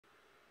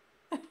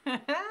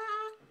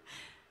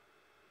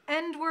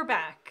And we're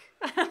back.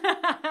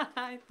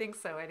 I think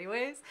so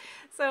anyways.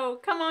 So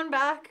come on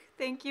back.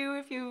 Thank you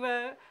if you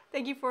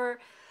thank you for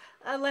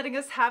letting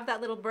us have that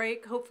little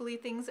break. Hopefully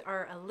things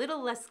are a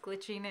little less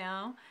glitchy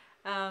now.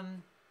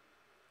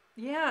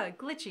 Yeah,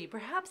 glitchy.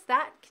 Perhaps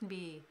that can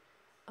be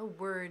a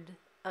word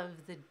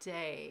of the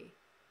day.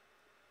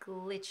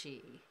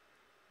 Glitchy.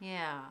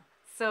 Yeah.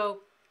 So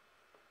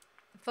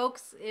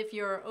folks, if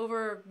you're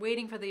over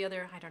waiting for the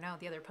other, I don't know,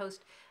 the other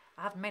post,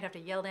 might have to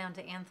yell down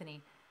to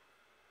Anthony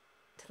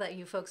to let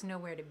you folks know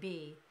where to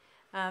be.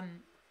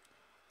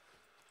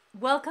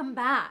 Welcome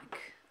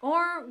back,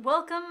 or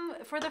welcome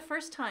for the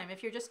first time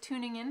if you're just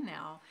tuning in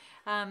now.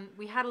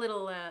 We had a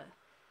little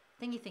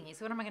thingy.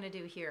 So what am I going to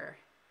do here?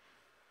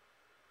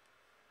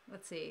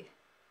 Let's see.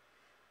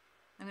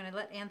 I'm going to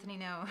let Anthony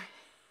know.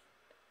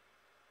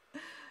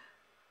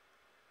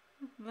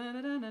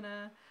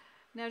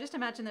 Now just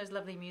imagine there's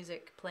lovely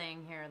music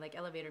playing here, like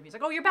elevator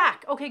music. Oh, you're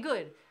back. Okay,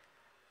 good.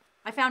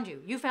 I found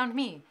you. You found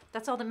me.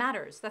 That's all that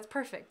matters. That's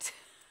perfect.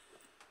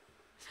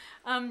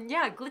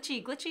 Yeah,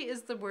 glitchy. Glitchy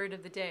is the word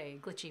of the day.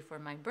 Glitchy for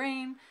my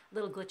brain, a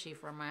little glitchy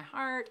for my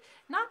heart.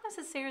 Not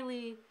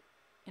necessarily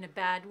in a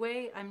bad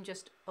way. I'm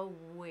just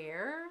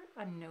aware.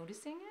 I'm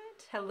noticing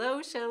it.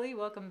 Hello, Shelley.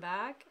 Welcome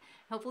back.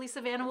 Hopefully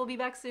Savannah will be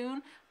back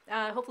soon.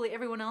 Hopefully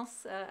everyone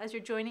else, as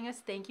you're joining us,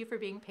 thank you for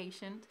being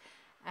patient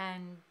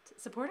and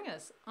supporting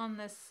us on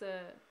this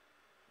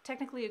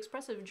technically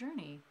expressive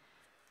journey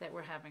that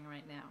we're having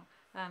right now.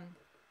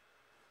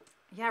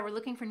 Yeah, we're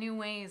looking for new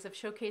ways of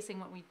showcasing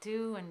what we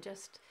do and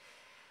just,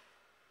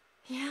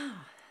 yeah,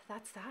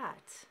 that's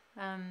that.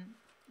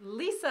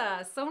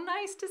 Lisa, so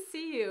nice to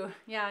see you.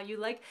 Yeah, you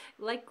like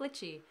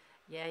glitchy.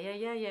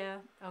 Yeah.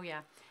 Oh yeah.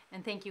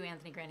 And thank you,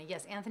 Anthony Granny.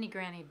 Yes, Anthony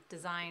Granny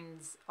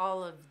designs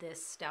all of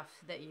this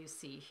stuff that you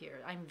see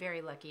here. I'm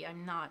very lucky. I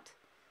am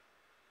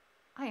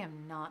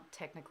not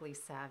technically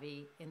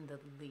savvy in the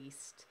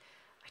least.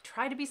 I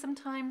try to be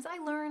sometimes. I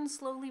learn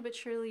slowly but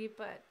surely,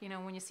 but you know,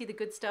 when you see the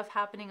good stuff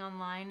happening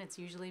online, it's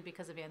usually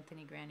because of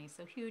Anthony Granny.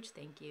 So huge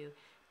thank you.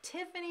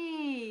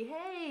 Tiffany,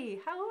 hey,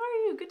 how are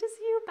you? Good to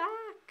see you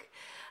back.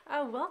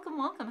 Welcome.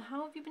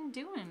 How have you been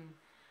doing?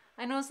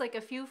 I know it's like a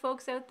few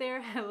folks out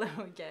there. Hello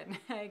again.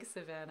 Hi,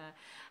 Savannah.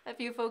 A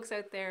few folks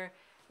out there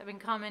have been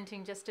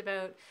commenting just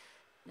about,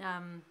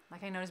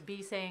 like I noticed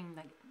B saying,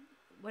 like,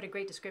 what a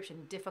great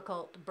description,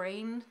 difficult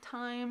brain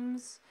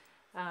times.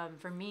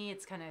 For me,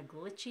 it's kind of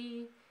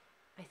glitchy.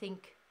 I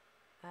think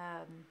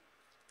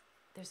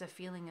there's a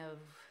feeling of,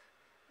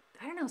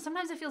 I don't know,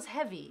 sometimes it feels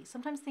heavy.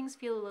 Sometimes things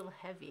feel a little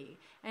heavy.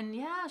 And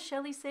yeah,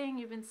 Shelly's saying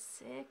you've been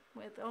sick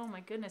with, oh my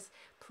goodness,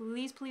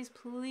 please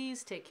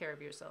take care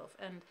of yourself.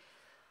 And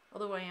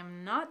although I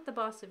am not the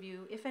boss of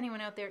you, if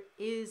anyone out there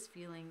is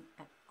feeling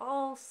at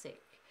all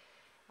sick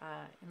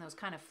in those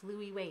kind of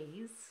flu-y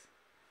ways,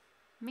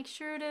 make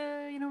sure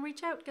to, you know,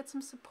 reach out, get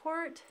some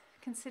support,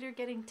 consider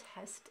getting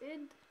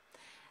tested,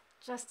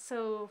 just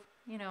so,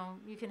 you know,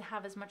 you can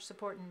have as much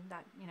support in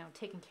that, you know,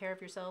 taking care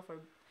of yourself or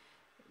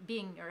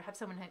have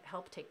someone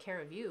help take care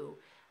of you,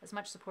 as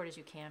much support as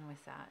you can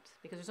with that.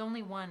 Because there's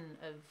only one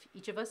of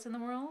each of us in the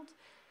world,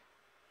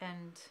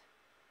 and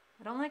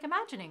I don't like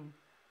imagining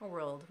a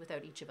world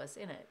without each of us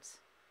in it.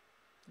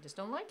 I just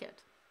don't like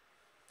it.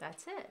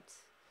 That's it.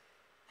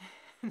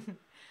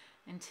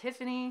 And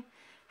Tiffany,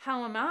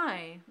 how am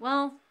I?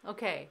 Well,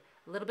 okay,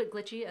 a little bit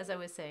glitchy, as I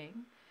was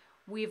saying.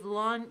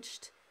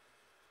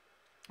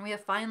 We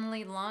have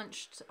finally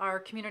launched our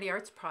community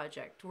arts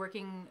project,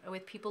 working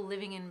with people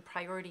living in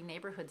priority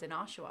neighborhoods in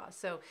Oshawa.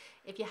 So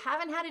if you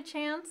haven't had a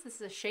chance, this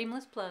is a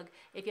shameless plug,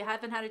 if you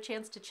haven't had a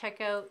chance to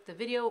check out the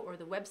video or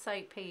the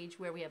website page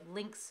where we have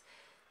links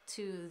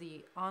to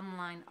the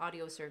online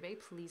audio survey,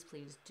 please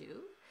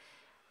do.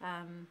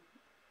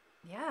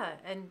 Yeah,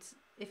 and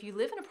if you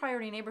live in a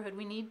priority neighborhood,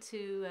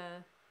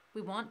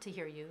 we want to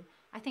hear you.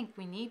 I think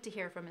we need to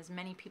hear from as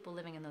many people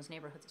living in those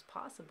neighborhoods as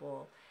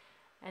possible.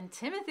 And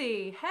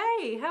Timothy,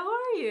 hey, how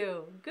are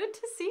you? Good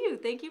to see you.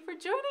 Thank you for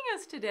joining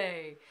us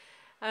today.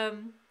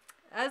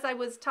 As I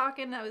was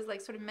talking, I was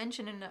like sort of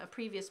mentioned in a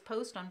previous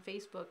post on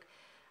Facebook,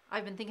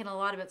 I've been thinking a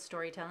lot about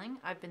storytelling.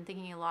 I've been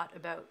thinking a lot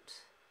about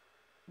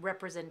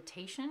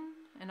representation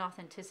and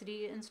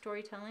authenticity in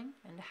storytelling,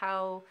 and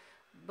how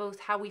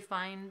we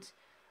find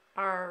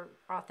our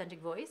authentic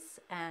voice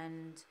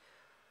and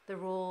the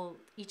role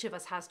each of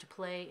us has to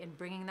play in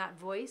bringing that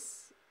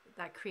voice,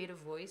 that creative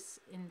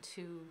voice,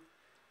 into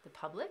the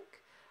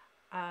public.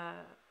 I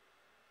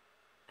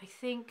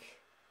think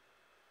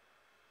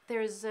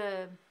there's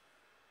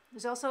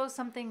also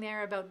something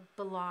there about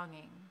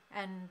belonging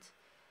and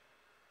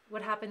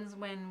what happens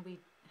when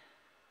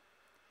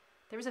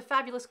there was a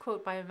fabulous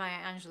quote by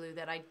Maya Angelou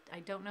that I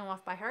don't know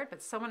off by heart,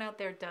 but someone out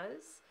there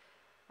does,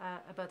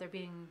 about there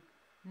being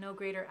no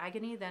greater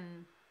agony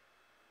than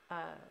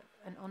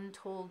an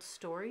untold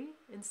story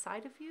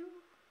inside of you.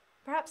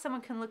 Perhaps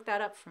someone can look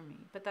that up for me,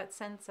 but that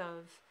sense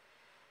of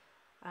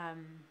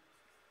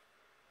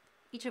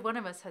each of one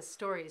of us has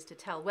stories to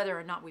tell, whether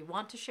or not we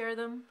want to share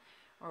them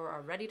or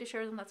are ready to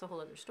share them, that's a whole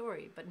other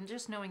story. But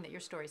just knowing that your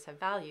stories have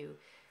value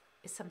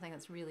is something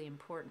that's really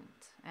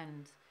important.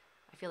 And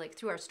I feel like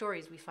through our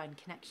stories we find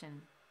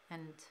connection,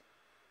 and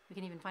we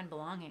can even find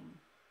belonging.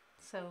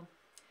 So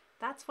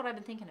that's what I've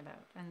been thinking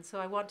about. And so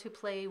I want to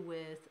play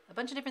with a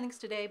bunch of different things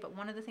today, but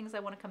one of the things I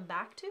want to come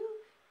back to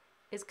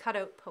is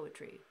cutout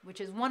poetry,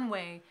 which is one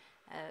way,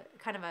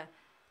 kind of a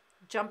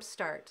jump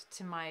start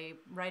to my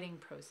writing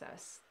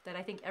process that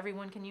I think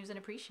everyone can use and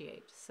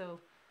appreciate. So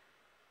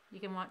you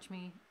can walk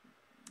me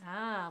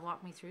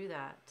through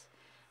that.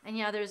 And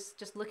yeah, there's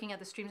just looking at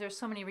the streams, there's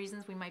so many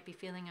reasons we might be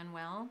feeling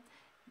unwell.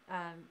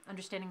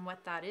 Understanding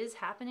what that is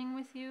happening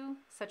with you,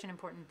 such an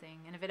important thing.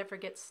 And if it ever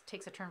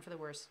takes a turn for the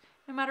worse,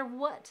 no matter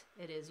what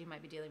it is you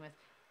might be dealing with,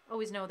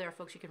 always know there are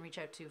folks you can reach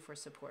out to for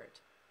support.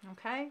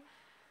 Okay?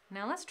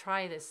 Now let's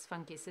try this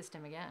funky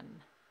system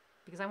again,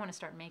 because I want to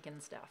start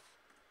making stuff.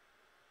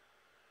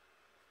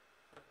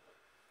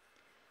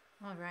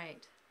 All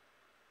right.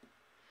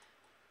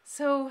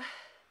 So,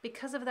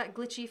 because of that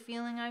glitchy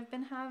feeling I've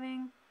been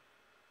having,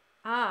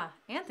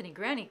 Anthony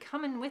Granny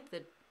coming with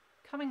the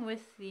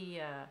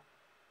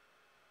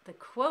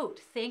quote.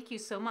 Thank you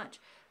so much.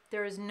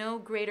 There is no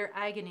greater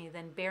agony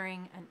than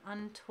bearing an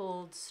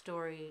untold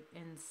story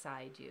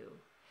inside you.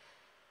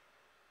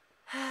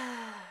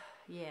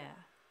 Yeah.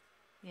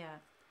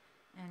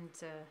 And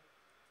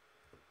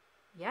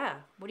yeah,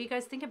 what do you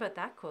guys think about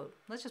that quote?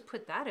 Let's just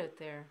put that out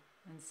there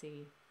and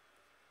see.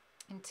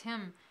 And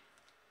Tim,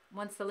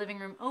 once the living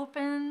room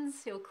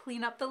opens, he'll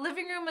clean up the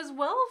living room as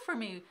well for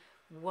me.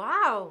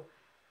 Wow,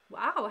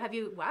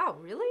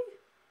 really?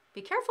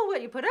 Be careful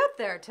what you put out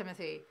there,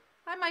 Timothy.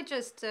 I might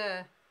just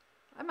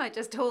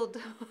hold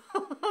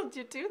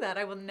you to that.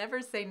 I will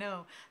never say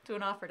no to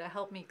an offer to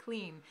help me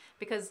clean,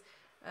 because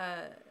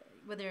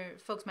whether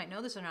folks might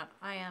know this or not,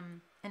 I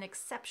am an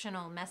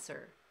exceptional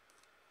messer.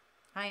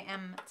 I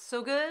am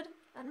so good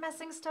at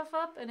messing stuff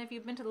up, and if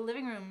you've been to the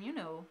living room, you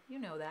know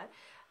that.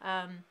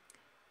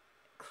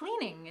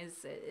 Cleaning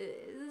is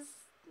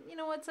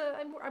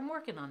I'm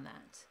working on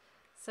that.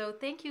 So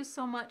thank you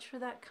so much for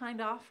that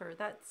kind offer.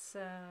 That's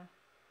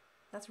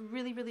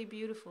really, really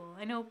beautiful.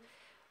 I know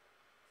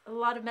a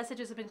lot of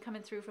messages have been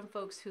coming through from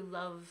folks who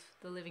love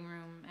the living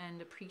room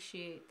and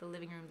appreciate the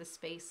living room, the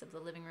space of the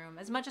living room.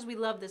 As much as we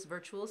love this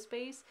virtual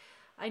space,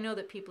 I know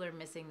that people are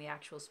missing the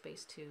actual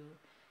space too.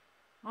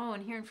 Oh,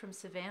 and hearing from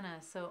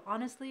Savannah. So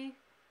honestly,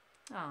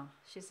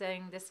 she's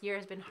saying this year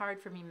has been hard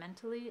for me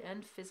mentally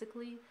and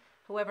physically.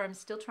 However, I'm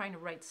still trying to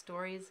write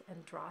stories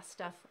and draw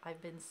stuff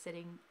I've been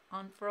sitting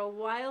on for a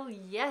while.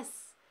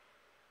 Yes,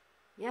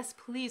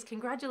 please.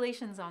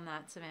 Congratulations on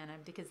that, Savannah,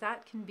 because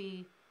that can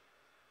be,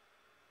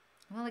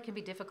 it can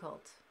be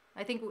difficult.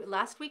 I think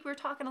last week we were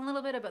talking a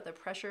little bit about the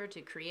pressure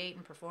to create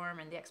and perform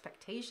and the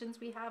expectations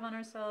we have on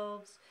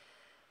ourselves.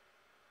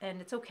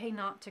 And it's okay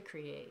not to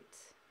create,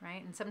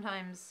 right? And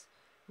sometimes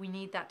we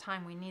need that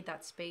time, we need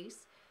that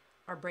space.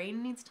 Our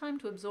brain needs time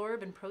to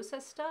absorb and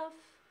process stuff.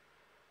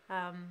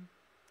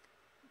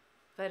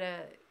 But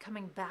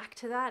coming back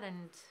to that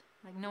and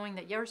like knowing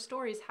that your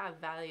stories have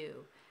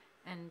value,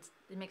 and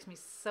it makes me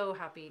so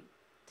happy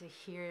to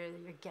hear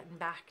that you're getting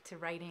back to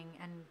writing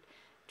and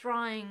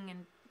drawing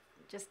and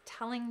just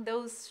telling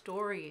those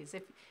stories.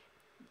 If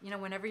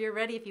whenever you're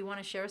ready, if you want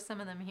to share some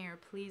of them here,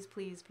 please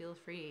feel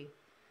free.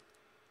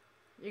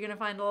 You're gonna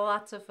find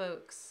lots of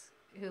folks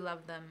who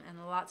love them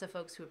and lots of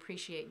folks who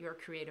appreciate your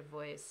creative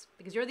voice,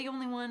 because you're the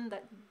only one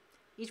that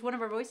each one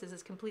of our voices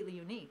is completely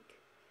unique.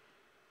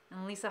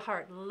 And Lisa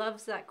Hart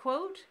loves that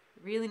quote.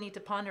 Really need to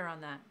ponder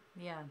on that.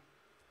 Yeah.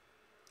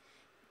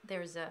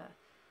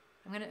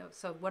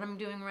 So what I'm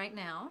doing right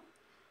now,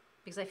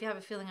 because I have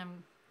a feeling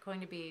I'm going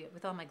to be,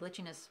 with all my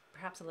glitchiness,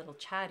 perhaps a little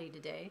chatty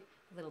today,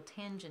 a little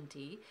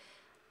tangenty.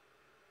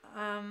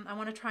 I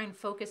want to try and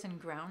focus and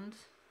ground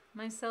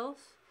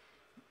myself.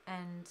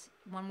 And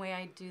one way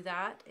I do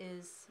that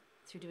is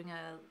through doing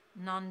a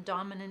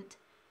non-dominant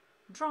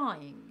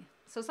drawing.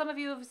 So some of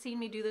you have seen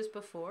me do this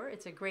before.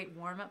 It's a great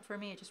warm-up for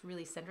me. It just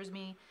really centers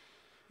me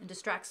and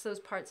distracts those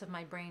parts of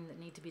my brain that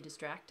need to be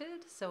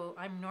distracted. So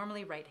I'm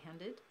normally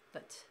right-handed,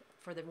 but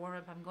for the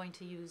warm-up I'm going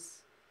to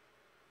use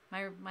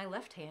my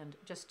left hand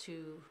just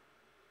to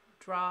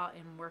draw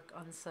and work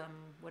on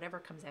some whatever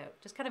comes out.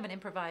 Just kind of an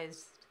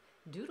improvised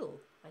doodle,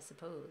 I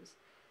suppose.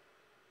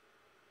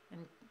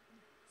 And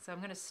so I'm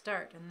going to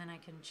start, and then I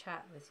can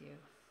chat with you.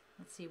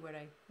 Let's see what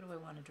do I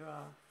want to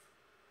draw.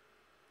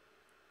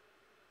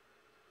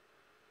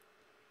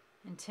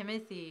 And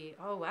Timothy,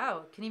 oh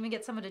wow, can even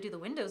get someone to do the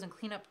windows and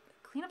clean up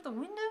the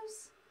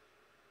windows?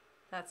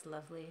 That's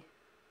lovely.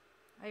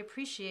 I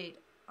appreciate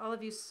all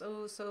of you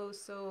so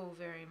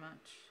very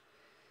much.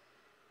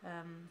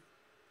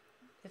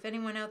 If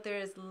anyone out there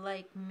is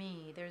like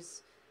me,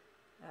 there's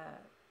a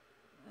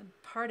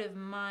part of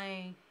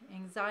my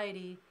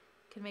anxiety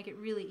can make it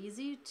really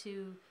easy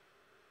to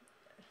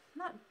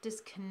not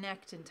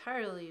disconnect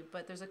entirely,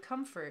 but there's a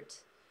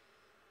comfort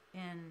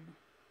in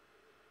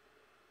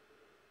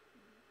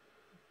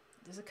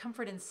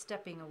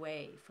stepping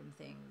away from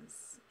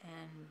things,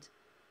 and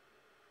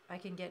I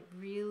can get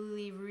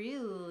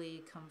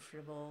really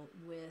comfortable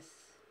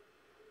with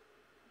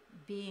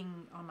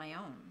being on my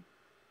own.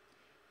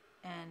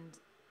 and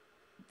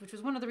which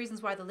was one of the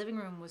reasons why the living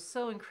room was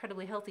so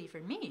incredibly healthy for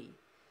me,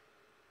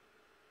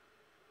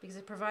 because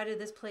it provided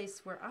this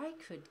place where I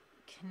could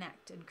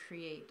connect and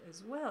create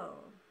as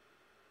well.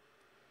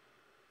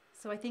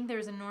 So I think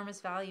there's enormous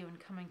value in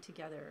coming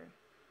together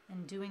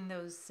and doing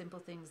those simple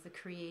things, the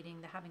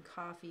creating, the having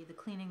coffee, the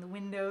cleaning the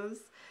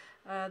windows,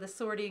 the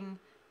sorting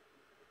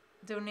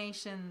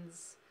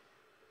donations,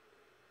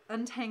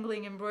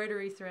 untangling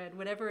embroidery thread,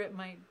 whatever it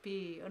might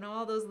be, and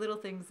all those little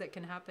things that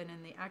can happen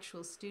in the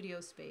actual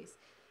studio space.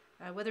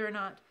 Whether or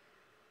not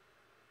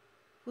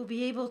we'll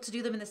be able to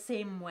do them in the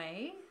same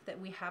way that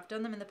we have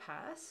done them in the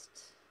past,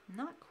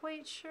 not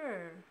quite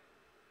sure.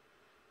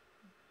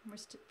 We're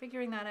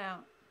figuring that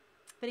out.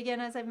 But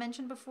again, as I've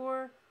mentioned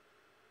before,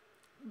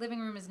 living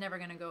room is never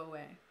going to go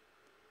away.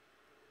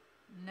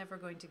 Never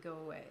going to go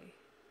away.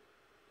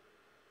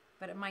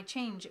 But it might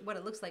change. What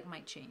it looks like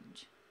might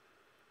change.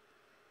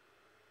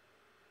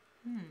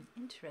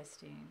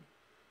 Interesting.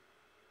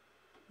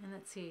 And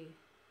let's see.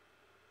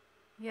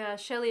 Yeah,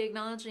 Shelley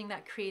acknowledging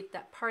that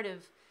that part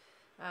of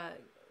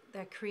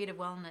that creative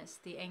wellness,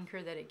 the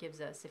anchor that it gives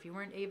us. If you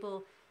weren't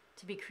able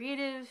to be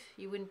creative,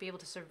 you wouldn't be able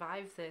to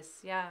survive this.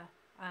 Yeah,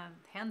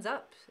 hands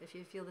up if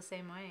you feel the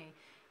same way.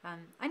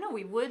 I know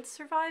we would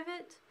survive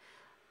it.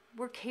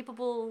 We're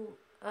capable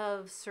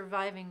of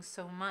surviving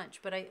so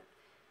much, but I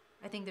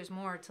think there's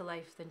more to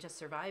life than just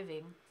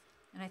surviving.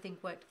 And I think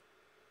what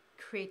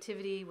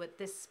creativity, what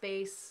this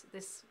space,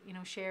 this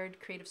shared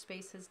creative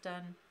space has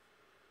done,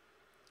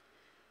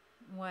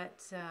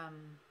 what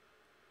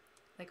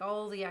like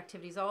all the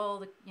activities, all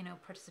the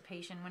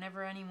participation,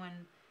 whenever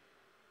anyone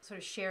sort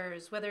of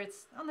shares, whether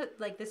it's on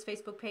this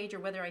Facebook page or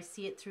whether I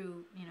see it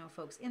through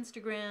folks'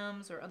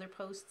 Instagrams or other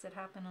posts that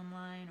happen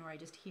online, or I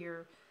just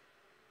hear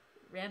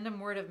random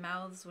word of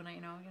mouths when I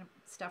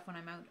stuff when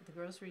I'm out at the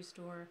grocery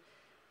store,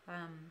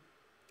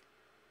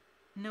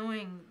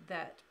 knowing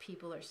that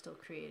people are still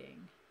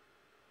creating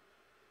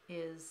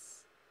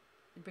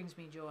it brings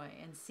me joy,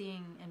 and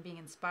seeing and being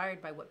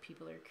inspired by what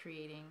people are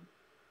creating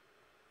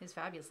is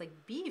fabulous. Like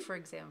B, for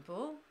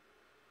example,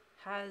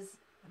 am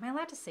I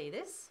allowed to say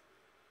this?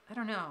 I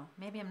don't know.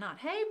 Maybe I'm not.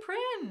 Hey,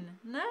 Prin,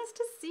 nice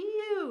to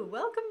see you.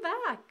 Welcome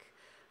back.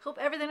 Hope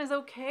everything is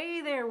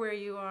okay there where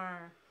you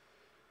are.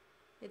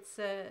 It's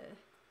the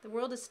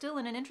world is still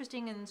in an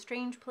interesting and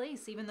strange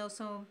place, even though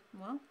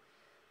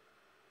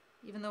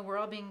we're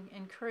all being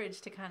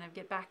encouraged to kind of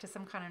get back to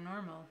some kind of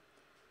normal.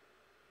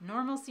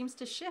 Normal seems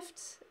to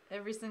shift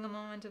every single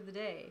moment of the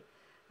day.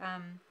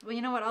 Well,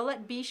 you know what? I'll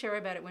let B share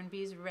about it when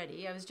B's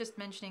ready. I was just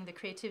mentioning the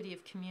creativity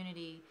of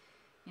community,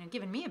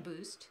 giving me a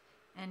boost.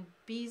 And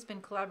B's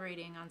been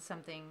collaborating on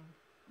something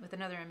with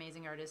another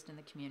amazing artist in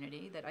the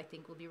community that I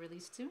think will be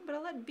released soon. But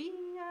I'll let B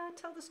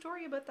tell the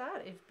story about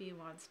that if B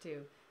wants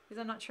to, because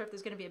I'm not sure if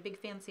there's going to be a big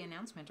fancy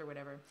announcement or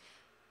whatever.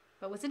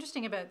 But what's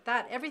interesting about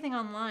that, everything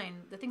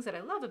online, the things that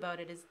I love about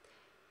it is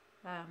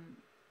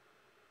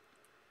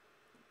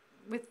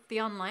with the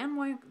online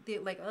work,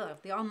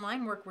 the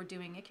online work we're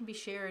doing, it can be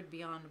shared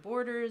beyond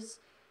borders.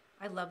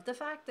 I love the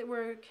fact that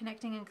we're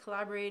connecting and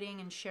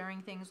collaborating and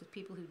sharing things with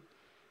people who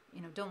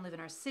don't live in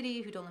our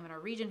city, who don't live in our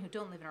region, who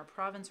don't live in our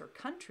province or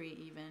country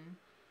even.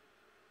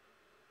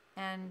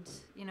 And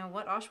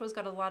what, Oshawa's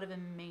got a lot of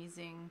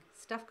amazing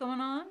stuff going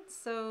on.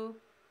 So,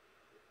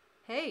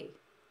 hey,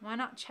 why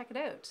not check it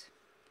out?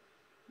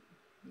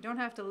 You don't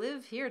have to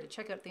live here to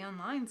check out the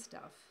online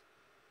stuff.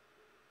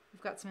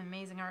 We've got some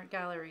amazing art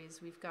galleries.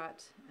 We've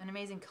got an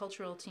amazing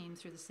cultural team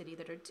through the city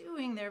that are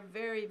doing their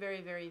very,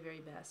 very, very, very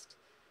best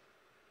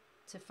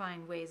to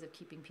find ways of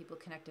keeping people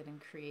connected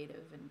and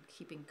creative and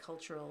keeping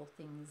cultural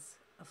things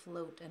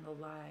afloat and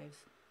alive.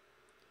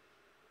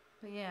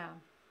 But yeah,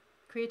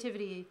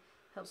 creativity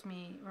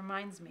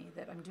reminds me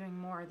that I'm doing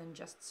more than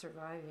just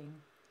surviving.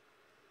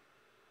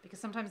 Because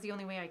sometimes the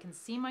only way I can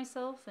see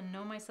myself and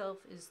know myself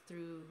is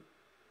through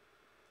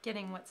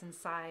getting what's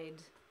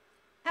inside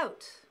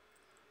out.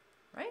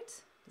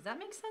 Right? Does that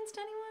make sense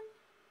to anyone?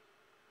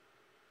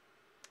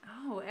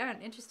 Oh,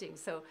 Aaron, interesting.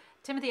 So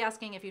Timothy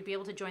asking if you'd be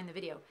able to join the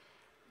video.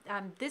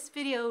 This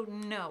video,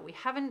 no, we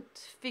haven't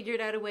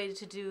figured out a way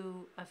to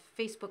do a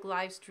Facebook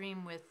live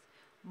stream with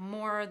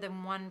more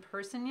than one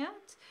person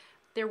yet.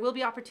 There will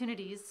be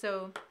opportunities.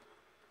 So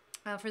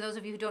for those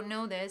of you who don't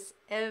know this,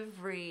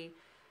 every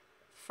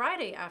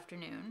Friday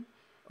afternoon,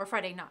 or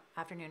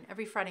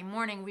every Friday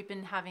morning, we've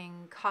been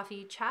having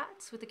coffee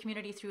chats with the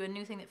community through a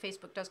new thing that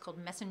Facebook does called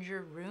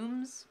Messenger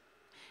Rooms.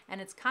 And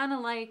it's kind of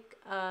like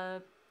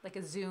a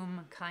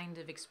Zoom kind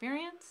of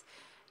experience.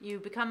 You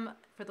become,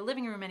 for the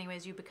living room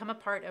anyways, you become a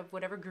part of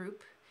whatever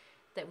group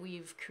that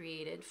we've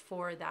created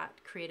for that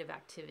creative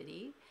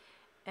activity.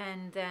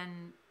 And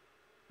then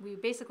we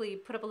basically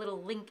put up a little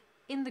link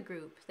in the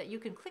group that you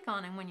can click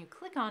on. And when you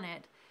click on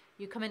it,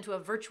 you come into a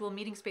virtual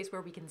meeting space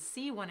where we can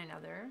see one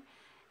another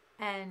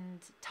and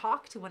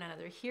talk to one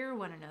another, hear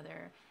one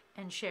another,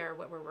 and share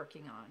what we're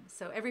working on.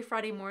 So every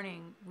Friday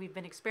morning, we've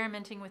been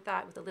experimenting with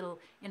that with a little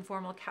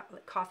informal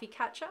coffee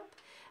catch-up.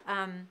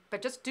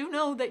 But just do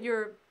know that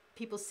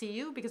people see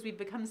you, because we've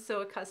become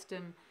so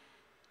accustomed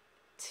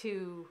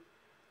to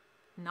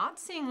not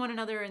seeing one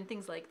another and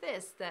things like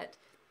this, that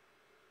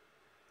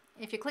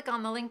if you click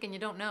on the link and you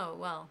don't know,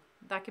 well,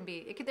 that can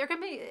be,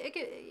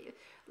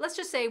 let's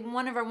just say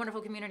one of our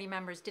wonderful community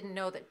members didn't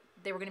know that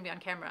they were going to be on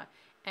camera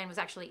and was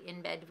actually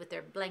in bed with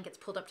their blankets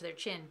pulled up to their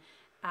chin.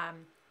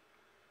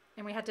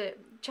 And we had to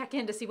check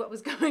in to see what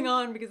was going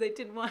on because they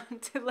didn't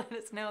want to let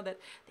us know that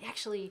they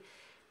actually,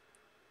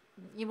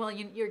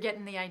 you're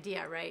getting the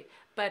idea, right?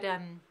 But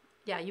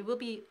yeah, you will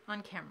be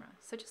on camera,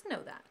 so just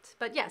know that.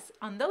 But yes,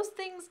 on those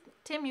things,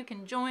 Tim, you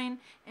can join,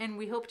 and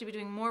we hope to be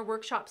doing more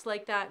workshops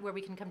like that where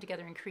we can come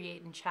together and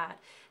create and chat,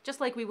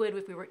 just like we would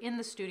if we were in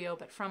the studio,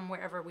 but from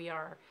wherever we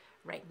are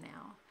right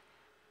now.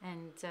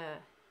 And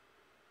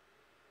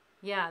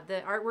yeah,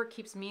 the artwork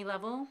keeps me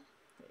level.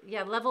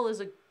 Yeah, level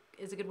is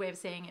a good way of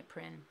saying it,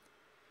 Prin.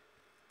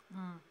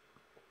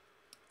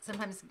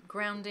 Sometimes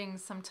grounding,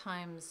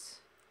 sometimes,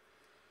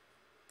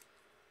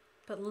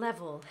 but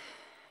level.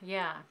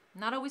 Yeah,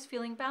 not always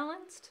feeling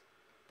balanced,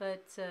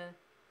 but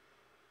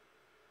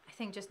I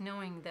think just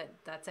knowing that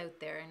that's out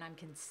there and I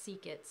can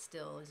seek it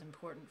still is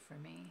important for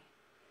me.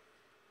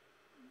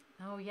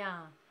 Oh yeah,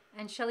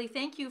 and Shelley,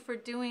 thank you for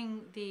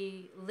doing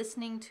the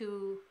listening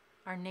to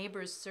our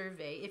neighbors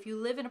survey. If you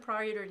live in a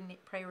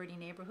priority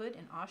neighborhood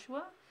in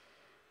Oshawa,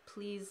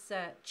 please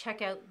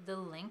check out the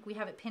link. We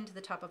have it pinned to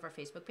the top of our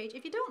Facebook page.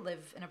 If you don't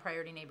live in a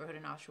priority neighborhood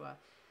in Oshawa,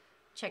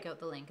 check out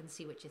the link and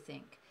see what you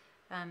think.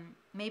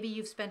 Maybe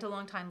you've spent a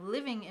long time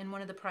living in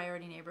one of the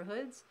priority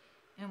neighborhoods,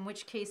 in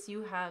which case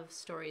you have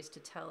stories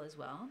to tell as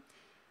well.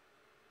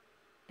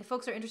 If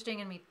folks are interested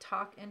in me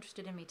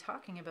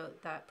talking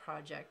about that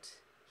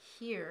project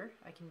here,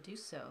 I can do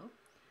so.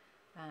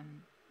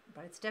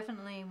 But it's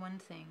definitely one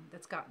thing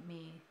that's got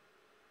me,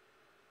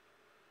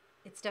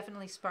 it's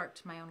definitely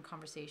sparked my own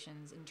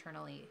conversations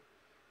internally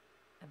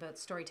about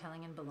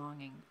storytelling and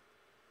belonging.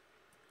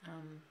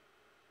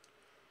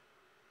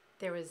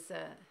 There was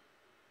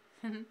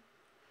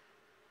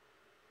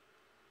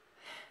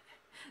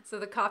so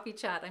the coffee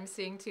chat I'm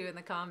seeing too in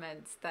the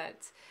comments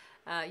that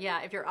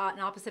yeah, if you're an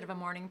opposite of a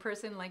morning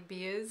person like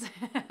B is,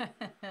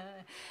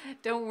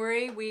 don't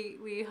worry,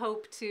 we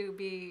hope to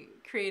be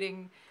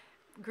creating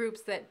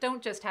groups that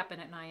don't just happen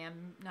at 9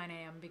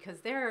 a.m. because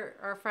there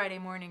are Friday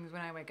mornings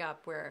when I wake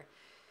up where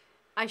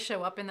I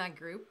show up in that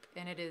group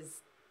and it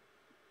is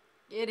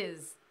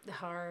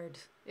hard.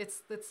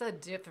 It's a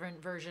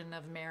different version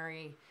of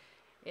Mary.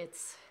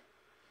 It's,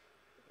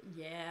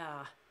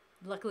 yeah.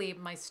 Luckily,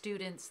 my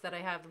students that I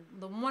have,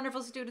 the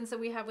wonderful students that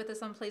we have with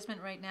us on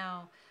placement right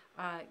now,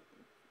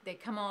 they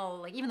come all,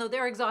 like, even though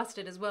they're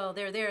exhausted as well,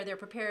 they're there, they're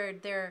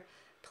prepared, they're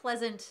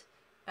pleasant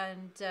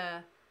and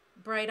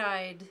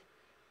bright-eyed,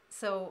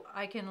 so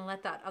I can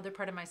let that other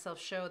part of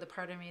myself show, the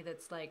part of me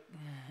that's like,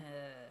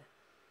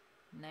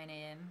 9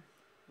 a.m.,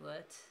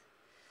 what?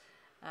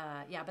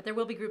 Yeah, but there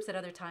will be groups at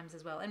other times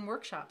as well, and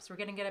workshops. We're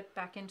going to get it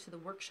back into the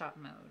workshop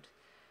mode.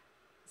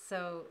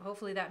 So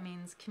hopefully that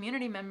means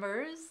community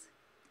members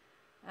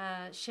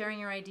sharing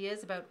your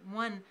ideas about,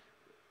 one,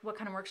 what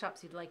kind of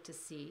workshops you'd like to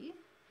see,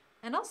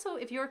 and also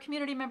if you're a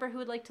community member who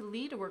would like to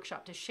lead a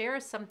workshop, to share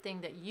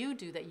something that you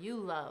do that you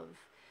love,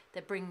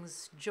 that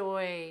brings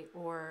joy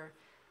or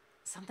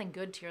something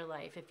good to your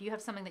life. If you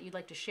have something that you'd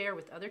like to share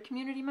with other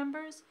community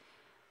members,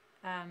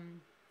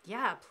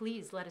 yeah,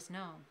 please let us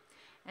know.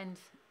 And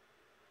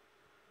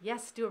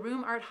yes, do a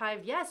room art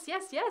hive. Yes,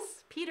 yes,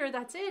 yes. Peter,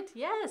 that's it.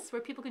 Yes,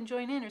 where people can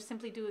join in or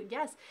simply do it.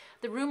 Yes,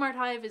 the room art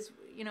hive is,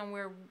 you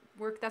know,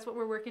 that's what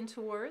we're working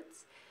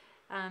towards.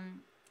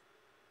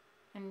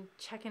 And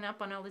checking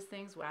up on all these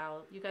things.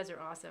 Wow, you guys are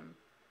awesome.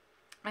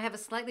 I have a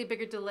slightly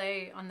bigger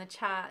delay on the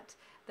chat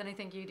than I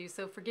think you do,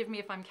 so forgive me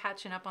if I'm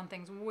catching up on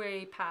things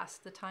way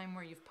past the time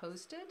where you've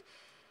posted.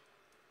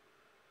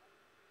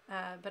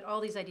 But all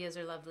these ideas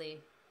are lovely,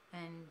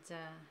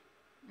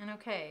 and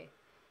okay.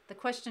 The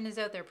question is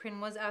out there.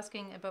 Prin was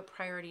asking about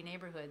priority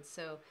neighborhoods,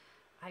 so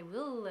I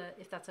will,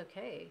 if that's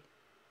okay,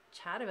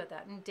 chat about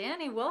that. And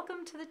Danny,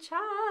 welcome to the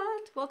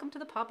chat. Welcome to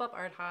the Pop-Up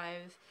Art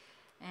Hive.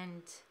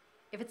 And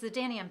if it's the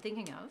Danny I'm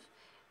thinking of,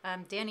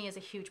 Danny is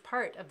a huge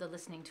part of the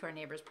Listening to Our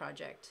Neighbors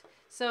project.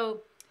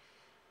 So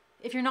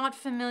if you're not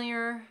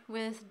familiar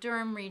with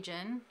Durham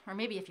Region, or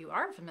maybe if you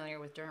are familiar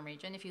with Durham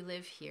Region, if you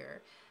live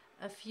here,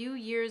 a few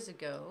years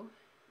ago,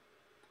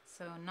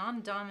 so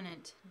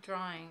non-dominant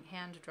drawing,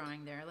 hand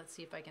drawing there. Let's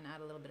see if I can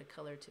add a little bit of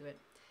color to it.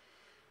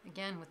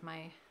 Again, with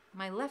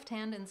my left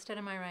hand instead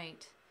of my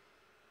right.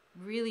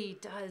 Really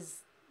does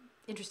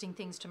interesting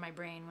things to my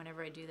brain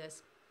whenever I do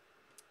this.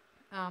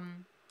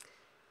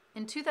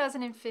 In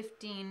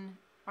 2015,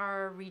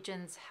 our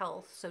region's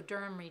health, so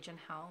Durham Region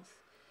Health,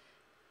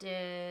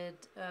 did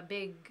a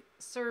big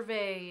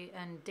survey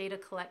and data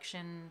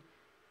collection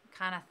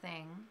kind of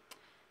thing.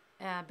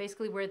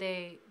 Basically where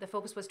the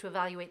focus was to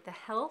evaluate the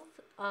health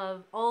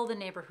of all the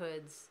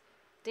neighborhoods.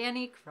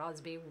 Danny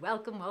Crosby,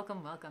 welcome,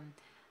 welcome, welcome.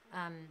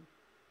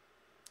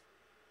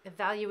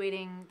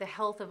 Evaluating the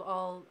health of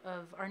all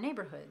of our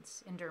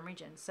neighborhoods in Durham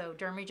Region. So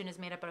Durham Region is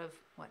made up of,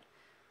 what?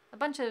 A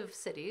bunch of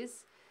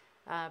cities.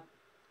 I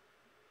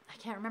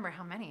can't remember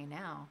how many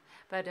now,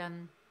 but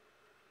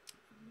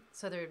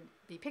So there'd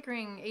be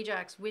Pickering,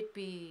 Ajax,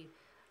 Whitby,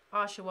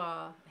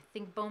 Oshawa, I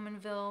think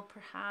Bowmanville,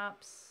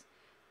 perhaps,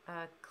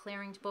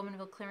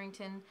 Bowmanville,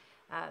 Clarington.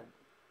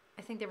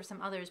 I think there were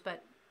some others,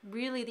 but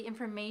really the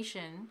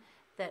information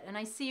that, and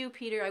I see you,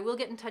 Peter, I will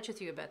get in touch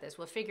with you about this.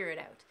 We'll figure it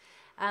out.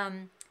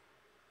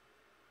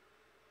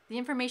 The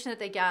information that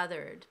they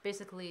gathered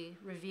basically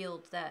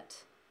revealed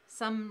that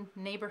some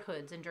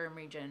neighborhoods in Durham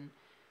region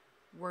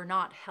were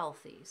not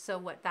healthy. So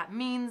what that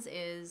means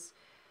is,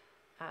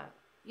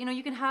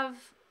 you can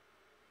have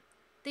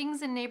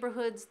things in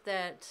neighborhoods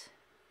that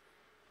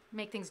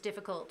make things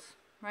difficult,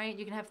 right?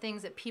 You can have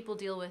things that people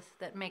deal with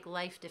that make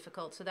life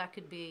difficult. So that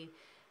could be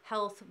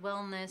health,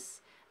 wellness,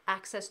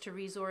 access to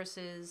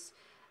resources,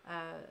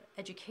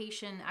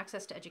 education,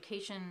 access to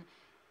education,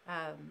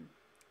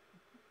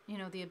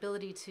 the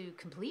ability to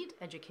complete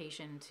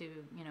education, to,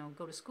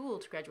 go to school,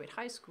 to graduate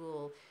high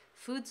school,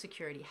 food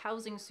security,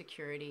 housing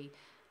security,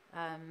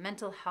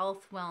 mental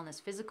health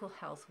wellness, physical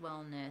health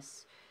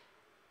wellness,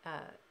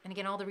 and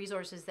again, all the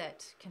resources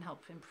that can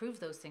help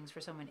improve those things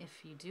for someone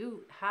if you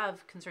do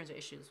have concerns or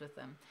issues with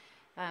them.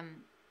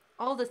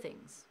 All the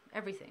things,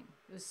 everything.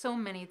 It was so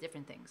many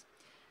different things.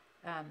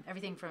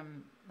 Everything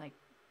from like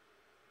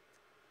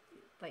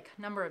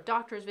number of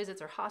doctor's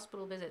visits or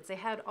hospital visits. They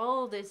had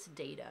all this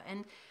data.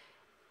 And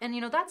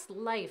that's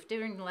life.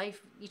 During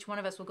life, each one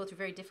of us will go through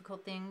very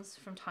difficult things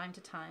from time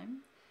to time.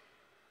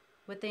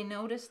 What they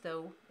noticed,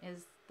 though,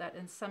 is that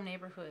in some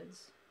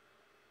neighborhoods,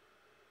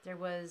 there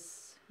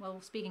was,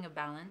 speaking of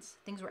balance,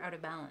 things were out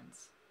of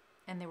balance.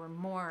 And there were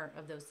more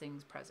of those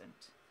things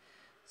present.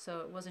 So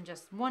it wasn't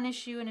just one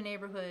issue in a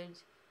neighborhood.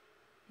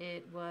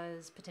 It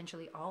was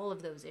potentially all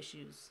of those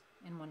issues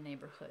in one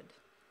neighborhood.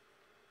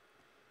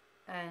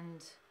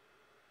 And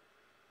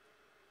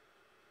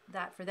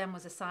that for them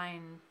was a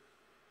sign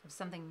of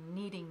something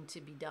needing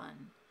to be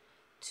done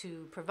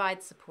to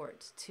provide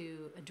support,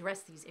 to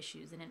address these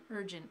issues in an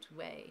urgent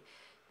way.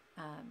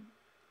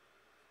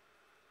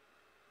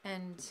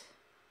 And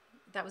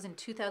that was in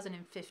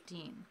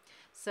 2015.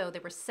 So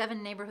there were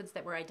 7 neighborhoods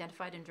that were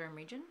identified in Durham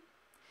region.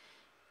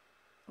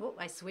 Oh,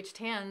 I switched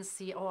hands.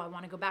 See, I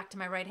want to go back to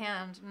my right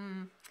hand.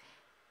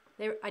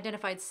 They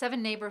identified 7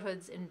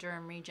 neighborhoods in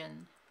Durham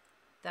region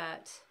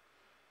that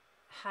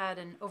had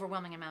an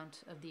overwhelming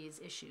amount of these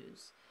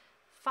issues.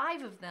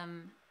 5 of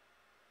them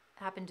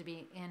happened to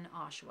be in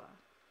Oshawa.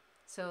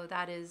 So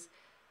that is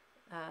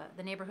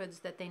the neighborhoods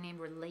that they named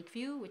were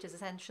Lakeview, which is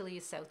essentially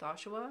South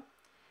Oshawa,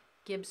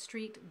 Gibbs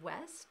Street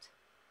West,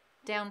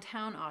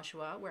 downtown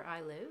Oshawa, where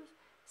I live,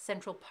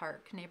 Central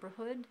Park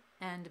neighborhood,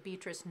 and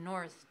Beatrice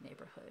North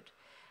neighborhood.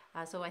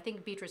 So I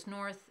think Beatrice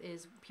North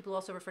is, people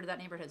also refer to that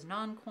neighborhood as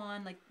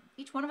Nonquan. Like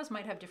each one of us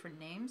might have different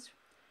names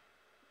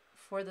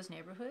for those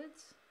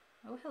neighborhoods.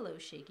 Oh, hello,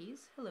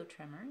 Shakies. Hello,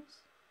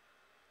 Tremors.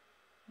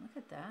 Look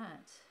at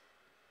that.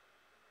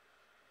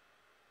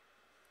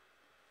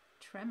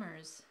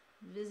 Tremors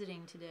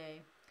visiting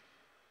today.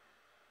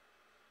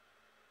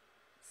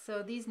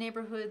 So these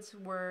neighborhoods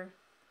were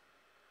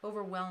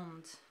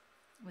overwhelmed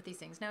with these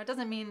things. Now, it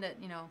doesn't mean that,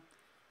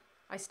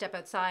 I step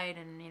outside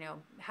and,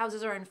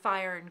 houses are on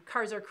fire and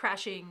cars are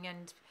crashing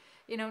and,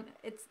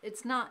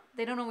 it's not,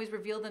 they don't always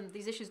reveal them.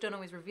 These issues don't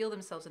always reveal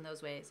themselves in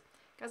those ways.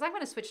 Guys, I'm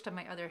going to switch to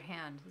my other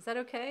hand. Is that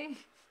okay?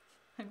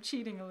 I'm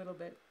cheating a little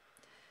bit.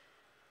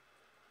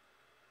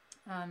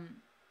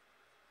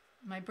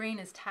 My brain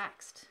is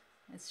taxed.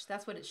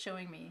 That's what it's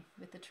showing me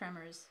with the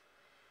tremors.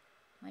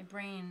 My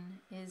brain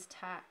is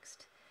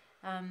taxed.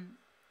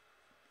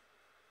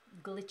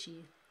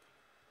 Glitchy.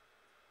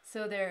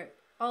 So there are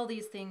all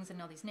these things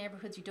in all these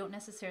neighborhoods. You don't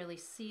necessarily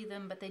see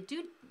them, but they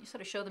do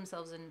sort of show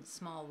themselves in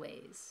small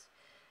ways.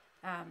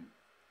 And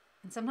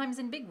sometimes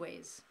in big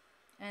ways.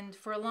 And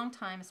for a long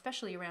time,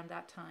 especially around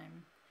that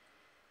time,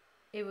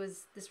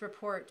 this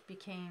report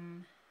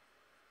became,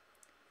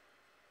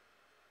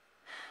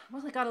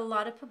 it got a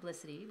lot of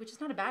publicity, which is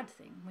not a bad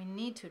thing. We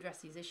need to address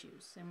these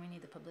issues and we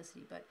need the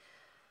publicity, but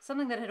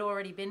something that had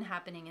already been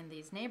happening in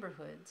these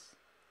neighborhoods,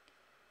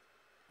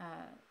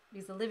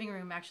 because the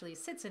LivingRoom actually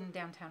sits in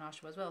downtown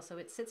Oshawa as well, so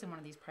it sits in one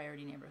of these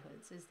priority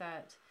neighborhoods, is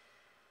that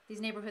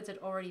these neighborhoods had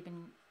already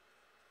been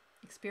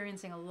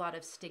experiencing a lot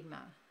of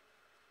stigma.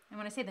 And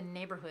when I say the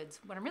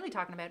neighborhoods, what I'm really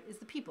talking about is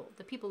the people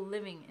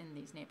living in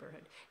these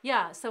neighborhoods.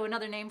 Yeah, so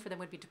another name for them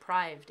would be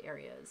deprived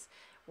areas,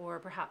 or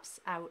perhaps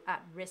out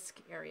at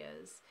risk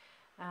areas.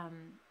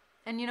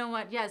 And you know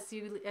what? Yes,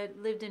 you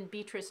lived in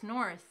Beatrice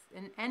North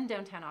and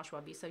downtown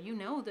Oshawa, so you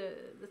know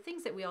the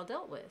things that we all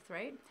dealt with,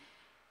 right?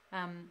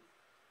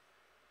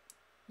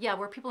 Yeah,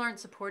 where people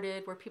aren't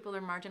supported, where people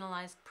are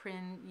marginalized,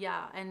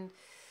 yeah, and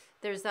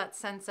there's that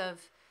sense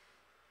of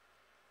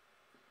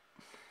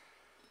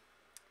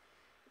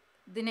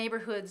the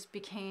neighborhoods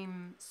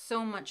became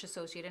so much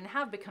associated and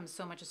have become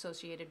so much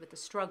associated with the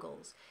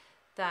struggles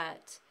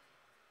that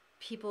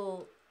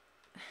people,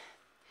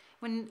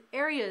 when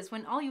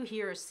all you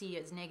hear or see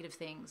is negative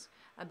things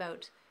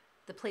about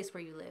the place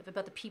where you live,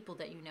 about the people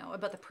that you know,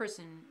 about the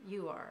person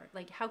you are,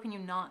 like how can you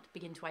not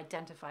begin to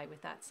identify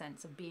with that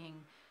sense of being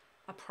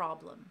a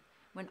problem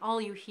when all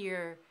you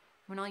hear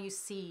when all you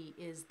see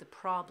is the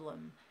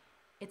problem,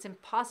 it's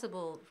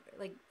impossible,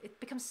 like it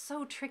becomes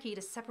so tricky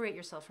to separate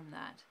yourself from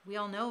that. We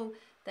all know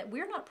that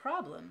we're not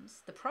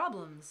problems. The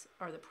problems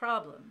are the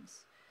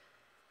problems.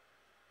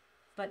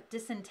 But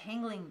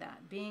disentangling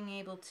that, being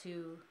able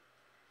to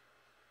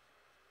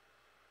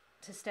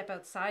step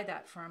outside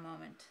that for a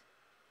moment,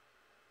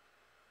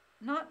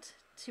 not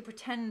to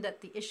pretend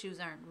that the issues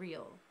aren't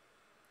real,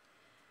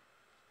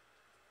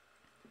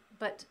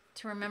 but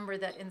to remember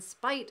that in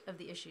spite of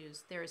the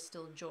issues, there is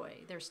still joy,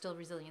 there's still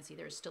resiliency,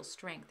 there is still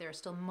strength, there are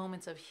still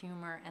moments of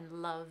humor and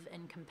love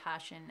and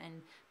compassion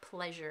and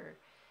pleasure.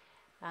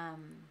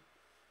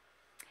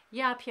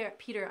 Yeah,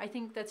 Peter, I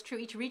think that's true.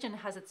 Each region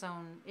has its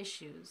own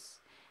issues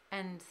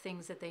and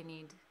things that they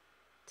need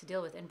to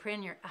deal with. And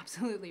Prin, you're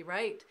absolutely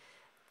right.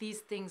 These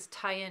things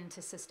tie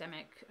into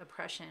systemic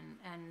oppression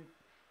and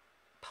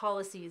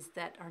policies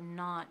that are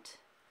not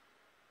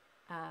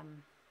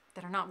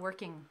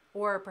working,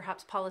 or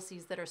perhaps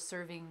policies that are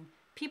serving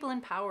people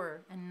in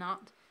power and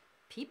not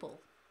people,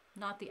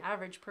 not the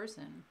average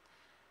person.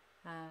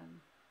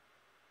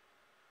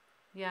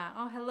 Yeah.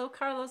 Oh, hello,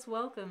 Carlos.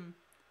 Welcome.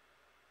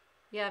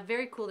 Yeah,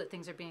 very cool that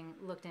things are being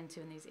looked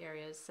into in these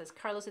areas. Says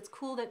Carlos, it's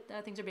cool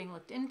that things are being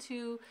looked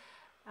into,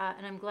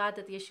 and I'm glad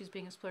that the issues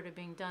being explored are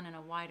being done in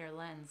a wider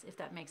lens, if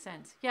that makes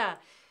sense. Yeah,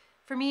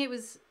 for me it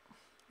was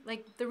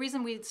like the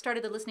reason we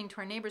started the Listening to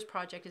Our Neighbors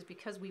project is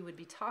because we would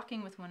be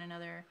talking with one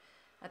another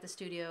at the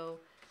studio,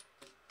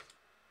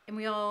 and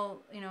we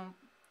all, you know,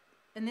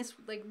 and this,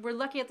 like, we're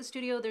lucky at the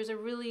studio, there's a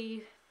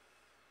really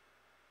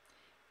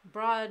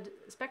broad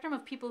spectrum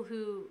of people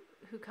who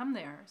come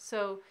there.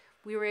 So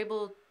we were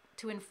able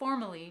to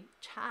informally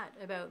chat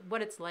about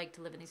what it's like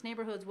to live in these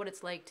neighborhoods, what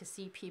it's like to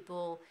see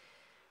people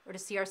or to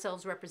see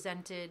ourselves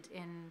represented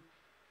in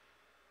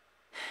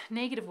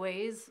negative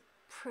ways,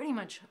 pretty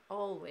much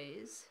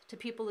always, to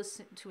people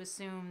to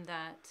assume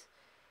that,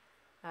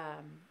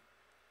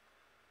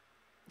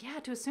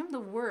 to assume the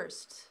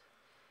worst.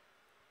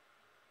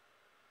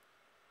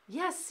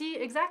 Yes, see,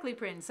 exactly,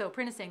 Prin. So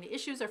Prin is saying the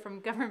issues are from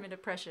government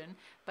oppression,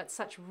 but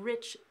such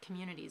rich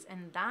communities.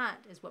 And that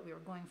is what we were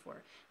going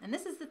for. And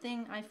this is the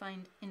thing I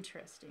find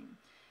interesting,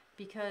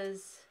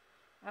 because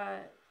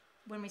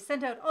when we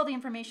sent out all the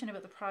information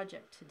about the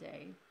project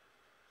today,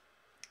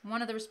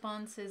 one of the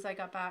responses I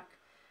got back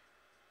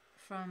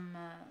from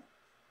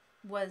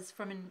was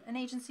from an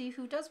agency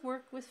who does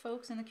work with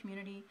folks in the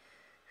community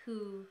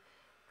who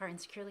are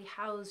insecurely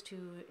housed, who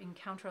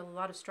encounter a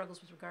lot of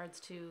struggles with regards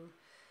to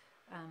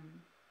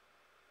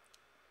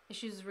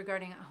issues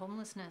regarding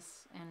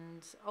homelessness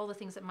and all the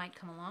things that might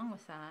come along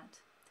with that.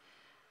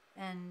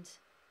 And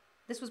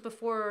this was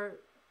before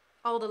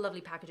all the lovely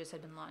packages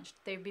had been launched.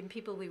 They've been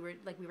people we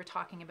were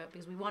talking about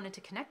because we wanted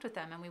to connect with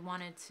them, and we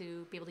wanted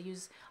to be able to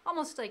use,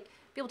 almost like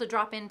be able to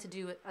drop in to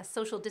do a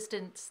social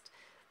distanced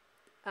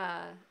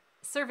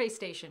survey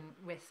station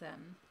with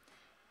them.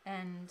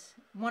 And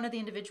one of the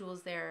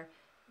individuals there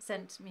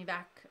sent me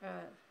back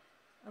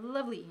a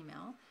lovely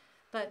email,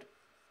 but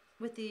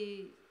with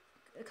the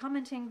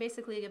commenting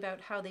basically about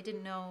how they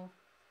didn't know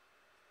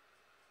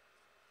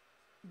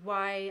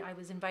why I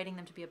was inviting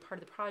them to be a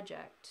part of the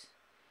project,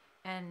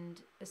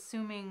 and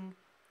assuming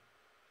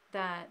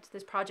that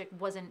this project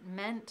wasn't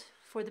meant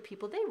for the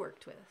people they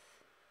worked with.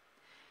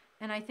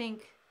 And I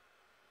think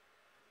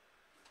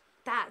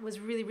that was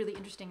really, really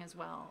interesting as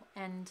well.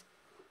 And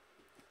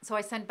so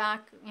I sent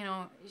back, you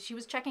know, she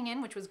was checking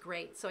in, which was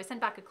great. So I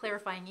sent back a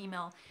clarifying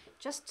email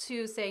just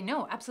to say,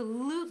 no,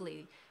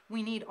 absolutely,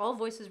 we need all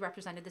voices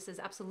represented. This is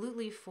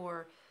absolutely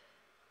for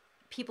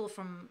people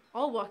from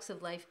all walks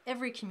of life,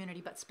 every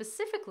community, but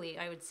specifically,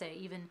 I would say,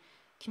 even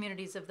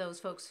communities of those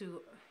folks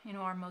who, you know,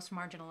 are most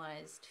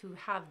marginalized, who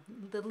have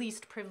the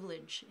least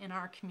privilege in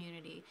our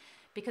community,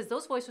 because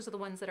those voices are the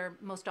ones that are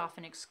most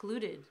often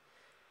excluded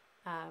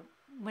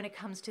when it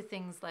comes to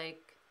things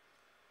like,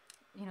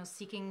 you know,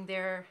 seeking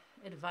their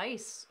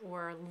advice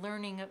or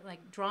learning,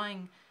 like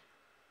drawing,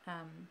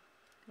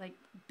 like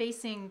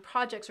basing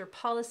projects or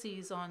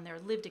policies on their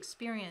lived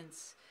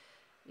experience.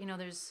 You know,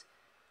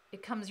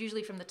 it comes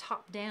usually from the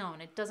top down.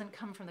 It doesn't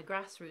come from the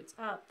grassroots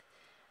up.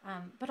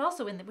 But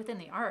also within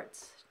the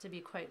arts, to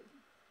be quite,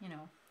 you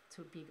know,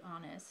 to be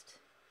honest,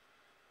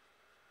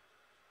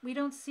 we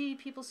don't see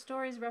people's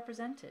stories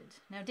represented.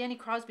 Now, Danny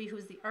Crosby, who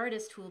is the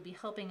artist who will be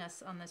helping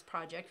us on this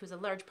project, who's a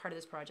large part of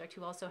this project,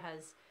 who also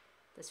has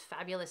this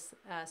fabulous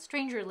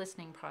stranger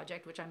listening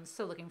project, which I'm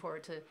so looking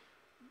forward to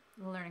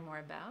learning more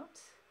about.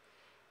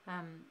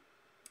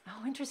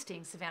 Oh,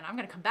 interesting, Savannah. I'm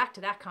going to come back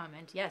to that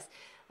comment. Yes.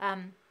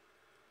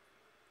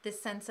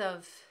 This sense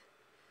of,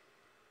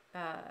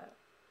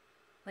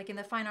 like in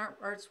the fine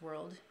arts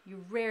world,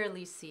 you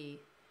rarely see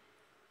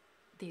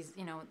these,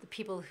 you know, the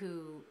people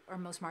who are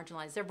most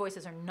marginalized. Their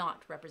voices are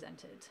not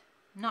represented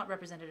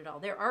at all.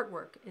 Their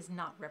artwork is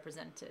not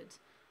represented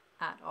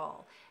at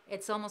all.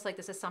 It's almost like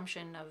this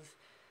assumption of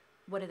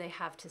what do they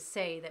have to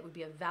say that would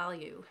be of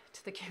value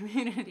to the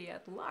community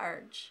at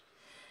large.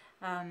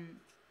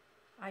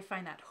 I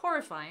find that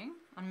horrifying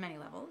on many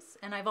levels,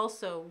 and I've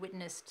also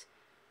witnessed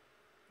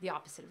the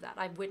opposite of that.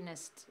 I've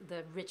witnessed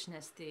the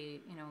richness,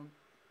 the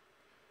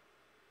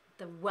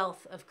the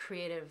wealth of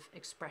creative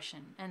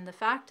expression, and the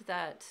fact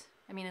that,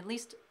 I mean, at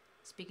least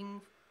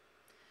speaking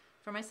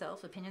for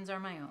myself, opinions are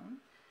my own.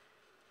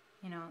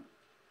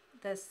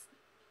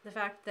 The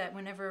fact that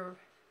whenever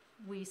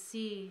we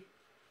see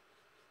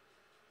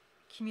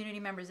community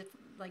members,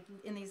 like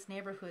in these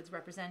neighborhoods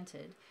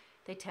represented,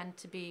 they tend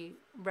to be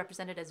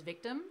represented as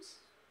victims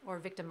or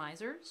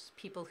victimizers,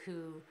 people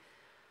who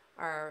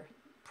are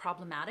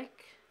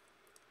problematic,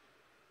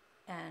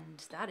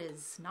 and that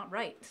is not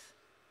right.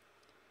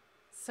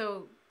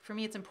 So for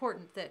me, it's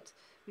important that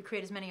we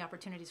create as many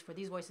opportunities for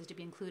these voices to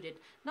be included,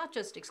 not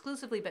just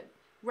exclusively, but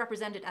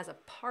represented as a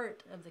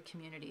part of the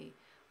community,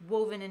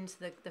 woven into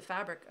the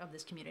fabric of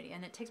this community.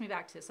 And it takes me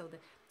back to, so the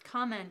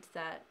comment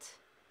that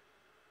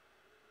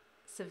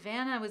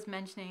Savannah was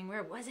mentioning,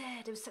 where was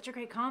it? It was such a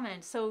great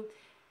comment. So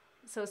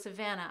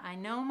Savannah, I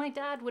know my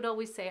dad would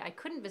always say I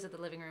couldn't visit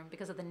the living room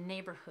because of the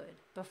neighborhood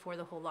before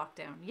the whole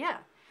lockdown. Yeah.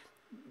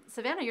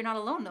 Savannah, you're not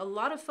alone. A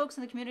lot of folks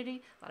in the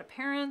community, a lot of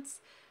parents,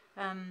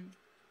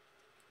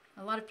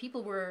 a lot of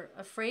people were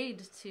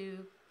afraid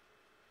to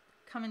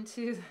come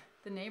into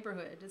the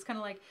neighborhood. It's kind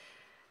of like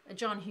a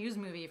John Hughes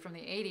movie from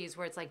the 80s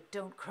where it's like,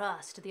 don't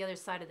cross to the other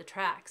side of the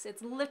tracks.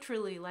 It's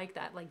literally like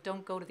that. Like,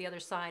 don't go to the other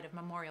side of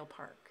Memorial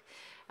Park.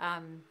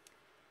 And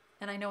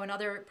I know in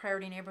other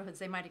priority neighborhoods,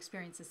 they might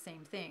experience the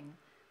same thing.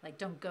 Like,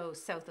 don't go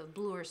south of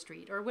Bloor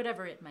Street or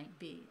whatever it might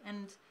be.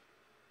 And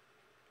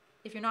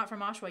if you're not from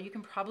Oshawa, you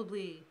can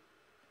probably,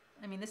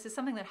 I mean, this is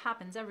something that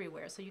happens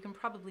everywhere. So you can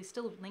probably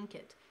still link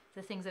it to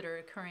the things that are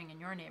occurring in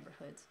your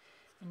neighborhoods,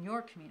 in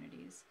your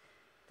communities.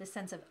 The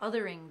sense of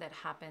othering that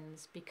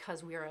happens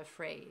because we are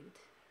afraid,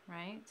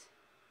 right?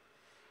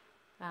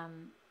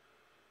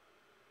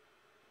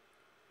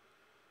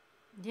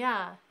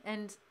 Yeah,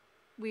 and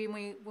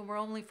when we're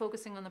only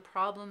focusing on the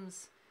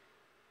problems,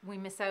 we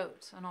miss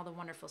out on all the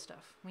wonderful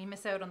stuff. We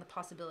miss out on the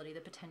possibility,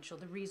 the potential,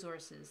 the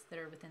resources that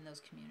are within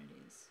those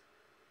communities.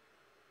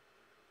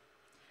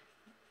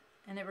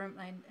 And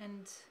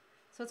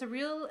so it's a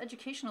real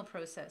educational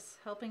process,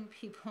 helping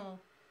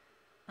people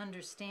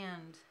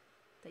understand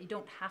that you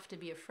don't have to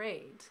be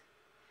afraid.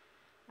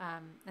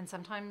 And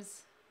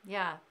sometimes,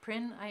 yeah,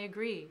 Prin, I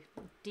agree,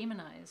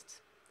 demonized.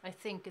 I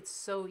think it's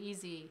so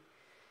easy.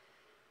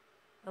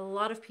 A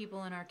lot of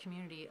people in our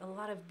community, a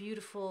lot of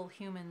beautiful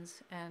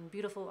humans and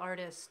beautiful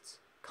artists,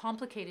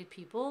 complicated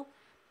people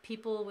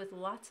with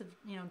lots of,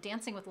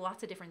 dancing with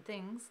lots of different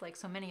things, like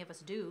so many of us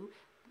do,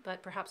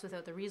 but perhaps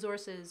without the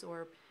resources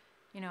or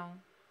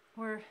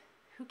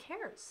who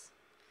cares,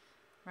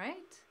 right?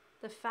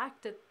 The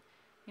fact that,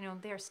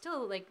 they're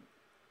still like,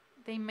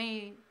 they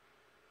may,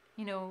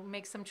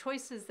 make some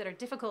choices that are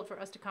difficult for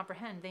us to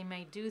comprehend. They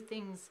may do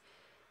things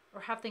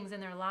or have things in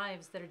their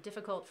lives that are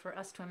difficult for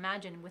us to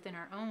imagine within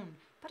our own,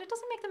 but it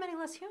doesn't make them any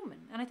less human.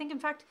 And I think, in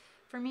fact,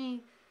 for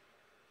me,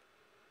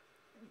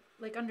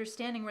 like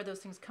understanding where those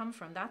things come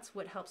from, that's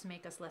what helps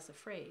make us less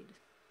afraid.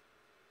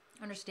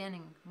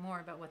 Understanding more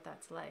about what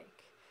that's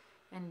like.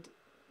 And,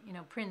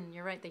 Prin,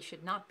 you're right, they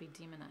should not be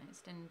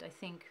demonized. And I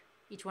think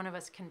each one of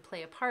us can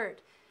play a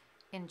part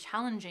in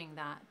challenging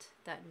that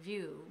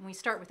view. We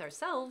start with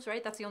ourselves,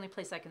 right? That's the only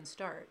place I can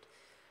start,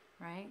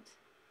 right?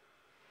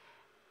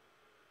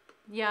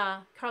 Yeah,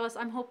 Carlos,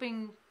 I'm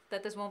hoping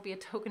that this won't be a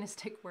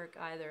tokenistic work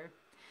either.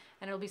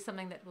 And it'll be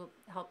something that will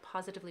help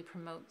positively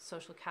promote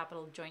social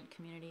capital, joint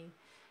community.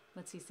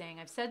 Let's see, saying,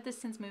 I've said this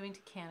since moving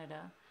to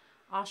Canada.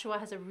 Oshawa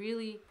has a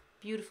really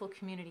beautiful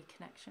community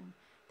connection.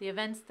 The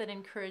events that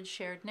encourage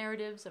shared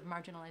narratives of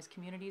marginalized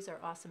communities are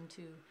awesome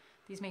too.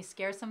 These may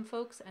scare some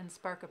folks and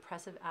spark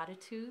oppressive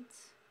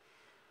attitudes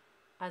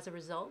as a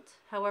result.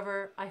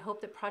 However, I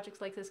hope that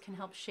projects like this can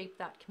help shape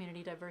that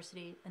community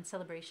diversity and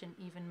celebration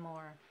even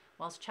more,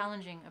 whilst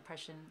challenging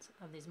oppressions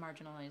of these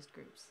marginalized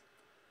groups.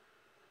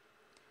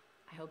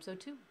 I hope so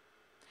too.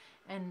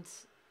 And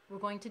we're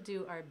going to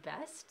do our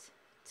best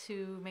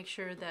to make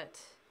sure that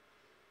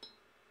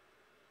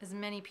as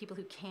many people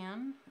who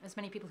can, as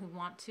many people who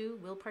want to,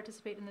 will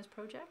participate in this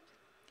project.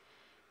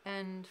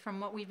 And from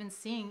what we've been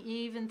seeing,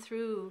 even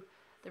through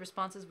the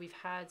responses we've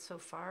had so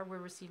far, we're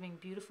receiving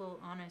beautiful,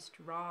 honest,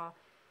 raw,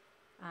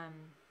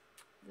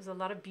 there's a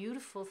lot of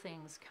beautiful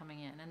things coming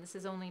in, and this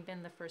has only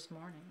been the first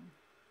morning.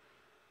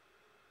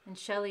 And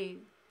Shelley,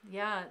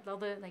 yeah, all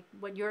the, like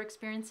what you're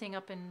experiencing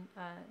up in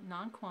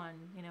Nonquan,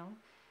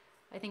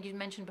 I think you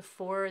mentioned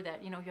before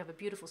that, you have a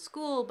beautiful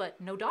school,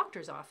 but no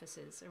doctor's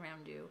offices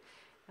around you.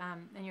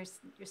 And you're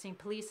seeing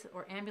police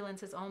or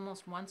ambulances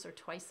almost once or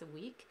twice a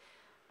week.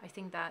 I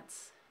think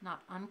that's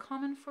not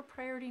uncommon for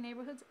priority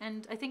neighborhoods.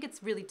 And I think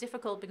it's really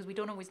difficult because we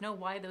don't always know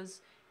why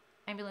those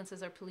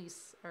ambulances or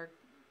police are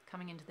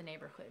coming into the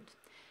neighborhood.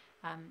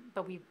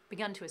 But we've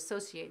begun to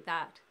associate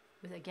that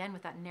with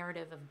that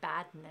narrative of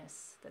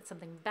badness, that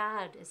something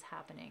bad is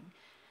happening.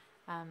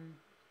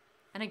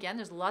 And again,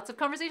 there's lots of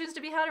conversations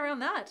to be had around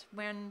that,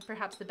 when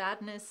perhaps the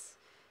badness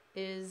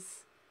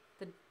is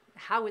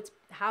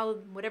how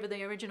whatever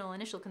the original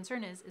initial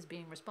concern is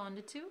being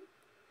responded to.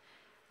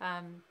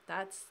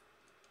 That's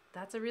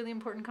that's a really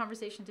important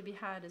conversation to be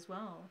had as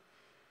well.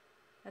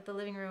 At the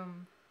living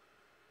room,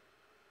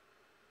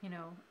 you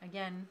know,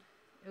 again,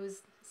 it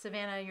was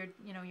Savannah,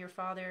 your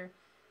father,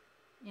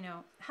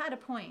 had a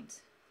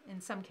point in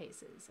some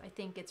cases. I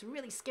think it's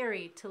really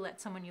scary to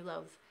let someone you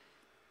love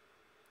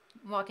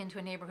walk into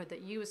a neighborhood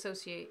that you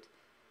associate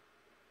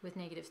with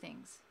negative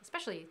things,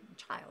 especially a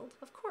child,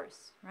 of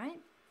course, right?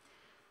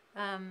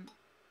 No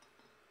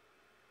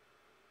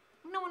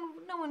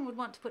one would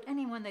want to put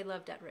anyone they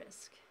loved at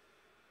risk.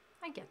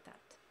 I get that.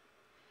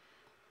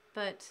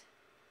 But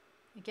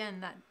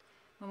again, that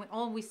when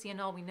all we see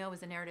and all we know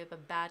is a narrative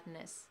of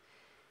badness,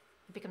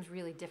 it becomes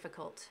really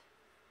difficult.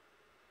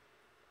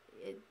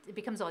 It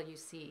becomes all you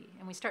see,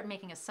 and we start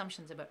making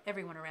assumptions about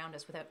everyone around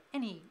us without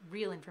any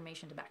real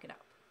information to back it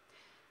up.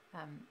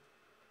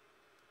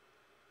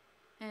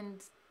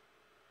 And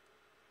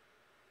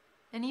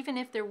even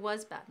if there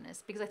was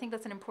badness, because I think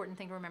that's an important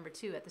thing to remember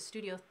too, at the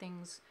studio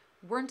things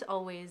weren't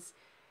always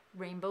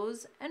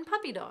rainbows and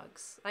puppy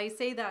dogs. I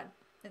say that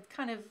it's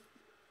kind of,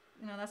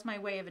 that's my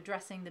way of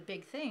addressing the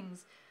big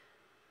things.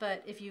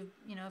 But if you've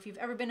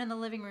ever been in the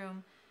living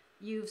room,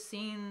 you've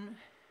seen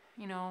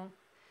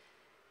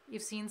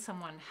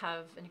someone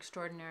have an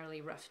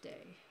extraordinarily rough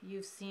day.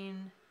 You've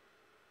seen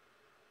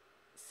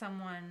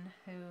someone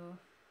who,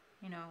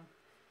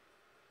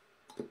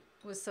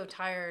 was so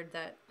tired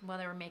that while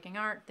they were making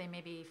art, they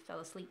maybe fell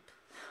asleep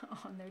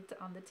on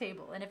the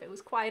table. And if it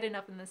was quiet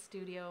enough in the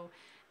studio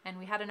and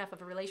we had enough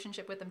of a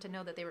relationship with them to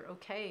know that they were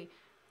okay,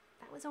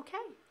 that was okay.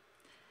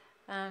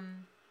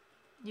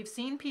 You've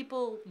seen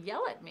people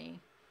yell at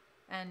me,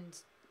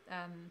 and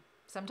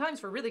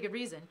sometimes for really good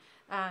reason.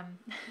 But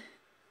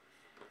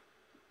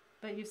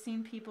you've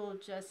seen people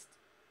just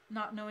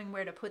not knowing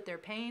where to put their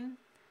pain.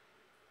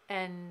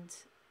 And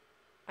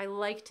I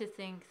like to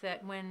think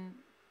that when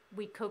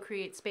we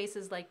co-create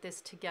spaces like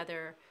this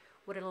together,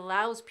 what it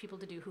allows people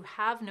to do who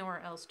have nowhere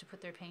else to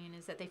put their pain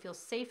is that they feel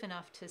safe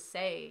enough to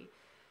say,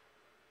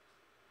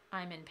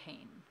 I'm in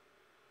pain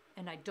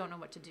and I don't know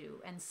what to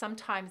do. And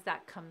sometimes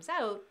that comes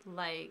out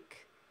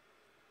like,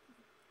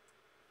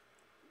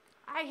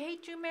 I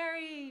hate you,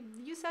 Mary.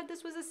 You said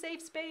this was a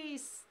safe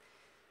space.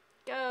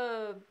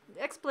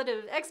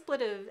 Expletive,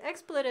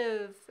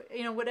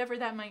 whatever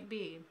that might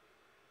be.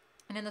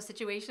 And in those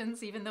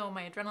situations, even though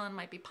my adrenaline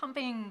might be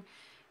pumping,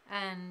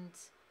 and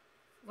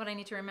what I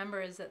need to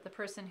remember is that the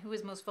person who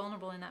is most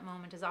vulnerable in that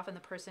moment is often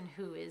the person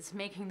who is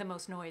making the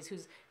most noise,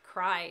 whose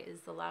cry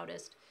is the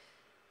loudest.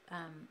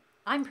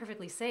 I'm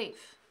perfectly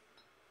safe.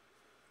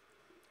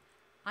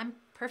 I'm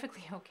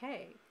perfectly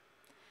okay.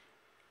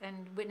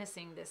 And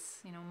witnessing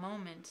this,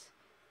 moment,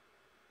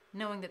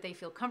 knowing that they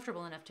feel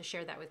comfortable enough to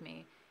share that with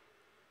me,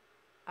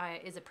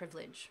 is a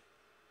privilege.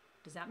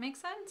 Does that make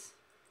sense?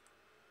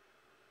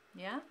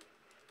 Yeah?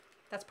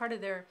 That's part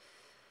of their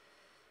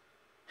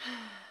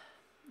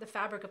the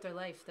fabric of their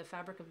life, the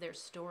fabric of their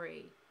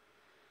story.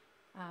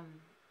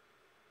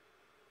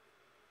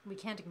 We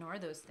can't ignore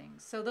those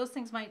things. So those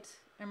things might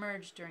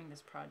emerge during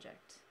this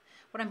project.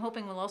 What I'm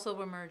hoping will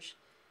also emerge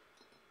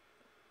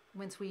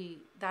once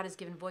that is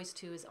given voice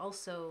to is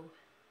also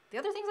the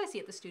other things I see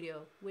at the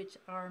studio, which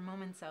are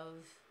moments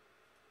of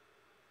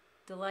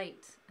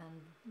delight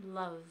and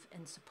love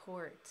and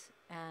support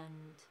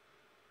and,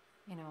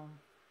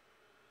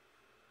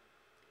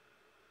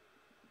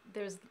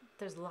 there's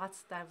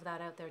lots of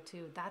that out there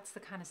too. That's the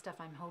kind of stuff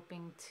I'm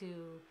hoping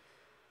to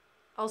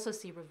also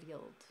see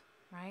revealed,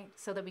 right?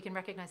 So that we can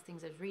recognize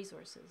things as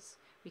resources.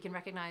 We can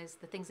recognize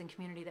the things in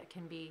community that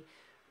can be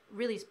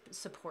really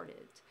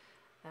supported.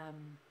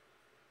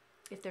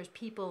 If there's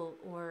people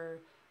or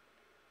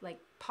like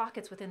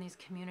pockets within these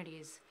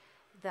communities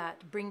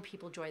that bring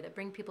people joy, that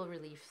bring people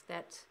relief,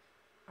 that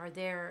are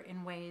there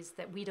in ways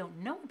that we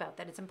don't know about,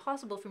 that it's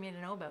impossible for me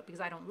to know about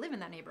because I don't live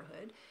in that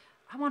neighborhood,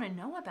 I want to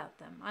know about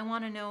them. I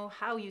want to know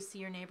how you see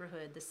your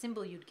neighborhood, the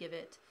symbol you'd give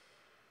it,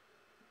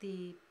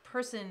 the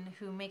person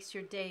who makes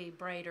your day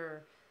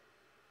brighter,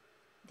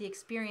 the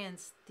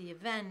experience, the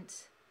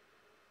event,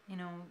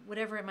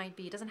 whatever it might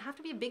be. It doesn't have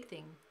to be a big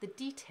thing. The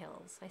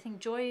details. I think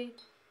joy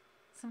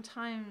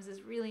sometimes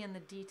is really in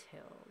the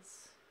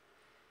details.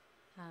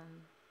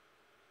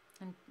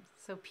 And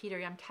so,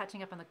 Peter, I'm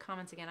catching up on the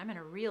comments again. I'm in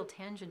a real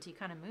tangenty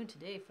kind of mood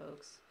today,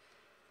 folks.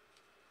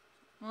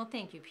 Well,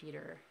 thank you,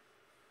 Peter.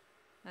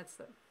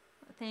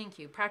 Thank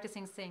you.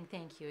 Practicing saying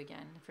thank you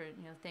again for,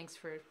 thanks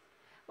for,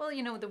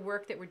 the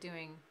work that we're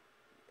doing,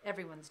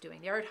 everyone's doing.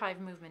 The Art Hive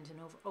movement and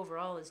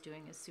overall is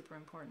doing is super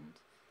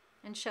important.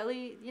 And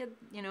Shelley,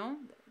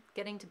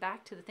 getting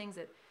back to the things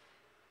that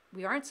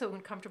we aren't so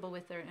comfortable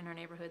with in our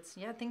neighborhoods.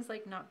 Yeah, things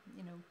like not,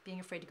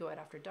 being afraid to go out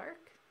after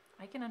dark.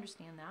 I can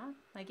understand that.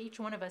 Like each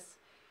one of us,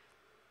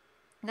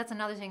 that's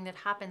another thing that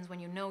happens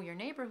when you know your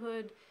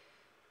neighborhood.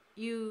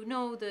 You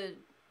know the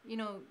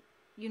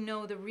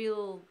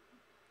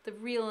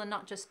real and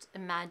not just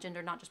imagined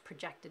or not just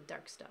projected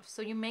dark stuff.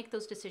 So you make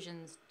those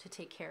decisions to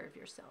take care of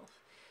yourself.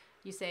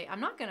 You say, I'm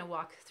not going to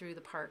walk through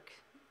the park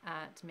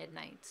at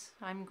midnight.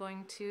 I'm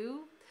going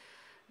to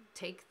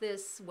take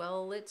this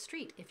well-lit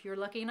street, if you're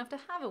lucky enough to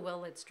have a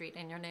well-lit street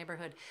in your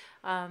neighborhood,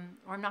 or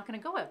I'm not going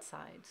to go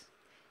outside.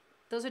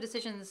 Those are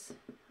decisions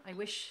I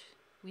wish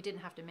we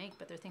didn't have to make,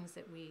 but they're things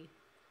that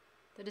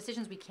they're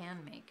decisions we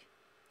can make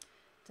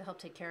to help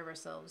take care of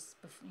ourselves,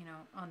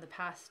 on the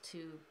path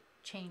to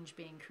change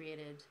being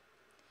created.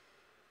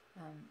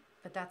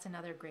 But that's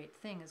another great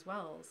thing as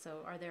well. So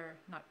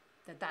not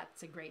that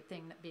that's a great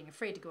thing, not being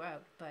afraid to go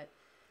out, but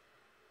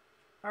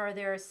are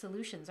there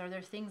solutions? Are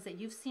there things that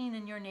you've seen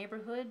in your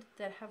neighborhood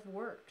that have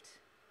worked?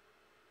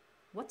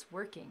 What's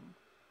working?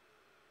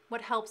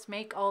 What helps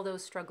make all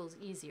those struggles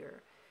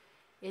easier?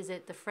 Is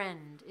it the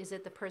friend? Is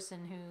it the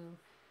person who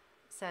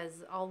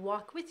says, I'll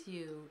walk with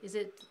you? Is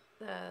it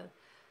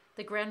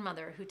the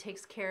grandmother who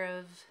takes care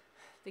of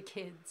the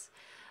kids?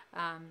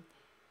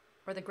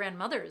 Or the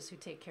grandmothers who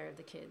take care of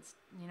the kids?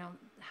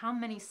 How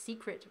many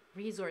secret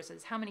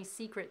resources, how many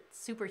secret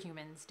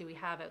superhumans do we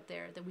have out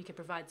there that we could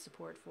provide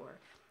support for?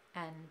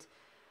 And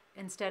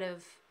instead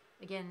of,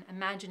 again,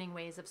 imagining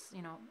ways of,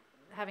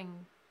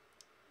 having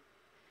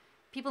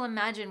people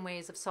imagine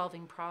ways of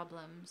solving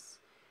problems,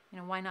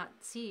 why not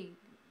see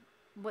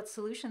what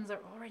solutions are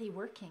already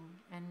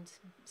working and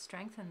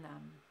strengthen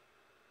them?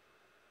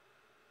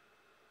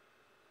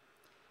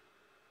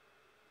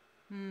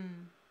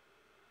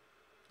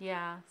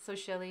 Yeah, so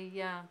Shelley,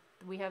 yeah,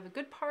 we have a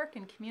good park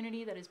and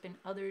community that has been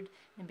othered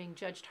and being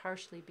judged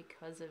harshly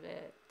because of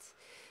it.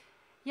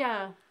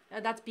 Yeah,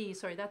 that's B,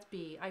 sorry, that's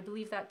B. I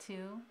believe that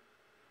too.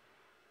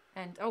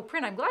 And, oh,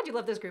 Prin, I'm glad you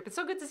love this group. It's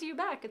so good to see you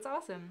back. It's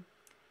awesome.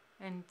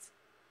 And,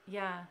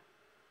 yeah,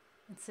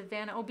 and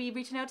Savannah, oh, B,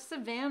 reaching out to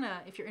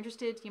Savannah. If you're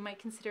interested, you might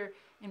consider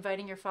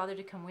inviting your father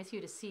to come with you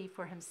to see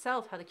for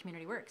himself how the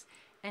community works.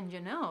 And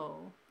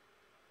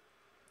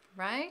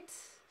right?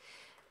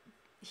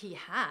 He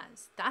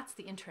has. That's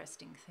the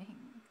interesting thing.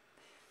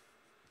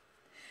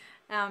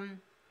 And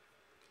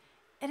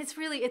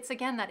it's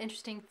again, that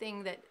interesting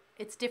thing that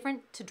it's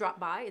different to drop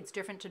by. It's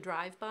different to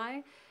drive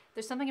by.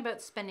 There's something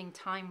about spending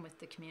time with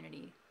the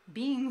community,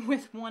 being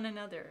with one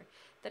another,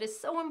 that is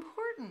so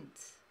important.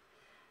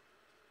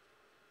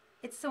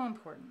 It's so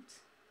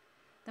important.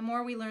 The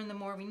more we learn, the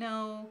more we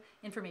know.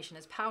 Information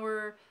is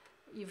power.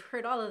 You've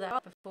heard all of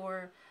that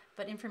before,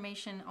 but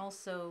information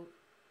also,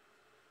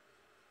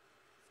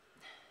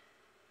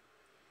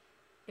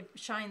 it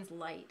shines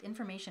light.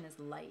 Information is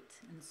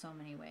light in so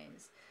many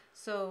ways.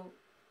 So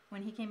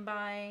when he came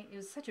by, it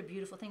was such a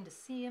beautiful thing to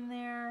see him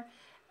there.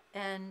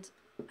 And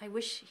I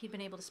wish he'd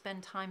been able to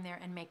spend time there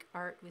and make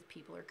art with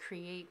people or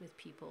create with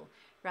people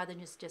rather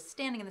than just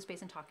standing in the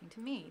space and talking to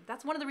me.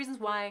 That's one of the reasons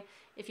why,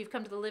 if you've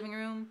come to the living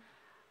room,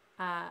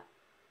 I'm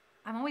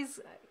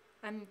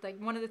like,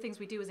 one of the things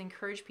we do is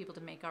encourage people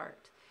to make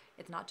art.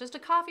 It's not just a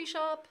coffee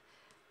shop.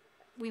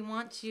 We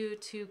want you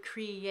to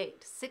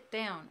create, sit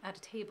down at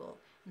a table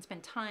and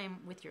spend time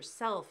with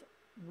yourself,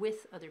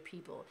 with other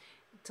people,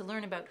 to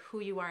learn about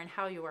who you are and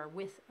how you are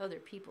with other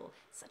people.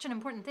 Such an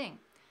important thing.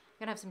 I'm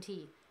gonna have some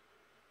tea.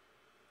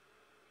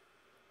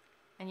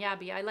 And yeah,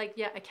 B, I like,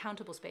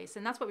 accountable space.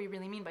 And that's what we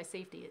really mean by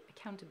safety,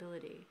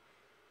 accountability.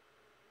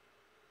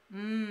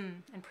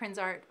 And Prin's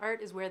art.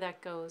 Art is where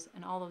that goes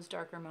in all those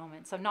darker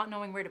moments of not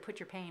knowing where to put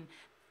your pain.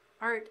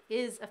 Art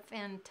is a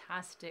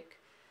fantastic,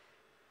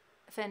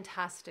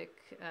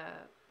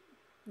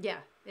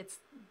 it's,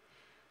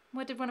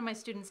 what did one of my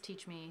students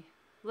teach me?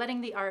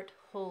 Letting the art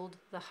hold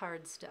the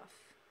hard stuff.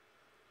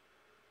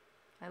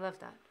 I love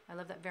that. I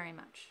love that very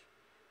much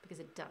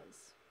because it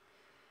does.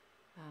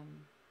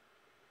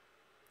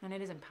 And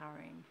it is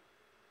empowering.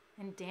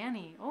 And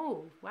Danny,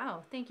 oh,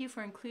 wow. Thank you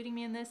for including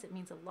me in this. It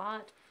means a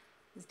lot.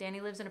 As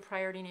Danny lives in a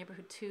priority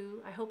neighborhood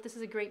too. I hope this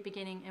is a great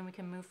beginning and we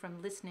can move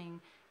from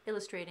listening,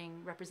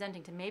 illustrating,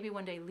 representing to maybe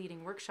one day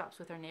leading workshops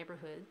with our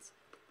neighborhoods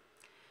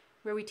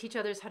where we teach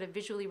others how to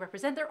visually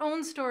represent their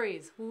own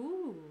stories.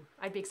 Ooh,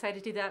 I'd be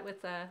excited to do that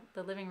with the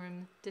living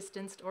room,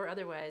 distanced or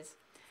otherwise.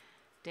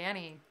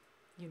 Danny,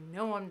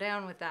 I'm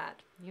down with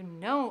that. I'm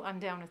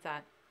down with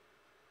that.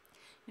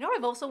 You know what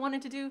I've also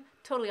wanted to do?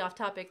 Totally off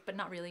topic, but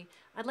not really.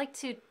 I'd like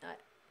to,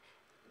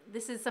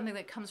 this is something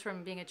that comes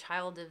from being a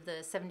child of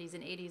the 70s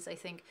and 80s, I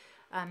think.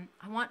 I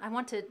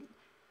want to,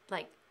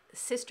 like,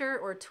 sister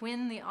or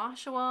twin the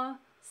Oshawa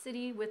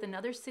city with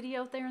another city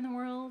out there in the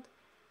world.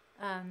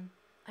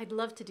 I'd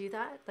love to do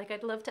that. Like,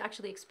 I'd love to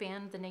actually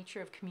expand the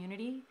nature of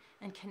community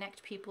and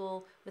connect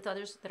people with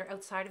others that are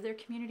outside of their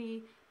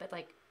community, but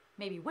like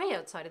maybe way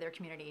outside of their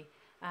community.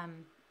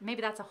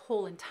 Maybe that's a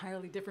whole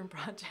entirely different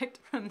project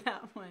from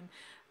that one.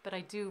 But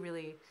I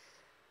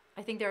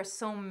think there are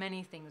so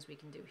many things we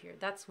can do here.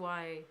 That's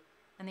why,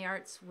 and the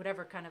arts,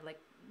 whatever kind of like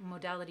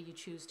modality you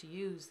choose to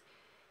use,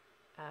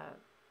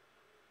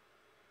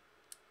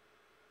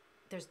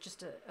 there's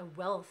just a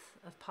wealth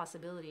of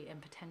possibility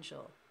and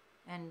potential.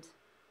 And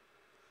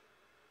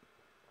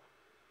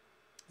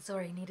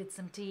sorry, needed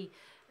some tea.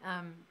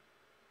 I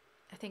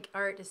think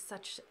art is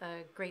such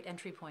a great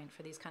entry point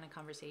for these kind of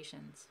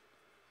conversations.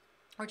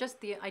 Or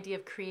just the idea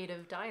of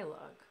creative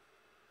dialogue.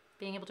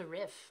 Being able to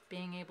riff,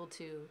 being able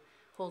to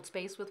hold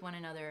space with one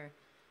another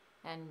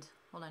and,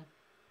 hold on.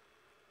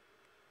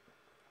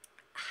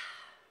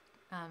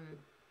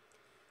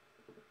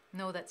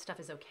 know that stuff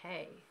is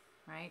okay,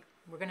 right?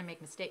 We're going to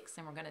make mistakes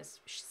and we're going to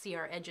see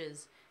our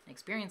edges and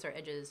experience our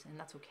edges, and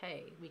that's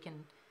okay. We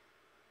can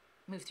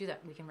move through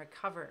that. We can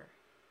recover.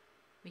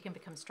 We can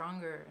become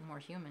stronger and more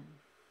human.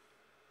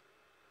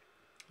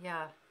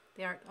 Yeah,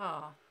 the art.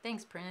 Oh,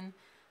 thanks, Prin.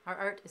 Our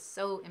art is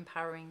so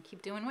empowering.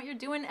 Keep doing what you're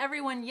doing,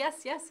 everyone.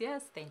 Yes, yes,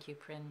 yes. Thank you,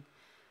 Prin.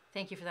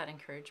 Thank you for that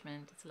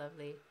encouragement. It's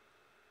lovely.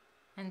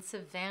 And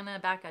Savannah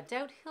back. I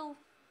doubt he'll...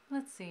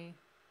 Let's see.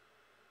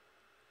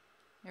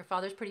 Your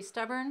father's pretty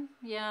stubborn?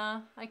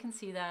 Yeah, I can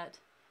see that.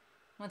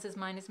 Once his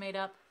mind is made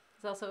up.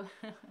 He's also...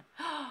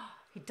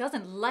 He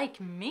doesn't like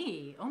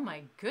me. Oh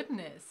my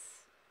goodness.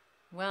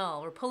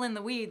 Well, we're pulling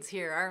the weeds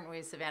here, aren't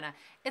we, Savannah?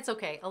 It's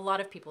okay. A lot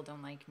of people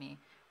don't like me.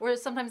 Or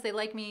sometimes they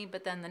like me,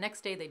 but then the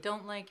next day they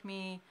don't like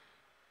me.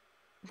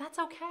 That's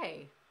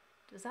okay.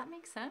 Does that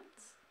make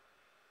sense?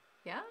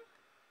 Yeah?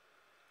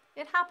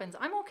 It happens.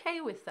 I'm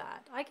okay with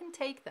that. I can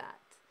take that.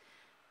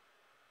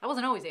 I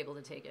wasn't always able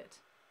to take it.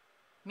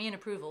 Me and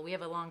approval, we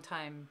have a long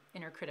time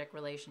inner critic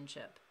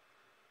relationship.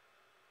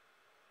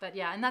 But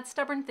yeah, and that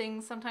stubborn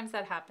thing, sometimes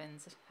that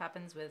happens. It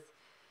happens with,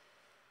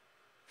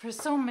 for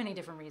so many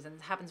different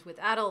reasons. It happens with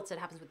adults, it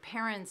happens with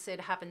parents, it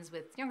happens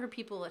with younger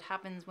people, it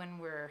happens when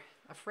we're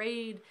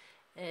afraid,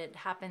 it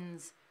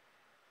happens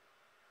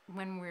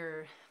when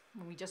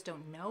we just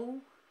don't know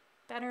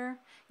better.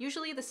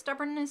 Usually the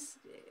stubbornness,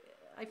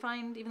 I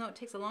find, even though it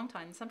takes a long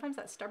time, sometimes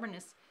that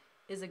stubbornness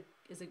is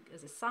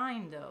a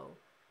sign, though.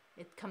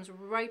 It comes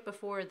right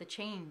before the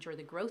change or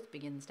the growth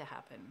begins to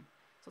happen.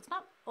 So it's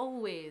not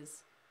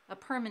always a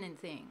permanent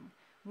thing.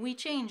 We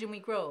change and we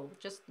grow,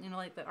 just,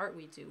 like the art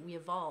we do. We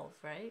evolve,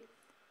 right?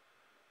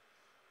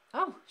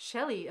 Oh,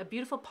 Shelley, a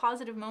beautiful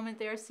positive moment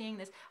there seeing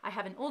this. I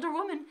have an older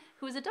woman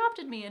who has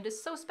adopted me and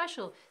is so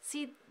special.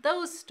 See,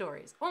 those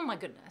stories. Oh my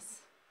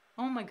goodness.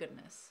 Oh my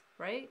goodness,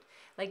 right?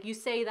 Like you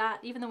say that,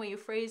 even the way you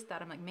phrased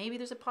that, I'm like, maybe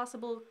there's a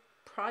possible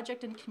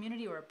project in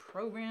community or a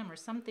program or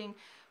something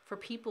for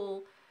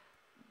people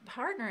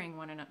partnering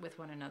with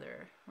one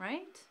another,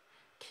 right?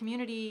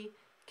 Community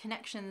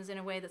connections in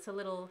a way that's a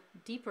little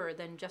deeper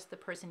than just the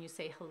person you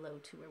say hello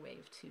to or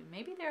wave to.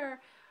 Maybe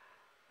there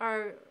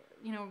are,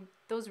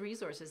 those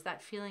resources,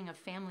 that feeling of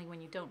family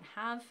when you don't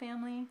have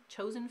family,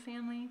 chosen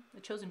family, the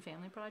Chosen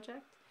Family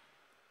Project.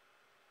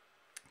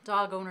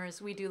 Dog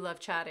owners, we do love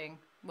chatting.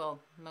 Well,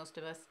 most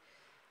of us.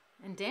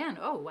 And Dan,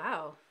 oh,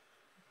 wow.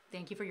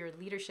 Thank you for your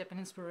leadership and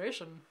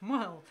inspiration.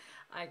 Well,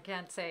 I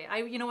can't say.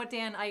 You know what,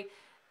 Dan, I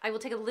will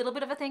take a little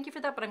bit of a thank you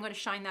for that, but I'm going to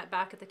shine that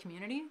back at the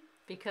community,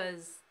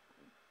 because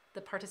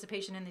the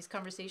participation in these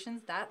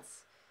conversations,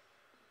 that's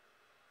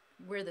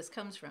where this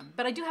comes from.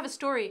 But I do have a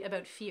story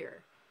about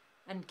fear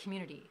and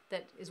community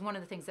that is one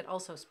of the things that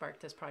also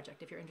sparked this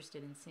project, if you're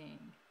interested in seeing.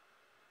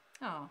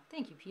 Oh,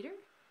 thank you, Peter.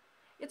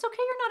 It's okay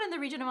you're not in the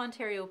region of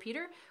Ontario,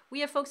 Peter. We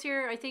have folks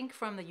here, I think,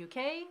 from the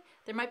UK.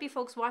 There might be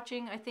folks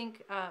watching, I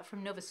think,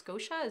 from Nova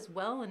Scotia as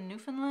well, in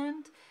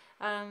Newfoundland,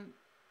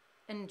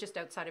 and just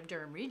outside of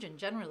Durham region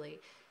generally.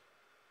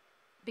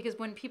 Because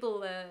when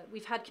people,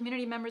 we've had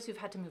community members who've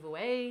had to move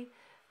away.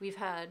 We've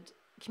had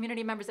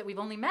community members that we've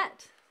only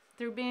met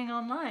through being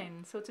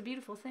online. So it's a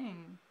beautiful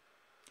thing.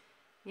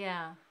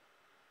 Yeah.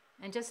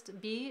 And just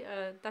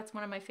that's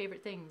one of my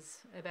favorite things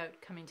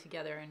about coming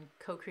together and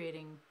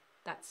co-creating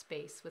that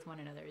space with one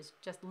another, is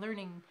just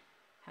learning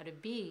how to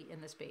be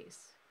in the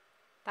space.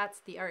 That's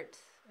the art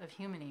of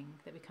humaning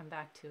that we come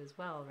back to as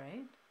well,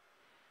 right?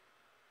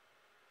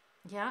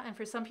 Yeah, and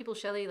for some people,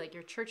 Shelley, like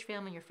your church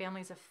family, your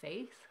families of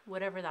faith,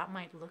 whatever that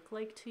might look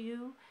like to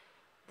you,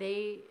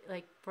 they,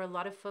 like for a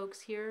lot of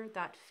folks here,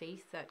 that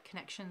faith, that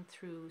connection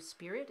through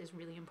spirit is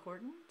really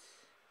important.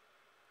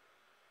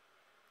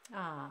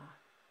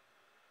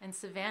 And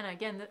Savannah,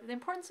 again, the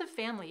importance of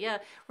family. Yeah,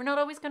 we're not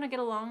always going to get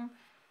along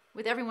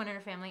with everyone in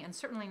our family, and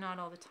certainly not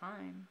all the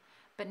time.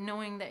 But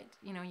knowing that,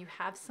 you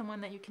have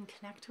someone that you can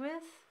connect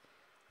with,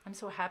 I'm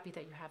so happy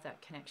that you have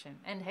that connection.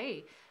 And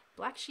hey,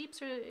 black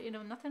sheeps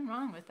are, nothing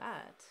wrong with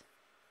that.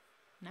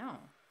 No,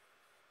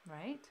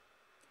 right?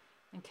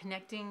 And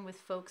connecting with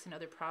folks in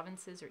other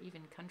provinces or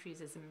even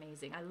countries is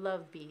amazing. I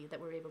love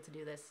that we're able to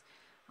do this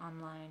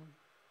online.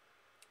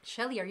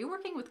 Shelley, are you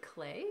working with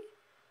clay?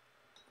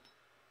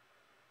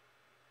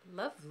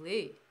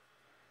 Lovely.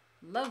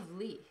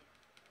 Lovely.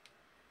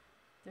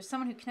 There's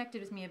someone who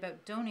connected with me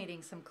about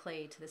donating some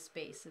clay to the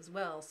space as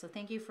well. So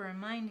thank you for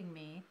reminding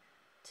me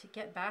to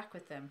get back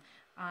with them.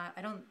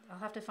 I'll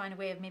have to find a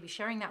way of maybe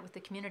sharing that with the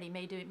community.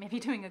 Maybe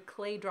doing a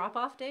clay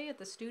drop-off day at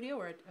the studio,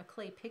 or a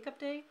clay pickup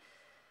day.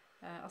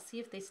 I'll see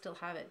if they still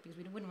have it, because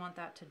we wouldn't want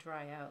that to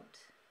dry out.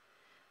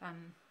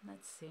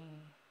 Let's see.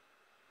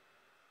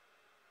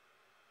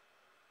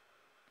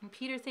 And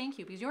Peter, thank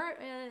you, because you're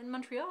in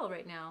Montreal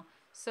right now.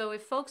 So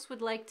if folks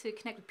would like to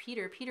connect with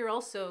Peter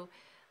also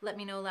let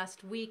me know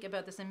last week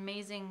about this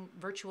amazing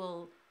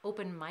virtual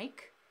open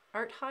mic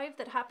art hive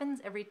that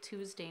happens every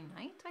Tuesday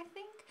night, I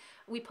think.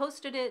 We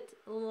posted it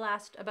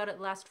last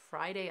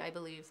Friday, I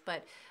believe,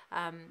 but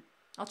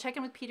I'll check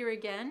in with Peter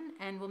again,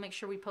 and we'll make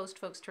sure we post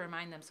folks to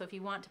remind them. So if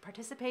you want to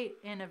participate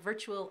in a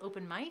virtual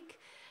open mic,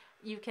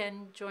 you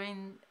can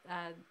join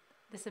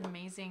this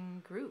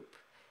amazing group.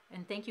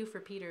 And thank you for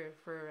Peter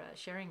for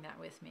sharing that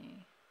with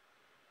me.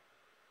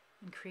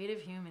 And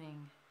creative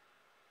humaning.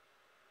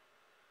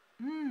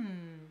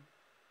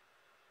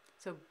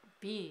 So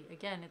B,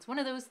 again, it's one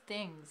of those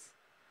things.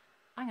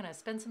 I'm going to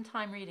spend some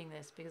time reading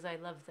this because I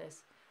love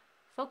this.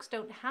 Folks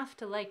don't have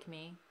to like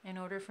me in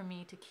order for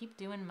me to keep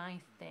doing my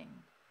thing.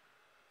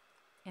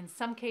 In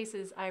some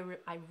cases, I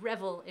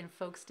revel in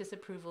folks'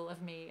 disapproval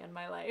of me and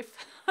my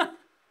life.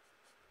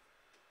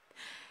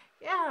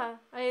 Yeah,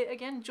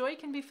 again, joy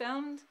can be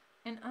found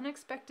in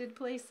unexpected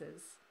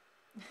places.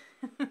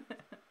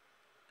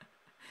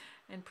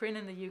 And Prin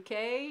in the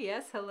UK,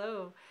 yes,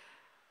 hello.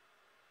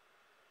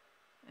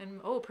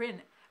 And oh,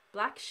 Prin,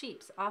 black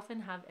sheeps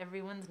often have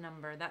everyone's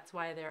number. That's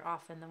why they're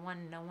often the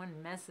one no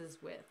one messes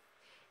with.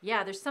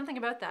 Yeah, there's something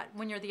about that.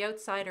 When you're the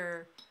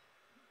outsider,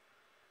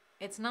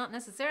 it's not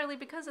necessarily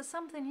because of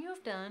something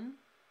you've done.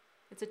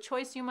 It's a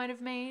choice you might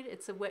have made.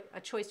 It's a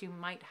choice you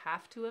might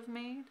have to have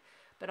made.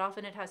 But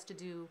often it has to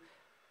do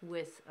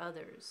with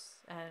others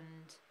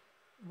and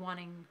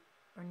wanting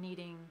or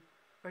needing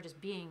or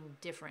just being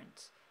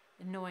different.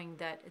 And knowing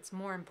that it's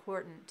more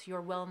important to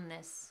your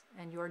wellness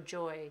and your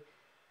joy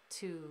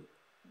to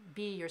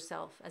be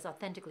yourself as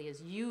authentically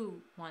as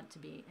you want to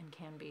be and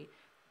can be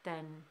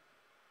than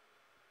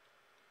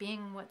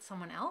being what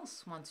someone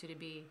else wants you to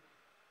be,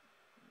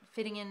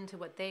 fitting into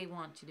what they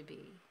want you to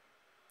be.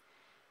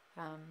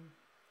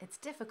 It's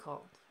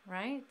difficult,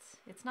 right?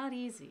 It's not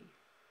easy.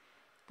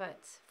 But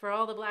for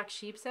all the black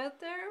sheeps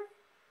out there,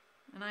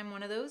 and I'm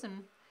one of those,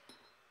 and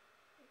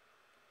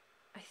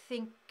I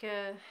think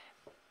it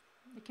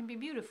can be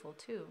beautiful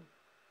too.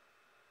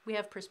 We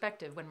have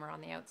perspective when we're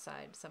on the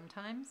outside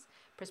sometimes,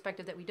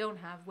 perspective that we don't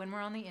have when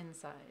we're on the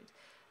inside.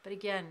 But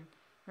again,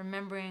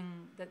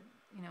 remembering that,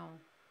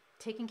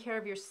 taking care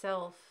of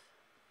yourself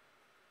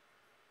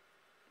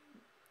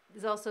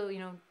is also,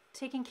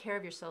 taking care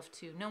of yourself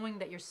too, knowing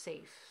that you're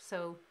safe.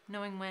 So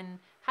knowing when,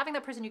 having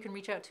that person you can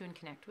reach out to and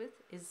connect with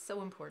is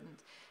so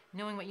important.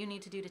 Knowing what you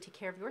need to do to take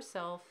care of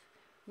yourself,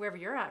 wherever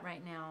you're at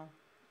right now,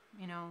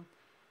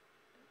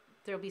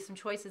 there'll be some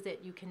choices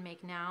that you can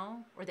make now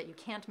or that you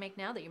can't make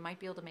now that you might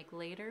be able to make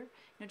later.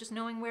 Just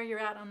knowing where you're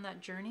at on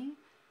that journey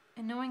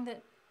and knowing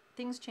that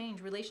things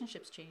change,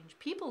 relationships change,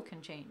 people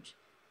can change.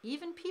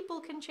 Even people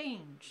can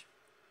change.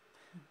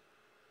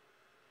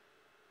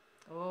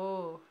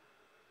 Oh,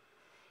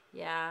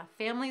 yeah,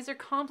 families are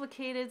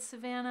complicated,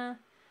 Savannah.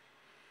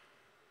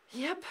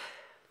 Yep,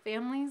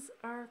 families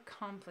are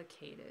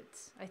complicated.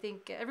 I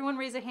think everyone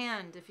raise a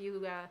hand if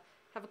you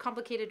have a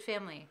complicated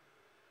family.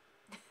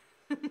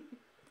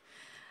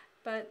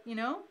 But,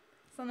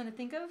 something to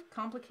think of,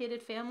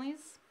 complicated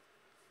families.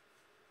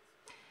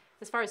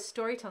 As far as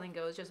storytelling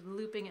goes, just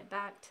looping it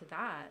back to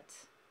that,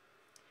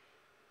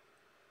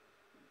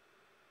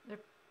 they're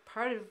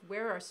part of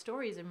where our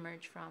stories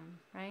emerge from,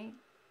 right?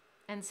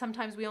 And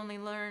sometimes we only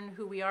learn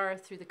who we are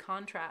through the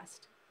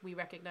contrast we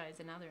recognize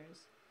in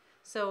others.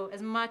 So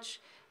as much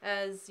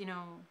as,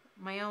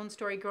 my own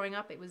story growing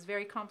up, it was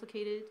very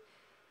complicated.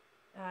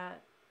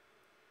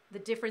 The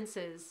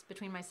differences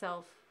between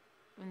myself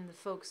and the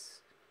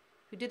folks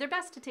who did their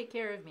best to take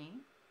care of me,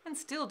 and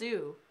still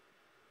do,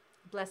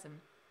 bless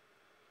them,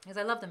 because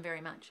I love them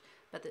very much.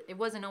 But it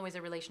wasn't always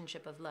a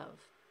relationship of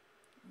love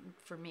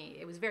for me.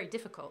 It was very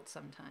difficult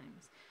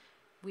sometimes.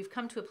 We've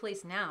come to a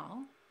place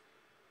now,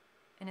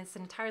 and it's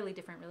an entirely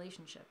different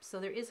relationship.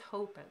 So there is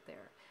hope out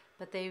there.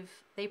 But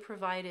they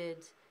provided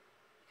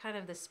kind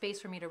of the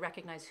space for me to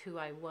recognize who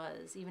I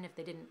was, even if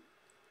they didn't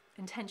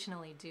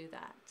intentionally do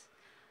that.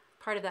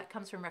 Part of that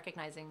comes from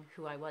recognizing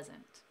who I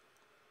wasn't,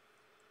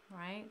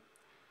 right?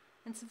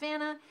 And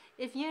Savannah,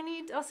 if you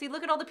need, see,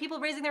 look at all the people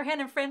raising their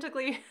hand and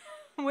frantically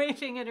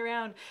waving it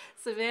around.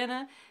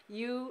 Savannah,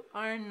 you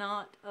are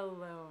not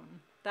alone.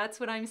 That's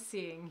what I'm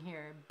seeing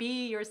here.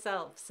 Be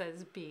yourself,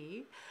 says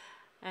B.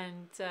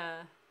 And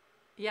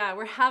yeah,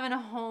 we're having a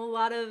whole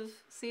lot of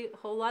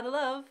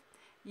love.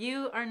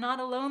 You are not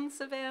alone,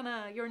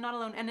 Savannah. You're not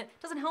alone. And it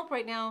doesn't help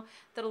right now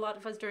that a lot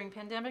of us during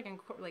pandemic and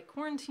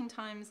quarantine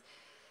times,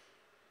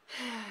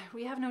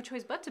 we have no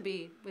choice but to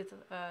be with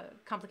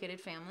complicated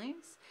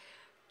families.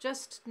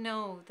 Just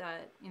know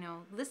that,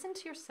 listen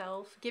to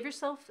yourself, give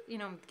yourself,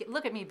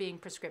 look at me being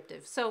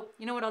prescriptive. So,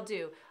 you know what I'll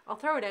do? I'll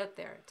throw it out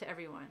there to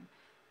everyone.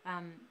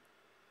 I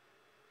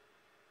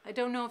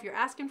don't know if you're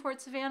asking for it,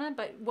 Savannah,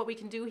 but what we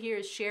can do here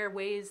is share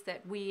ways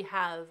that we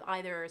have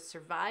either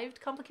survived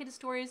complicated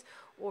stories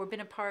or been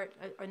a part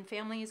in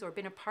families or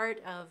been a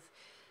part of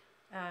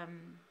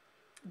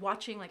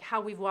watching, like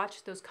how we've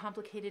watched those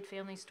complicated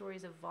family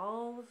stories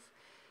evolve,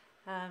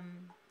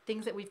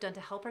 things that we've done to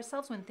help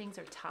ourselves when things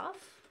are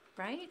tough.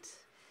 Right?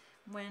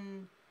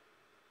 When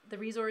the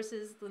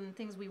resources and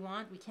things we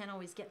want, we can't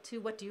always get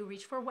to. What do you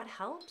reach for? What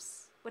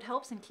helps? What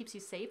helps and keeps you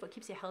safe? What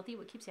keeps you healthy?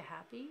 What keeps you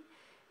happy?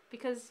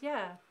 Because,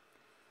 yeah,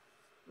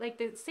 like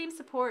the same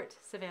support,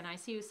 Savannah, I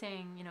see you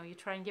saying, you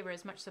try and give her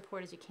as much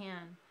support as you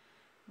can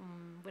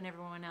when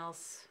everyone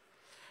else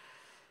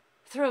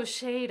throws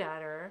shade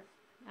at her.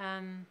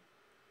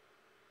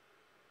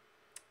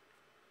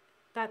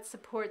 that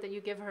support that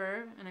you give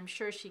her, and I'm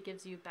sure she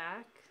gives you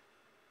back,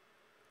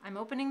 I'm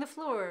opening the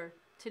floor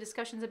to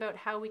discussions about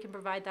how we can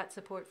provide that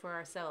support for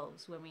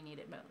ourselves when we need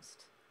it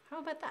most. How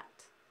about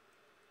that?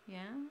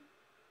 Yeah?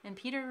 And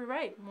Peter, you're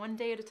right, one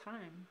day at a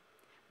time,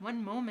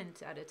 one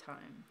moment at a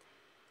time.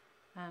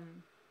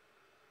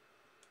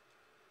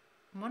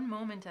 One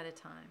moment at a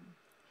time.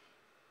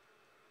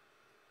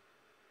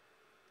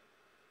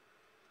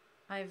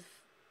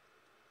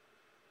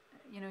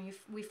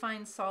 We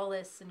find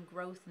solace and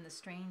growth in the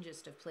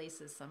strangest of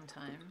places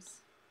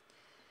sometimes.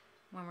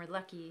 When we're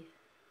lucky,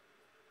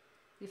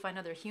 we find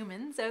other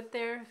humans out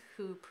there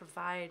who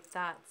provide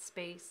that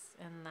space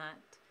and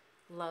that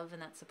love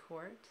and that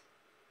support.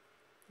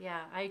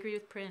 Yeah, I agree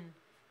with Prin.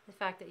 The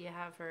fact that you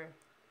have her,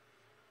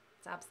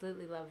 it's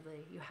absolutely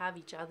lovely. You have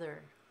each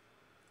other,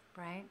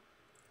 right?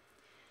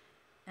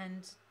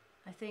 And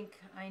I think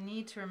I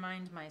need to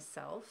remind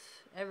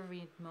myself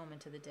every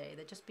moment of the day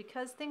that just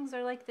because things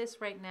are like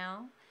this right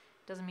now,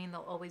 doesn't mean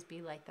they'll always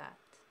be like that.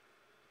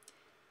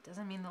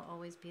 Doesn't mean they'll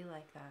always be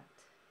like that.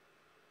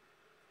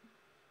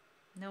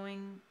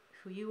 Knowing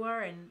who you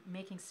are and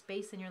making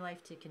space in your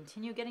life to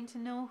continue getting to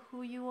know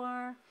who you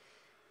are,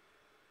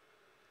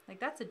 like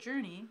that's a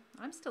journey.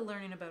 I'm still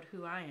learning about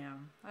who I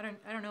am. I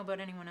don't know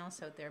about anyone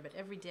else out there, but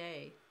every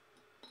day.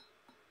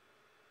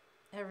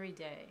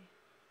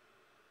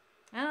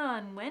 Ah,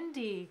 and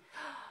Wendy,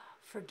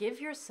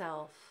 forgive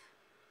yourself.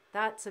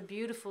 That's a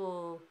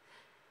beautiful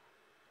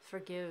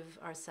forgive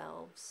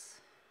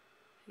ourselves.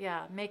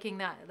 Yeah, making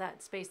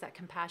that space, that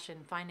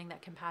compassion, finding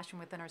that compassion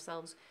within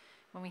ourselves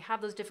when we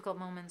have those difficult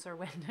moments or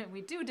when we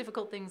do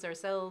difficult things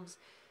ourselves,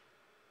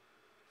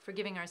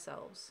 forgiving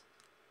ourselves.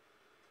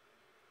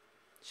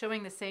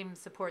 Showing the same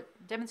support,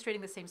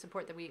 demonstrating the same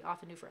support that we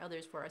often do for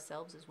others, for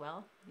ourselves as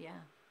well.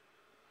 Yeah.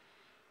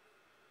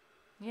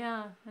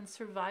 Yeah, and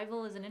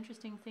survival is an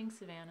interesting thing,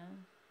 Savannah.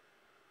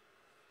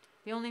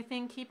 The only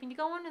thing keeping you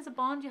going is a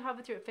bond you have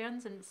with your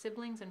friends and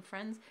siblings and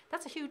friends.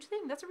 That's a huge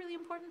thing. That's a really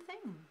important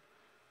thing.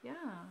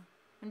 Yeah.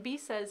 And B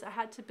says, I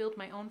had to build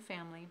my own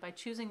family by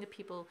choosing the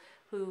people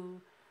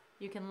who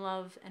you can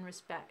love and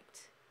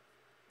respect.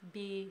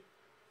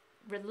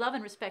 Love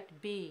and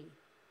respect B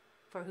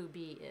for who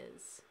B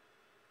is.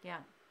 Yeah.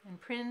 And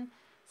Prin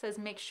says,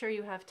 make sure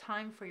you have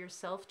time for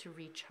yourself to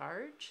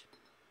recharge.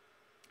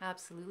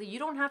 Absolutely. You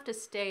don't have to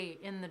stay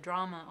in the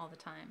drama all the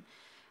time.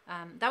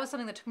 That was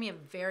something that took me a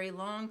very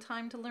long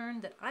time to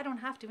learn, that I don't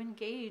have to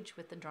engage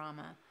with the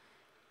drama,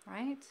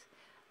 right?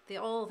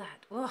 All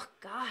that, oh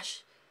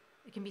gosh,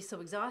 it can be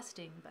so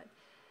exhausting, but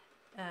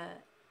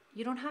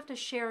you don't have to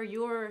share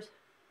your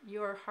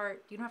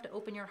heart. You don't have to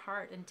open your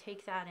heart and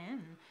take that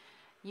in.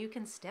 You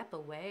can step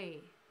away.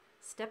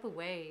 Step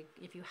away.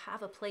 If you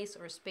have a place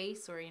or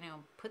space, or,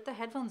 put the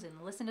headphones in,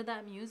 listen to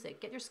that music,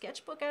 get your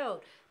sketchbook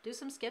out, do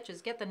some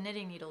sketches, get the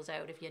knitting needles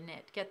out if you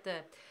knit, get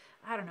the,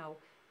 I don't know,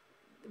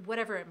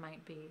 whatever it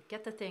might be,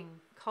 get the thing,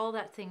 call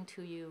that thing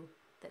to you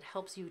that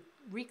helps you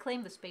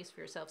reclaim the space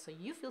for yourself so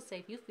you feel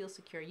safe, you feel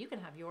secure, you can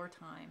have your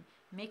time,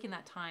 making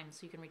that time so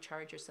you can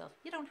recharge yourself.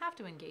 You don't have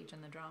to engage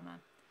in the drama.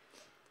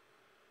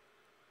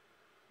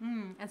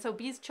 And so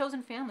B's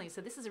chosen family. So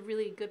this is a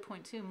really good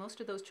point too.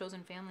 Most of those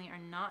chosen family are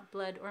not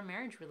blood or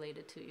marriage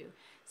related to you.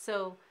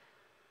 So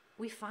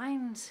we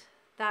find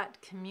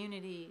that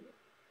community,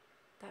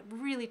 that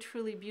really,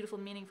 truly beautiful,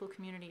 meaningful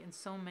community in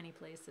so many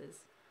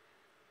places.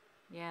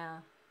 Yeah.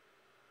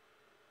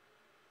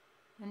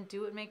 And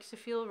do what makes you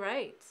feel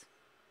right.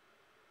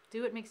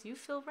 Do what makes you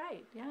feel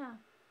right. Yeah.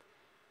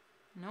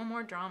 No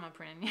more drama,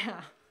 Prin.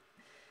 Yeah.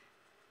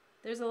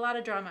 There's a lot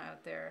of drama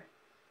out there.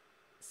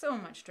 So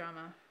much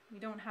drama. We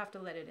don't have to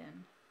let it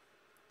in.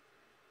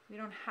 We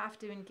don't have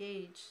to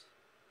engage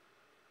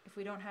if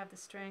we don't have the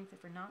strength,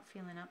 if we're not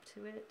feeling up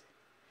to it.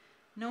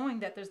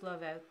 Knowing that there's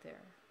love out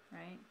there,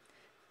 right?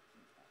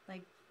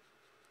 Like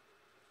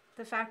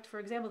the fact, for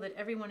example, that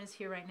everyone is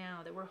here right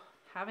now, that we're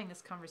having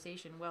this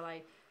conversation while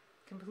I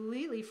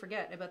completely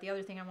forget about the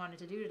other thing I wanted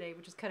to do today,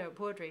 which is cut out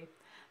poetry.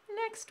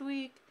 Next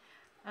week,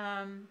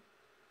 the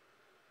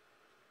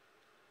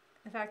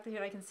fact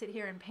that I can sit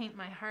here and paint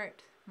my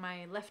heart,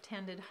 my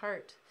left-handed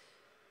heart,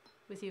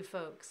 with you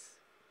folks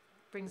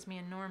brings me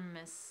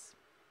enormous,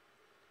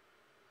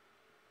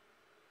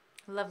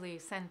 lovely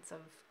sense of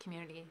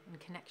community and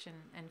connection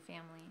and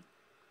family.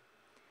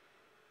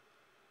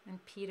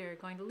 And Peter,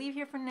 going to leave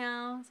here for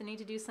now, so I need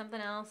to do something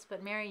else.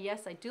 But Mary,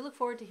 yes, I do look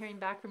forward to hearing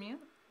back from you.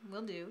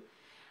 Will do.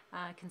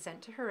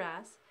 Consent to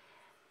harass.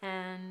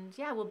 And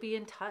yeah, we'll be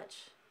in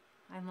touch.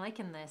 I'm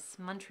liking this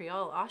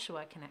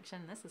Montreal-Oshawa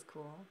connection. This is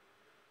cool.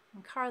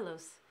 And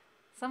Carlos,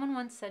 someone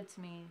once said to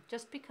me,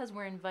 just because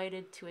we're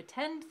invited to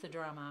attend the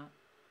drama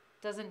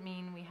doesn't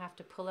mean we have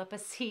to pull up a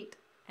seat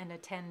and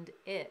attend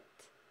it.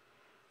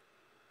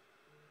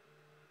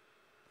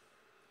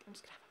 I'm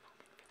just going to have a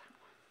moment for that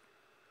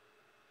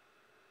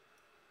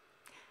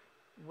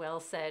one. Well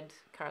said,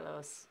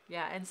 Carlos.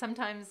 Yeah, and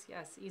sometimes,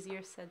 yes,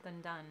 easier said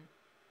than done.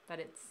 But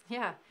it's,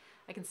 yeah,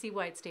 I can see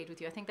why it stayed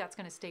with you. I think that's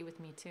going to stay with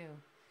me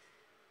too.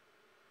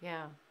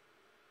 Yeah.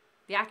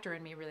 The actor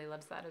in me really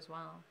loves that as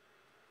well.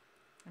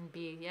 And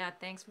B, yeah,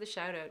 thanks for the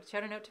shout out.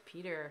 Shout out to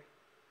Peter.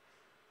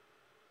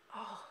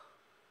 Oh,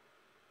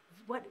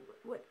 what,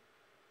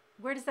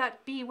 where does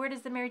that be? Where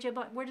does the Mary J.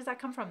 Where does that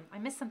come from? I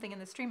missed something in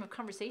the stream of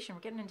conversation.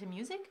 We're getting into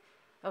music?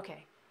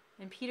 Okay.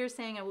 And Peter's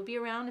saying, I will be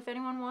around if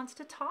anyone wants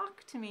to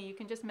talk to me. You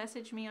can just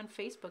message me on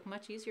Facebook.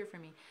 Much easier for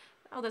me.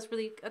 Oh, that's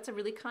a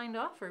really kind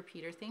offer,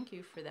 Peter. Thank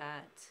you for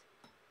that.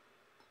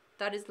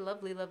 That is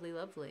lovely, lovely,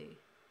 lovely.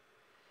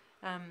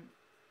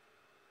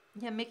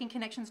 Yeah, making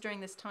connections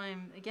during this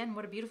time. Again,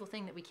 what a beautiful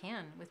thing that we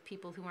can with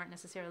people who aren't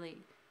necessarily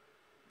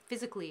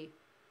physically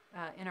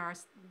in our,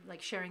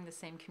 like, sharing the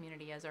same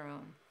community as our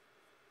own.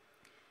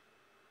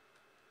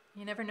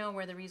 You never know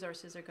where the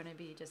resources are going to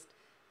be. Just,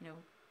 you know,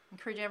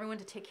 encourage everyone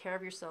to take care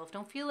of yourself.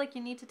 Don't feel like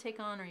you need to take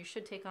on or you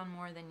should take on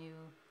more than you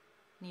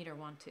need or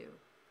want to.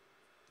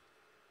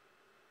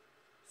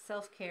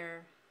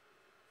 Self-care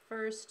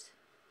first.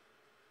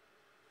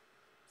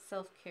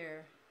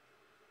 Self-care.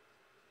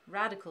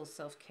 Radical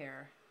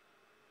self-care,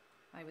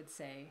 I would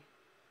say,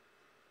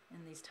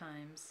 in these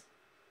times.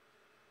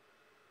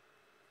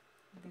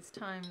 These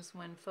times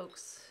when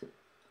folks,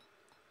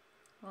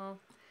 well,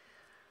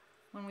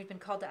 when we've been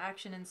called to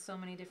action in so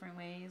many different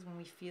ways, when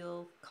we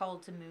feel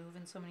called to move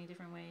in so many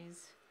different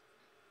ways,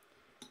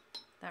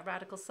 that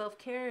radical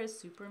self-care is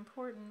super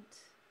important.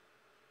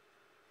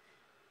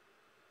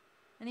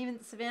 And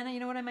even, Savannah, you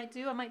know what I might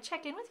do? I might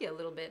check in with you a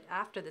little bit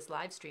after this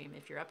live stream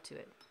if you're up to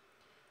it.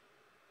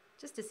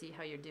 Just to see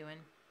how you're doing.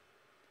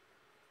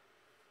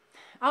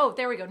 Oh,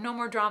 there we go. No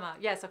more drama.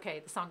 Yes, okay,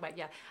 the song bite.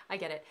 Yeah, I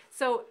get it.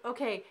 So,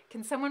 okay,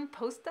 can someone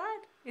post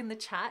that in the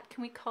chat?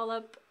 Can we call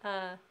up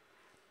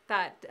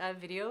that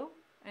video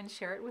and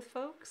share it with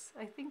folks?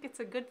 I think it's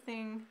a good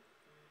thing.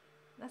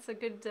 That's a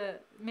good,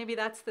 maybe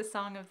that's the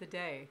song of the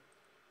day.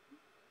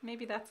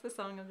 Maybe that's the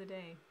song of the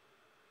day.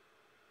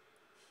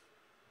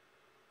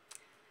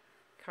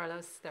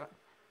 Carlos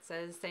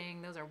says,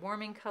 saying those are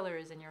warming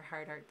colors in your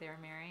heart art there,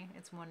 Mary.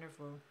 It's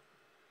wonderful.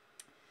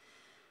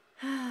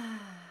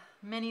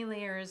 Many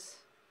layers.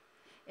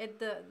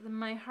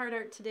 My heart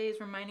art today is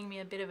reminding me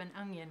a bit of an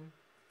onion.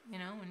 You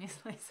know, when you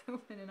slice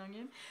open an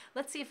onion.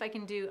 Let's see if I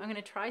can do, I'm going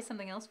to try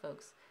something else,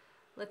 folks.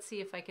 Let's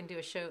see if I can do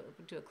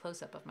a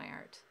close-up of my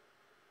art.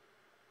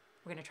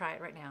 We're going to try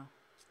it right now.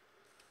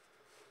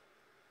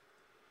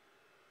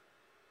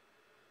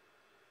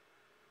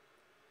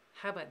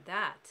 How about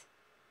that?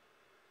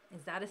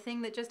 Is that a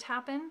thing that just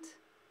happened?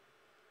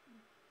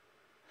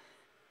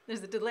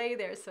 There's a delay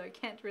there, so I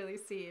can't really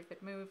see if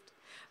it moved.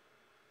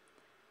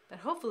 But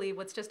hopefully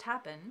what's just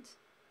happened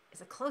is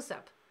a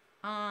close-up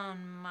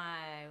on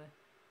my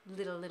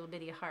little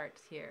bitty heart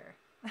here.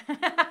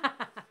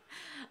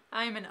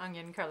 I'm an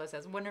onion, Carlos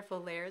says. Wonderful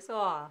layers.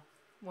 Oh,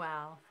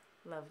 wow.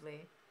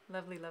 Lovely.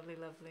 Lovely, lovely,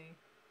 lovely.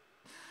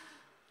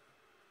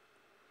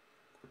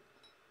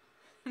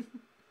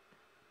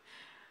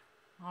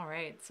 All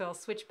right, so I'll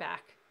switch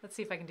back. Let's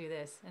see if I can do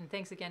this. And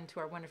thanks again to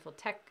our wonderful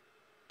tech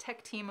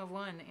team of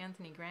one,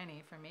 Anthony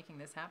Granny, for making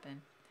this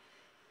happen.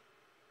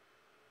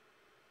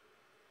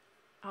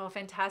 Oh,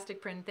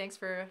 fantastic, Prin. Thanks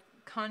for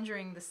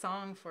conjuring the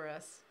song for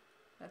us.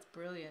 That's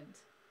brilliant.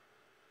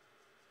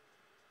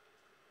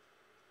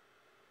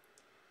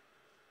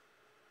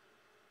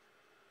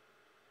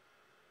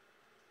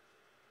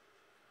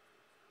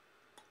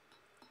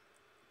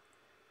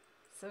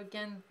 So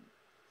again,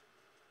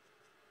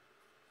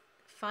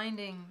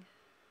 finding,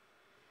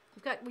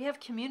 we have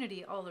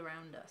community all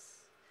around us.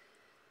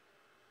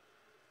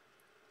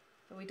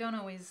 But we don't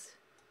always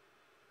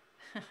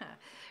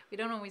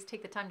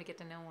take the time to get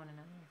to know one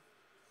another.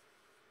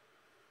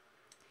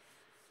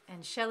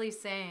 And Shelley's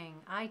saying,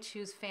 I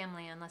choose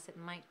family unless it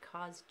might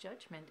cause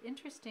judgment.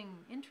 Interesting,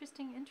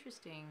 interesting,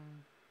 interesting.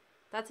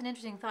 That's an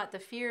interesting thought. The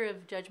fear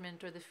of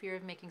judgment or the fear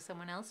of making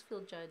someone else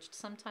feel judged,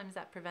 sometimes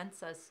that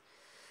prevents us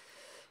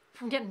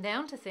from getting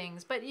down to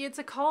things. But it's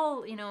a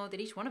call, you know, that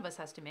each one of us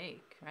has to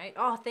make, right?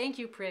 Oh, thank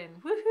you, Prin.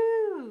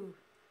 Woohoo!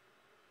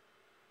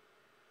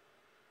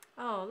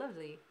 Oh,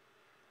 lovely.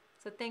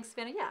 So thanks,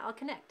 Savannah. Yeah, I'll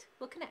connect.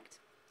 We'll connect.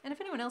 And if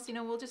anyone else, you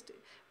know,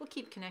 we'll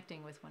keep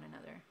connecting with one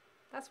another.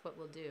 That's what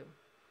we'll do.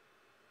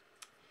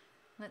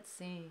 Let's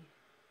see.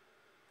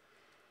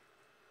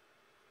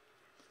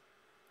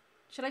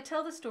 Should I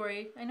tell the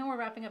story? I know we're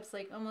wrapping up. It's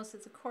like almost,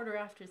 it's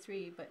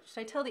 3:15, but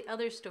should I tell the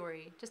other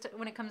story? Just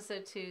when it comes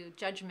to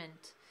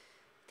judgment,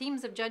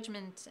 themes of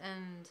judgment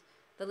and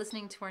the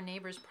Listening to Our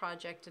Neighbors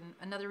project, and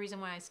another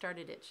reason why I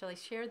started it. Shall I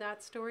share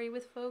that story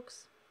with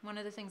folks? One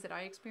of the things that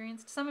I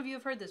experienced. Some of you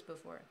have heard this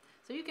before.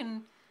 So you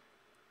can,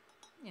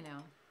 you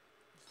know,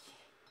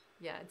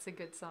 yeah, it's a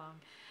good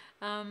song.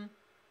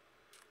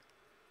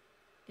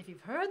 If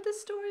you've heard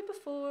this story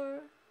before,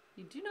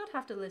 you do not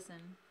have to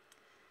listen.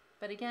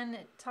 But again,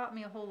 it taught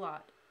me a whole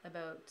lot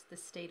about the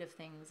state of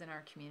things in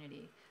our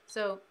community.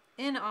 So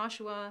in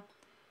Oshawa,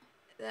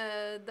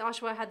 the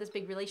Oshawa had this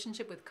big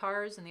relationship with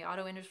cars and the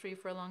auto industry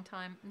for a long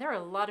time. There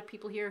are a lot of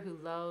people here who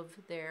love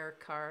their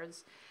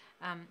cars.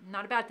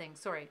 Not a bad thing,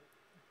 sorry.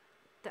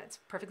 That's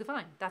perfectly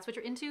fine. That's what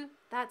you're into.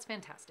 That's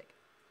fantastic.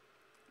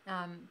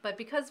 But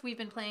because we've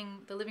been playing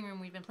the living room,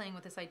 we've been playing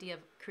with this idea of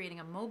creating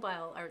a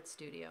mobile art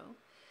studio.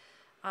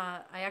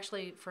 I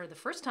actually, for the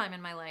first time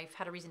in my life,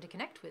 had a reason to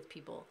connect with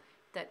people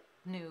that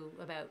knew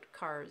about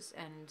cars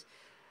and,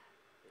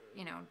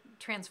 you know,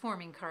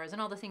 transforming cars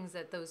and all the things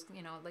that those,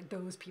 you know, like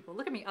those people,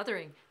 look at me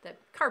othering, that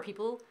car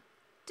people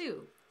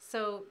do.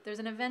 So there's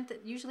an event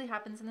that usually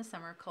happens in the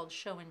summer called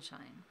Show and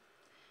Shine.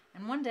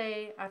 And one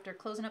day after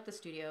closing up the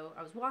studio,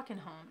 I was walking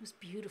home. It was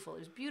beautiful. It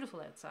was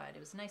beautiful outside. It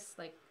was nice,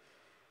 like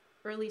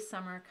early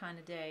summer kind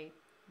of day,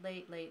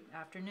 late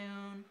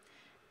afternoon.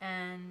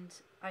 And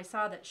I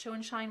saw that Show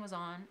and Shine was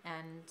on,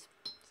 and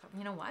thought,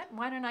 you know what?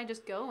 Why don't I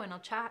just go and I'll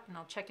chat and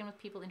I'll check in with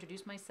people,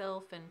 introduce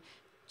myself, and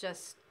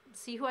just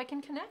see who I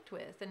can connect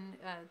with. And,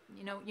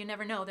 you know, you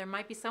never know. There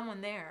might be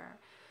someone there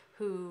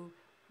who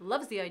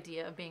loves the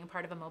idea of being a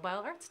part of a mobile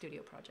art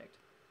studio project.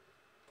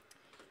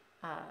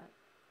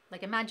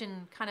 Like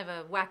imagine kind of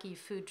a wacky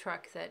food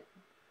truck that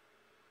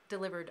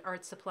delivered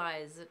art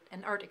supplies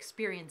and art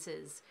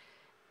experiences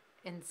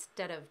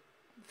instead of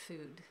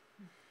food.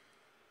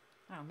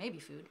 Oh, maybe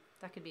food.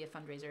 That could be a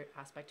fundraiser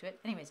aspect to it.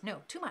 Anyways, no,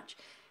 too much.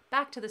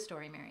 Back to the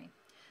story, Mary.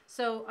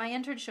 So I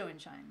entered Show and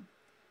Shine,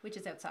 which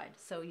is outside.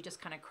 So you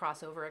just kind of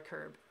cross over a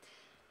curb.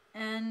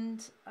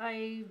 And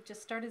I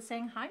just started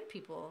saying hi to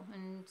people,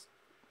 and,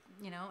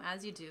 you know,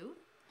 as you do.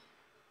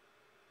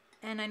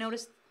 And I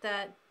noticed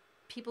that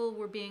people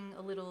were being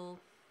a little,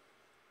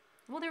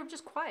 well, they were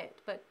just quiet,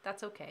 but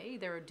that's okay.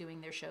 They're doing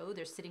their show.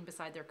 They're sitting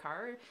beside their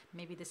car.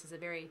 Maybe this is a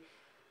very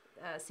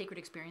sacred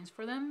experience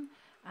for them.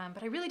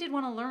 But I really did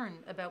want to learn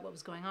about what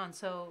was going on.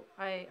 So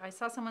I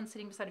saw someone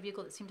sitting beside a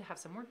vehicle that seemed to have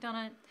some work done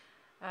on it,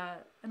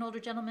 an older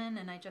gentleman,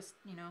 and I just,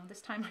 you know,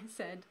 this time I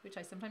said, which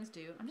I sometimes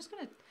do, I'm just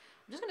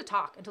gonna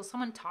talk until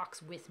someone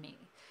talks with me.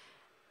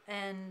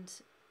 And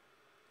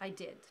I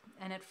did.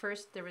 And at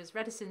first there was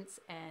reticence,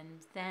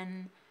 and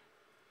then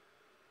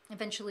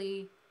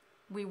eventually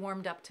we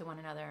warmed up to one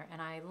another,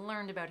 and I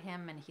learned about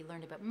him and he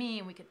learned about me,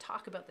 and we could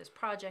talk about this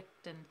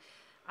project, and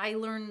I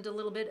learned a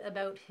little bit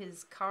about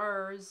his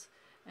cars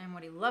and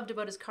what he loved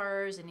about his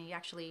cars. And he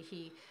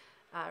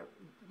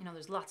you know,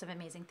 there's lots of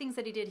amazing things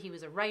that he did. He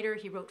was a writer.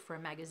 He wrote for a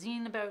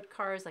magazine about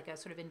cars, like a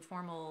sort of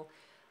informal,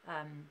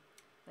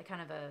 like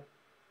kind of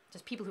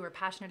just people who are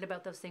passionate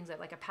about those things,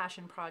 like a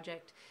passion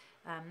project,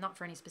 not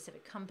for any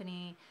specific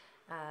company.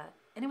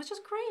 And it was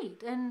just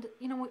great. And,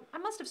 you know, I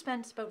must have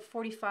spent about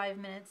 45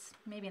 minutes,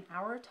 maybe an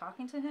hour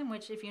talking to him,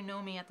 which if you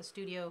know me at the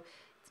studio,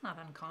 it's not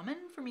uncommon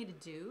for me to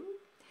do.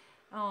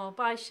 Oh,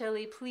 bye,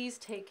 Shelley. Please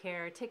take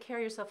care. Take care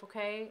of yourself,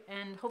 okay?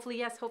 And hopefully,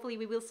 yes, hopefully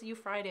we will see you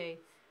Friday.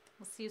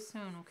 We'll see you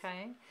soon,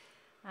 okay?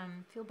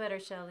 Feel better,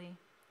 Shelley.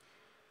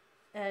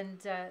 And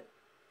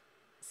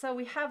so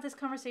we have this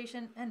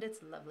conversation, and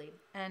it's lovely.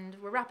 And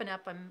we're wrapping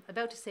up. I'm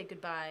about to say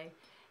goodbye.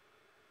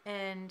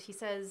 And he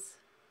says,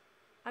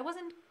 I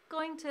wasn't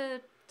going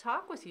to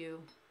talk with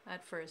you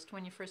at first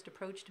when you first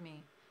approached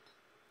me.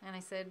 And I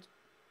said,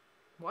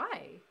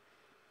 why?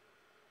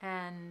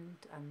 And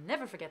I'll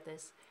never forget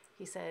this.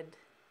 He said,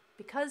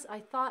 because I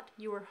thought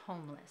you were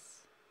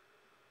homeless.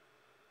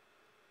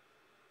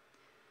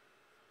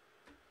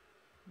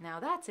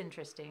 Now that's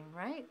interesting,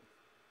 right?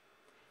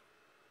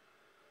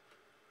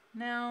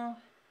 Now,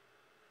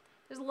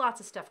 there's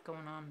lots of stuff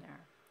going on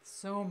there.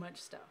 So much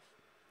stuff.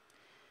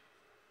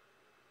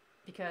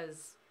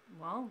 Because,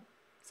 well,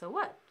 so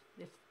what?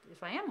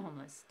 If I am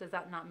homeless, does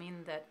that not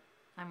mean that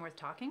I'm worth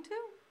talking to?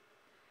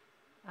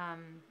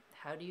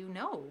 How do you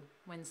know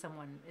when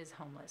someone is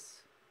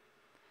homeless?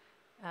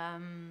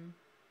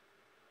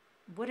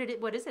 What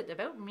is it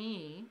about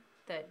me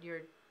that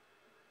you're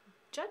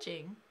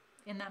judging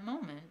in that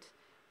moment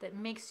that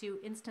makes you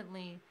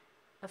instantly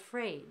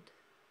afraid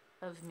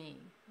of me,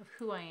 of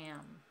who I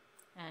am,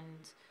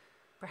 and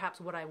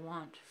perhaps what I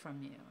want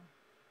from you?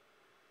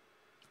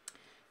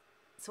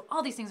 So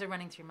all these things are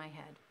running through my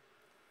head.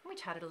 And we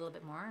chatted a little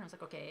bit more, and I was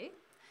like, okay,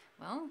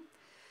 well,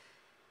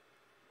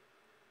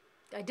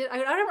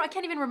 I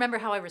can't even remember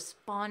how I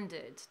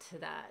responded to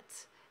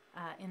that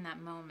in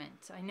that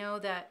moment. I know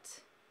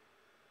that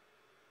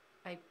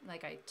I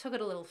took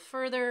it a little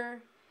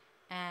further,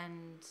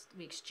 and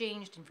we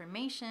exchanged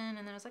information, and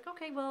then I was like,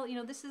 okay, well, you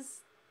know, this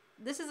is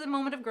a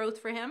moment of growth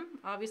for him.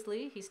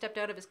 Obviously, he stepped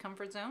out of his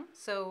comfort zone,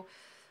 so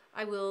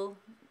I will,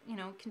 you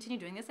know, continue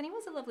doing this. And he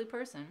was a lovely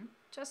person,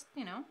 just,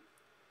 you know,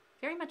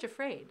 very much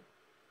afraid.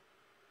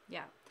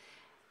 Yeah.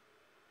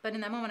 But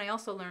in that moment, I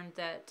also learned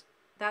that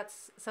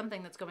that's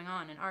something that's going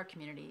on in our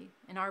community,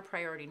 in our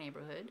priority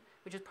neighborhood,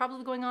 which is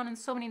probably going on in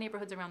so many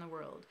neighborhoods around the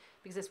world,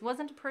 because this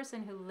wasn't a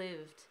person who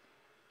lived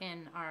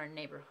in our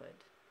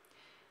neighborhood.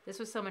 This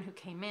was someone who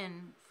came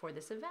in for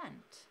this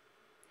event,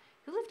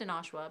 who lived in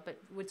Oshawa, but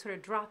would sort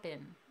of drop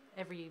in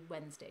every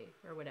Wednesday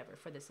or whatever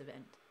for this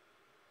event.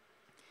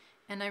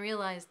 And I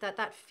realized that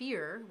that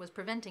fear was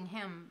preventing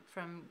him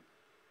from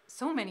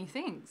so many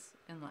things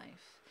in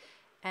life.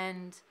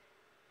 And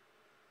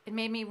it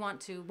made me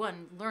want to,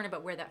 one, learn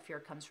about where that fear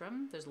comes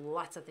from. There's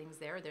lots of things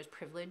there. There's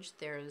privilege,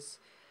 there's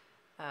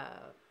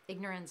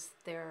ignorance,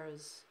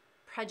 there's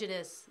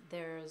prejudice,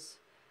 there's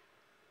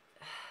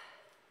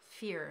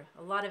fear.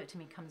 A lot of it to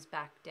me comes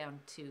back down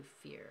to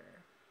fear,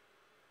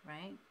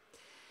 right?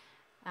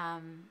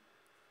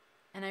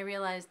 And I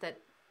realized that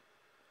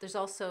there's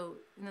also,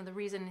 the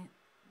reason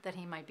that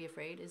he might be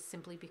afraid is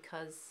simply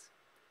because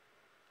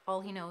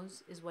all he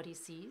knows is what he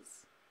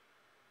sees,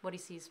 what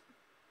is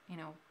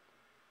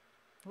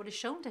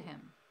shown to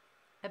him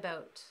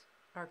about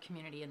our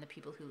community and the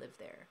people who live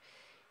there.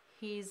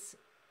 He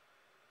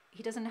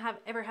doesn't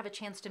ever have a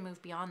chance to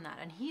move beyond that,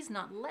 and he's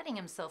not letting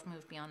himself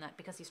move beyond that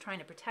because he's trying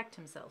to protect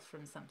himself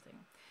from something.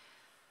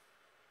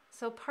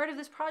 So part of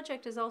this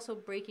project is also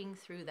breaking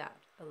through that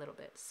a little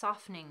bit,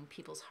 softening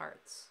people's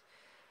hearts,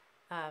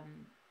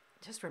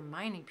 just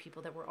reminding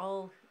people that we're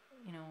all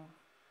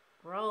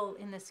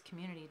in this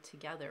community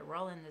together. We're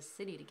all in this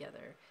city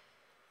together.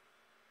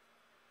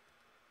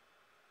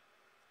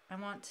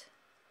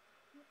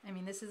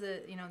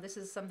 This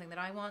is something that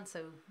I want,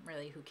 so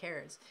really, who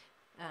cares?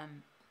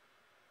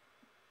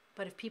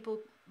 But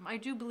I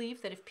do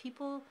believe that if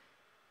people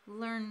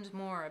learned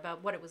more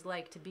about what it was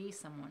like to be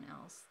someone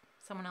else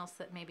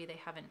that maybe they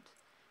haven't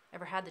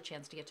ever had the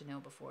chance to get to know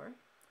before,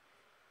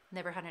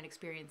 never had an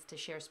experience to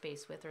share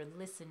space with or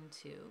listen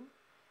to,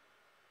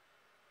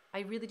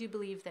 I really do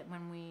believe that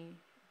when we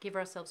give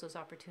ourselves those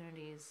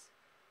opportunities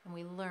and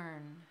we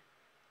learn,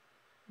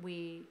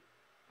 we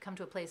come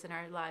to a place in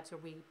our lives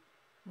where we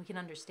can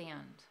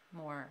understand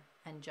more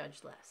and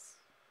judge less.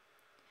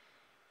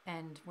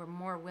 And we're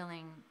more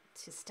willing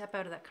to step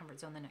out of that comfort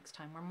zone the next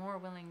time. We're more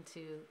willing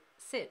to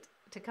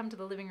come to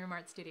the Living Room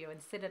Art Studio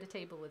and sit at a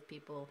table with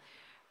people.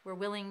 We're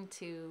willing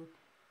to,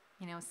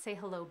 say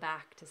hello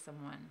back to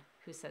someone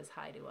who says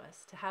hi to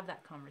us, to have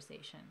that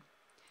conversation.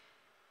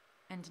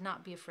 And to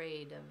not be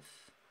afraid of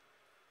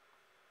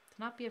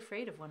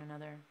one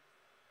another.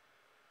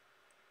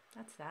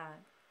 That's that.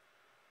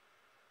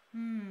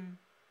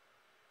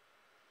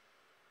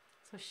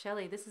 So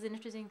Shelley, this is an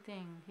interesting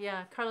thing.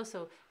 Yeah, Carlos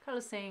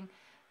saying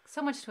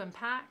so much to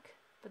unpack,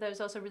 but that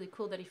was also really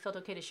cool that he felt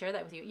okay to share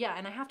that with you. Yeah,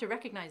 and I have to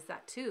recognize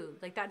that too.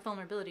 Like, that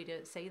vulnerability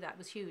to say that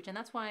was huge. And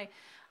that's why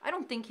I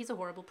don't think he's a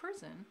horrible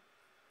person.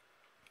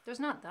 There's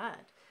not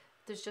that.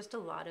 There's just a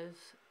lot of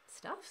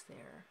stuff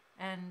there.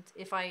 And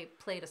if I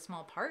played a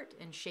small part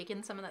in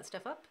shaking some of that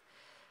stuff up,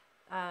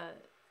 I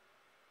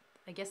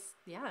guess,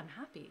 yeah, I'm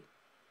happy,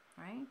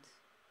 right?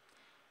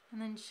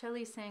 And then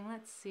Shelley saying,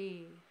 let's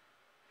see.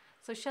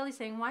 So Shelley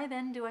saying, why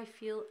then do I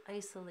feel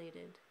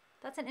isolated?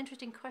 That's an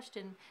interesting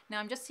question. Now,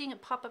 I'm just seeing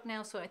it pop up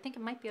now, so I think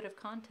it might be out of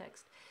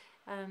context.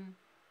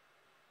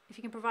 If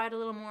you can provide a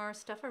little more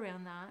stuff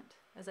around that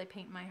as I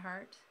paint my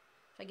heart,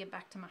 if I get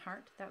back to my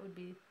heart, that would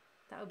be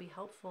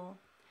helpful.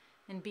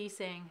 And B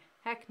saying,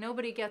 heck,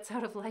 nobody gets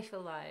out of life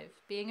alive.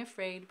 Being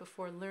afraid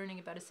before learning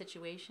about a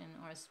situation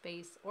or a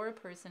space or a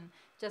person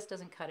just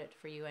doesn't cut it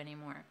for you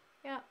anymore.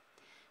 Yeah.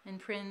 And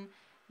Prin,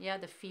 yeah,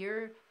 the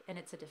fear, and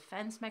it's a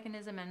defense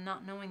mechanism, and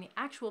not knowing the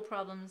actual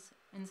problems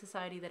in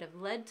society that have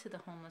led to the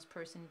homeless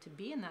person to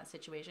be in that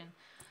situation,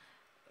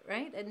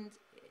 right? And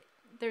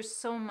there's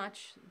so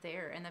much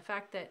there. And the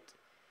fact that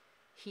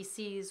he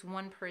sees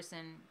one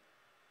person,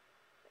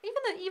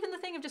 even the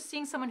thing of just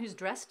seeing someone who's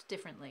dressed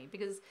differently,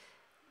 because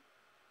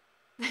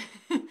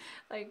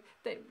like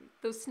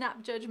those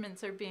snap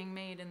judgments are being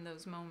made in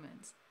those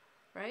moments,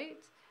 right?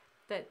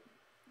 That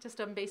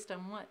just based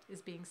on what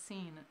is being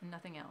seen and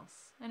nothing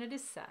else. And it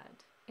is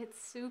sad.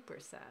 It's super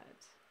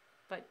sad.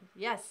 But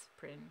yes,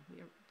 Prin,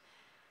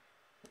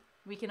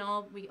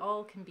 we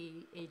all can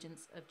be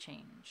agents of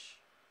change.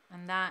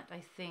 And that, I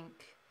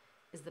think,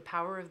 is the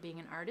power of being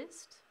an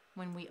artist.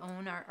 When we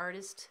own our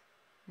artist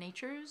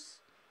natures,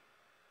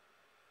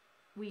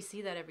 we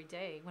see that every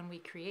day. When we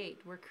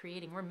create,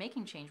 we're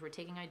making change. We're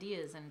taking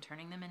ideas and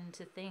turning them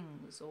into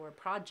things or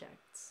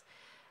projects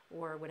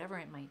or whatever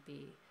it might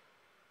be.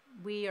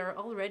 We are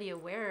already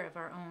aware of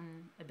our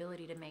own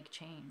ability to make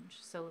change.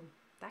 So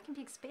that can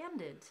be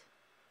expanded,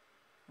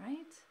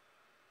 right?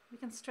 We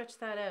can stretch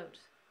that out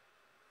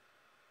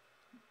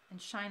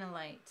and shine a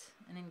light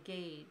and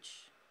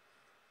engage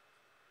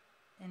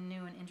in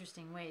new and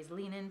interesting ways.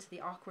 Lean into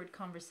the awkward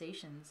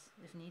conversations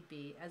if need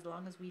be, as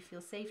long as we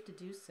feel safe to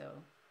do so.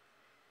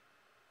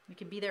 We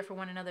can be there for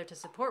one another, to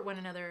support one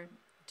another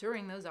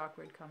during those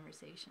awkward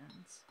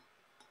conversations.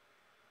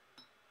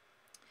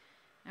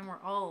 And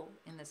we're all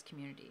in this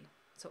community.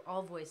 So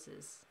all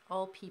voices,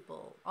 all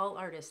people, all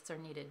artists are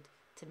needed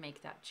to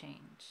make that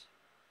change,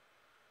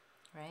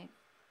 right?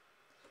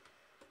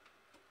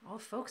 Oh,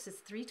 folks,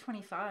 it's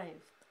 3:25.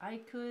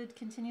 I could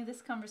continue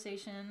this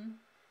conversation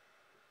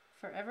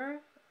forever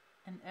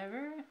and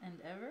ever and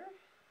ever.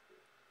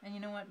 And you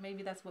know what?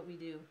 Maybe that's what we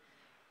do.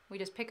 We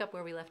just pick up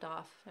where we left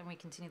off and we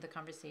continue the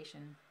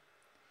conversation.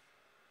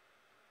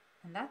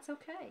 And that's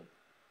okay.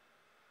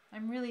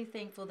 I'm really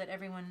thankful that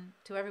everyone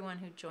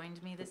who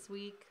joined me this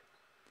week.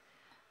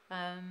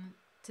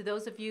 To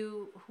those of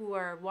you who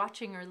are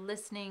watching or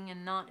listening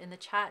and not in the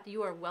chat,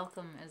 you are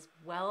welcome as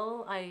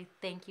well. I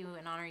thank you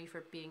and honor you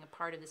for being a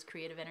part of this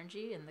creative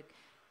energy and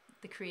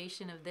the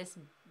creation of this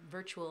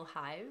virtual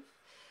hive.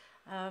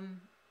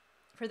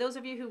 For those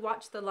of you who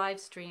watch the live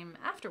stream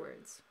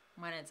afterwards,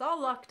 when it's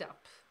all locked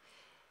up,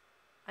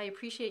 I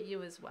appreciate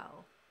you as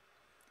well.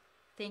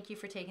 Thank you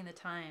for taking the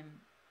time.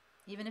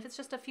 Even if it's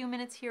just a few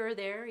minutes here or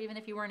there, even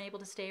if you weren't able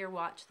to stay or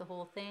watch the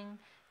whole thing,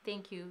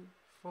 thank you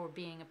for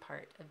being a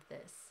part of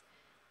this.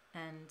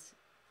 And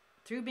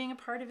through being a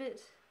part of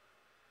it,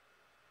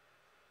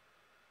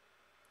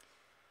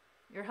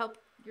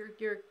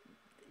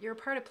 you're a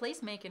part of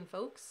placemaking,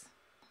 folks.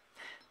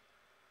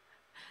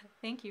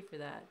 Thank you for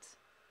that.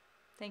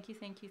 Thank you,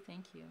 thank you,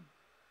 thank you.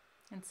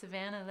 And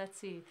Savannah, let's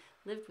see,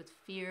 lived with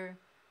fear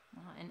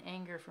and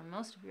anger for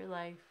most of your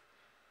life.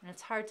 And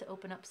it's hard to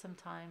open up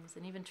sometimes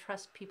and even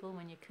trust people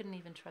when you couldn't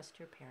even trust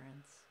your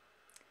parents.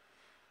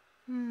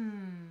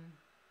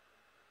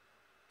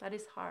 That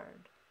is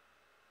hard.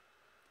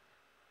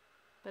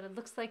 But it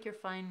looks like you're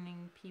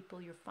finding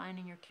people, you're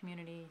finding your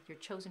community, your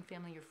chosen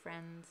family, your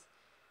friends.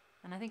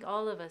 And I think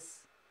all of us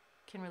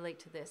can relate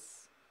to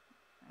this.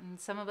 And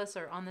some of us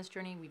are on this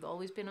journey. We've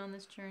always been on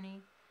this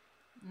journey.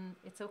 And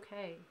it's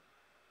okay.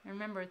 And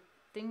remember,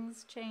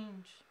 things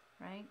change,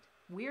 right?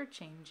 We're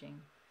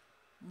changing.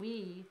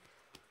 We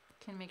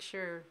can make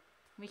sure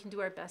we can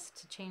do our best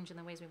to change in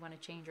the ways we want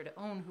to change, or to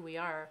own who we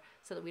are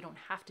so that we don't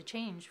have to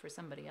change for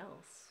somebody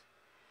else.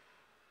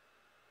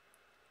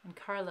 And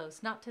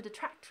Carlos, not to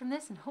detract from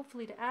this and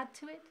hopefully to add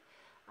to it,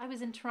 I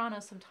was in Toronto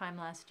sometime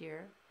last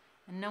year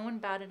and no one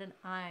batted an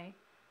eyelid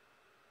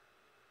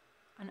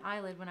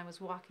when I was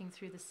walking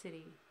through the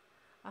city.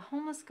 A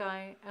homeless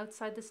guy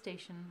outside the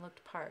station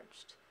looked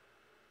parched.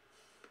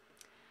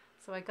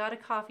 So I got a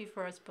coffee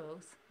for us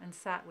both and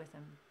sat with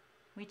him.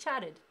 We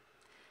chatted,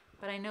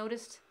 but I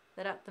noticed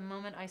that at the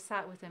moment I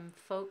sat with him,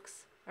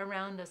 folks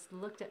around us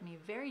looked at me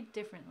very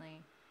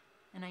differently,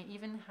 and I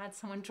even had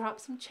someone drop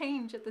some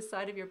change at the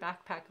side of your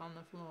backpack on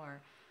the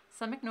floor.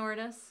 Some ignored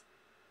us,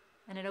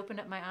 and it opened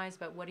up my eyes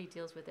about what he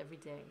deals with every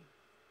day.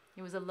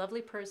 He was a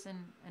lovely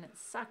person, and it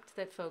sucked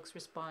that folks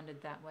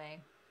responded that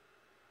way.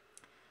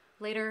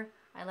 Later,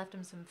 I left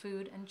him some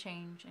food and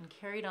change and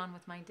carried on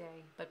with my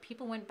day, but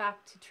people went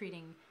back to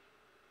treating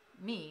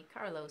me,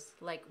 Carlos,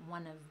 like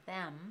one of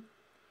them.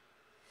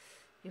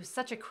 It was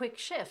such a quick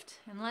shift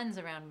in lens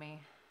around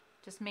me.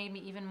 Just made me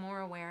even more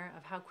aware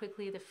of how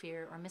quickly the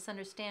fear or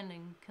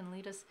misunderstanding can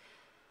lead us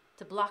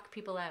to block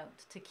people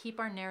out, to keep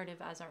our narrative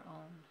as our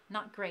own.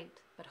 Not great,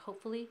 but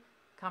hopefully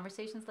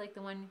conversations like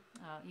the one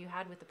you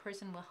had with the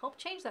person will help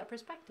change that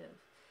perspective.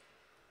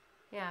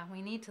 Yeah,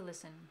 we need to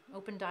listen,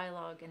 open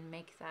dialogue, and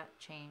make that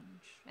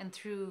change. And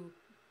through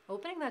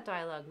opening that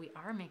dialogue, we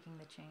are making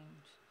the change.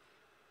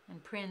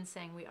 And Prince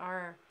saying we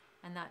are,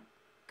 and that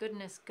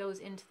goodness goes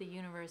into the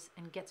universe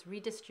and gets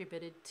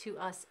redistributed to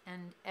us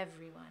and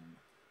everyone.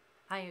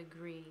 I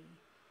agree.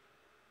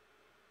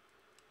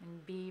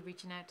 And B,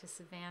 reaching out to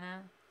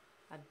Savannah.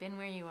 I've been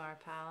where you are,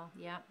 pal.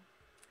 Yep.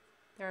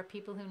 There are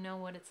people who know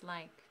what it's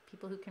like,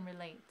 people who can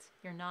relate.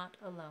 You're not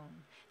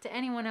alone. To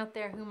anyone out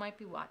there who might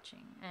be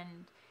watching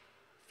and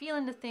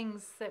feeling the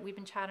things that we've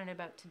been chatting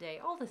about today,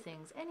 all the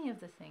things, any of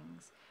the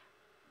things,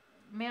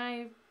 may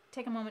I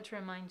take a moment to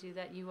remind you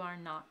that you are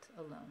not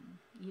alone,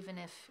 even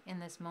if in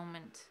this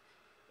moment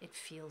it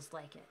feels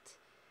like it.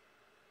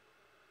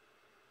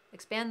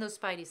 Expand those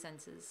spidey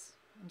senses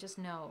and just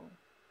know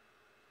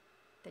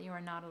that you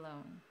are not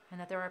alone, and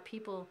that there are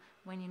people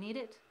when you need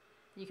it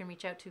that you can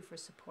reach out to for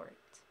support.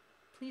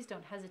 Please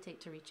don't hesitate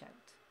to reach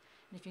out.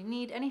 And if you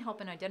need any help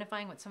in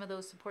identifying what some of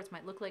those supports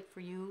might look like for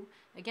you,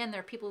 again,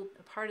 there are people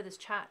a part of this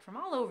chat from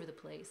all over the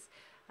place.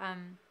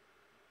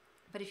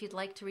 But if you'd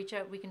like to reach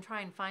out, we can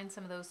try and find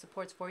some of those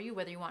supports for you,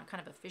 whether you want kind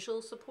of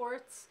official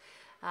supports,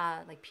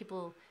 like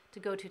people to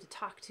go to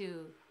talk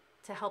to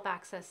help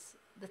access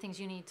the things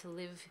you need to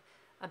live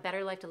a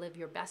better life, to live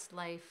your best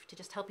life, to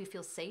just help you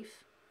feel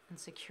safe and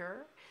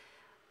secure.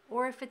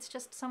 Or if it's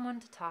just someone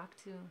to talk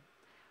to,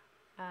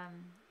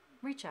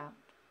 reach out.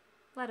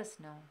 Let us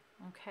know,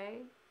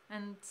 okay?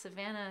 And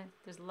Savannah,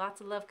 there's lots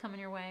of love coming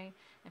your way.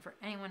 And for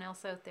anyone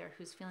else out there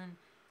who's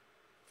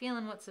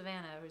feeling what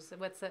Savannah, or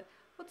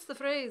what's the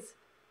phrase?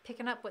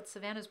 Picking up what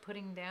Savannah's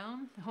putting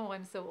down. Oh,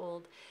 I'm so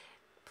old.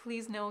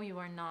 Please know you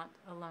are not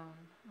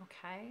alone,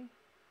 okay?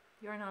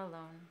 You are not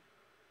alone.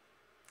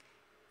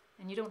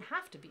 And you don't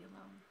have to be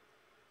alone,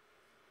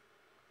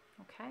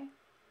 okay?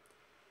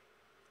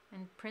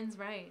 And Prin's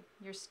right.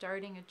 You're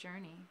starting a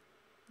journey.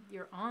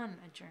 You're on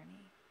a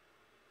journey.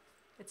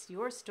 It's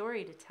your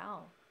story to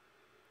tell.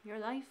 Your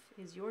life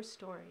is your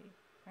story,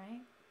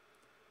 right?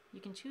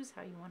 You can choose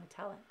how you want to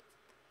tell it.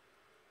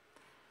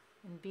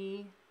 And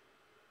be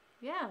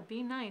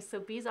nice. So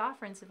B's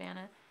offering,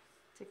 Savannah,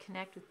 to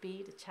connect with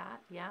B, to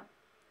chat, yeah.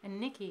 And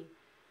Nikki.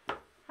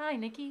 Hi,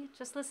 Nikki.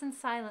 Just listen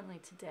silently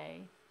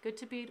today. Good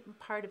to be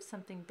part of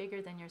something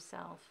bigger than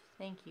yourself.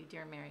 Thank you,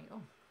 dear Mary.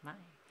 Oh, my.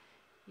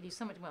 You do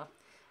so much, well,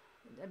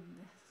 as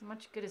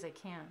much good as I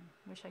can.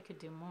 Wish I could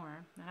do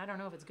more. And I don't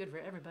know if it's good for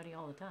everybody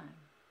all the time.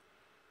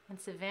 And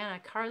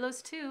Savannah,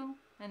 Carlos too,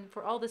 and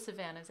for all the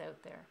Savannahs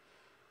out there.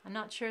 I'm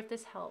not sure if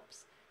this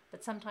helps,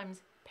 but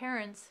sometimes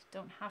parents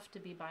don't have to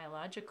be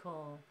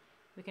biological.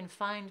 We can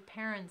find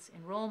parents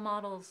in role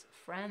models,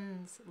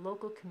 friends,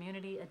 local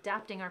community,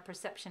 adapting our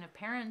perception of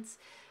parents.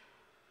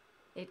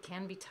 It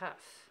can be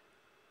tough.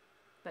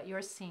 but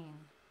you're seen.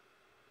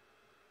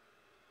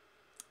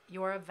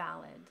 You are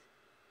valid.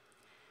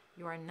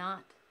 You are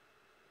not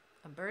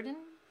a burden,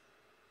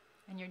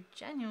 and you're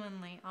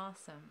genuinely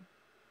awesome.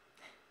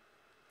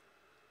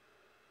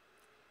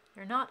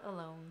 You're not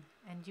alone,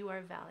 and you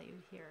are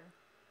valued here.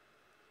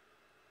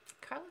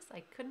 Carlos,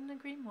 I couldn't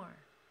agree more.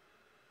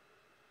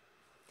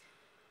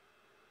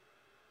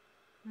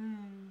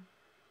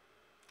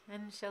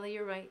 And Shelley,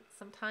 you're right.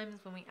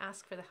 Sometimes when we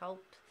ask for the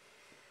help,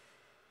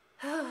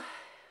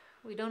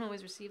 we don't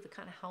always receive the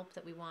kind of help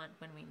that we want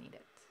when we need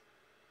it.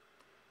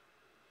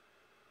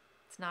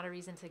 It's not a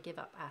reason to give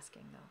up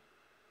asking, though.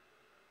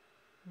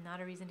 Not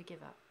a reason to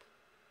give up,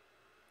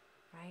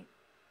 right?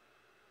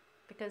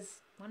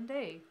 Because one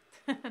day,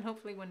 and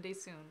hopefully one day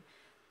soon,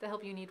 the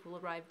help you need will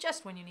arrive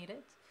just when you need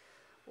it.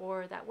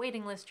 Or that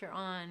waiting list you're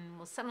on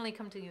will suddenly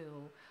come to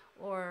you.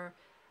 Or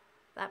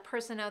that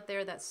person out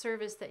there, that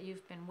service that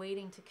you've been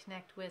waiting to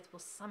connect with will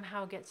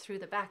somehow get through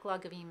the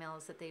backlog of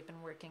emails that they've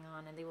been working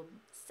on, and they will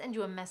send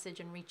you a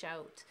message and reach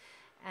out,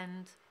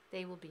 and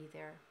they will be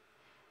there.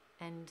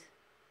 And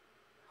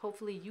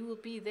hopefully you will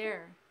be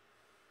there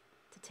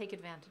to take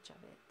advantage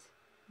of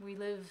it. We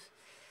live,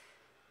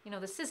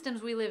 the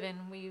systems we live in,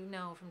 we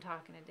know from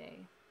talking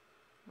today,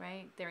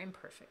 right? They're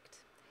imperfect.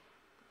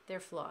 They're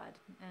flawed.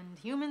 And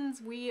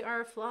humans, we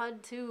are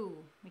flawed too.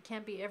 We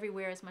can't be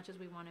everywhere as much as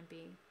we want to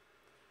be.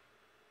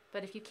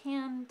 But if you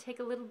can,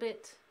 take a little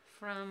bit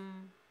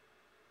from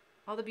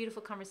all the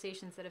beautiful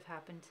conversations that have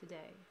happened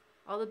today,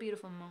 all the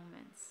beautiful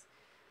moments,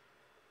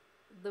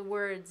 the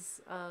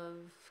words of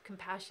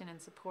compassion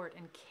and support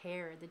and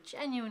care, the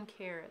genuine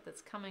care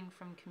that's coming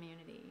from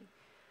community.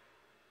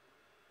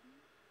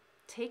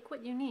 Take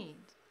what you need.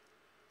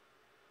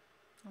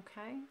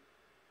 Okay?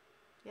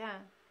 Yeah.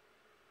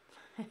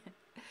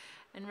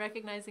 And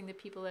recognizing the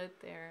people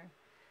out there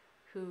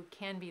who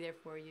can be there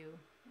for you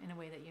in a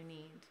way that you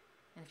need.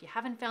 And if you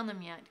haven't found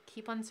them yet,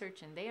 keep on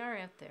searching. They are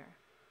out there,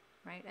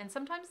 right? And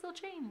sometimes they'll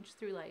change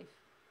through life,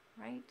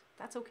 right?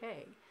 That's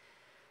okay.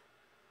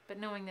 But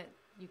knowing that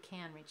you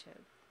can reach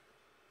out,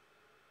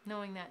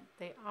 knowing that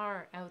they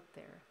are out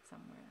there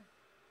somewhere,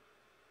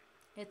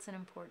 it's an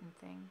important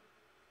thing.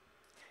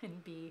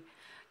 And B,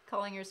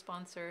 calling your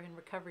sponsor and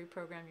recovery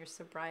program your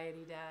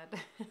sobriety dad.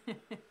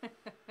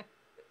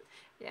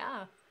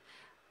 Yeah.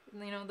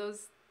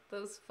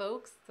 Those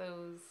folks,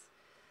 the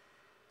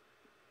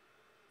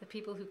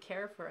people who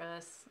care for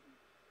us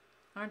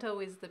aren't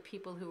always the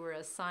people who were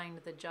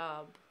assigned the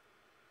job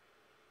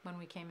when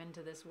we came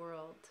into this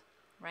world,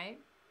 right?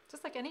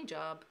 Just like any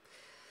job.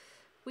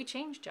 We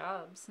change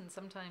jobs, and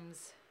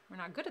sometimes we're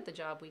not good at the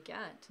job we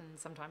get, and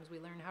sometimes we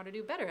learn how to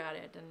do better at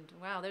it. And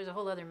wow, there's a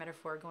whole other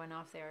metaphor going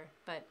off there.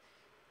 But,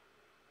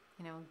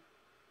 it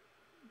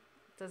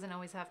doesn't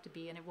always have to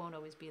be, and it won't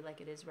always be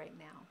like it is right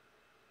now.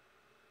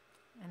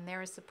 And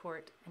there is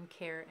support and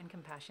care and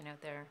compassion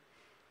out there.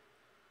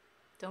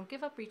 Don't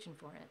give up reaching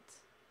for it.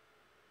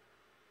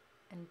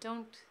 And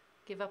don't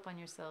give up on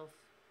yourself,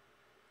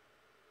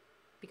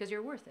 because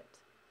you're worth it.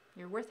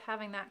 You're worth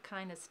having that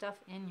kind of stuff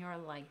in your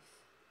life,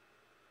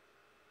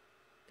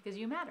 because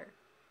you matter.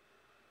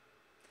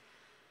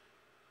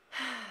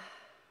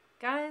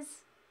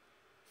 Guys,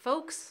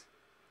 folks,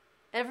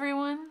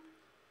 everyone,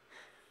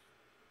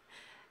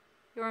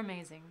 you're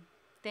amazing.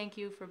 Thank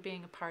you for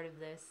being a part of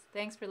this.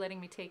 Thanks for letting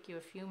me take you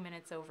a few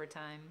minutes over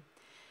time.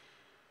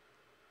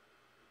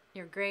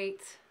 You're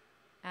great.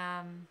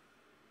 I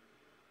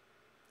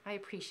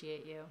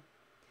appreciate you.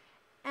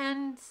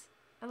 And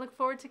I look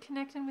forward to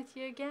connecting with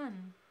you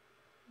again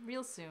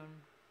real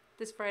soon.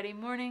 This Friday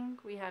morning,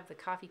 we have the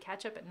coffee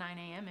catch-up at 9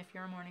 a.m. if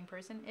you're a morning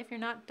person. If you're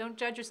not, don't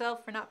judge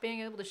yourself for not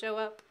being able to show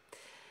up.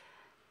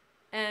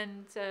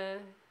 And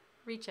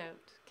reach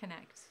out,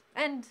 connect.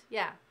 And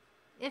yeah,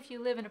 if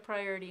you live in a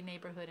priority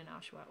neighborhood in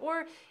Oshawa,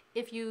 or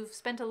if you've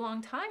spent a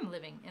long time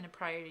living in a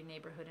priority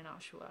neighborhood in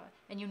Oshawa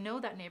and you know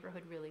that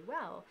neighborhood really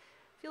well,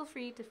 feel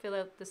free to fill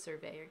out the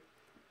survey.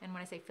 And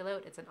when I say fill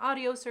out, it's an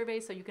audio survey,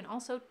 so you can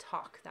also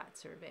talk that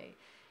survey.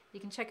 You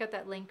can check out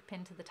that link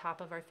pinned to the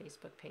top of our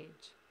Facebook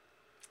page.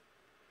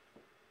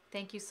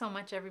 Thank you so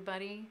much,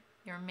 everybody.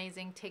 You're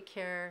amazing. Take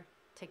care.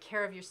 Take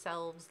care of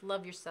yourselves.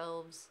 Love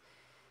yourselves.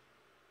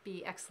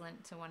 Be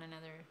excellent to one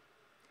another.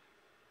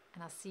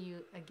 And I'll see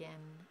you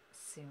again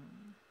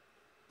soon.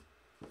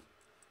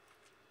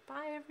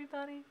 Bye,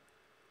 everybody.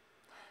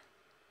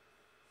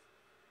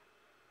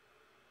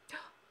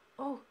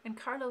 Oh, and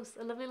Carlos,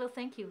 a lovely little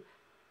thank you.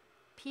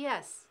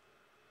 P.S.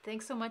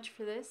 Thanks so much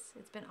for this.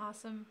 It's been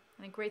awesome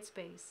and a great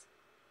space.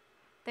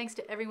 Thanks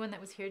to everyone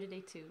that was here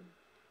today, too.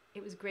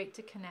 It was great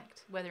to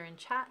connect, whether in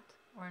chat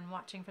or in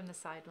watching from the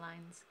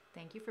sidelines.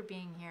 Thank you for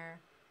being here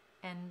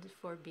and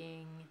for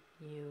being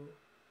you.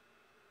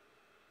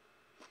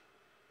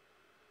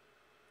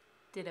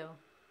 Ditto.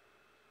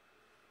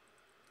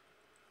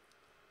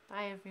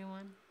 Bye,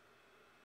 everyone.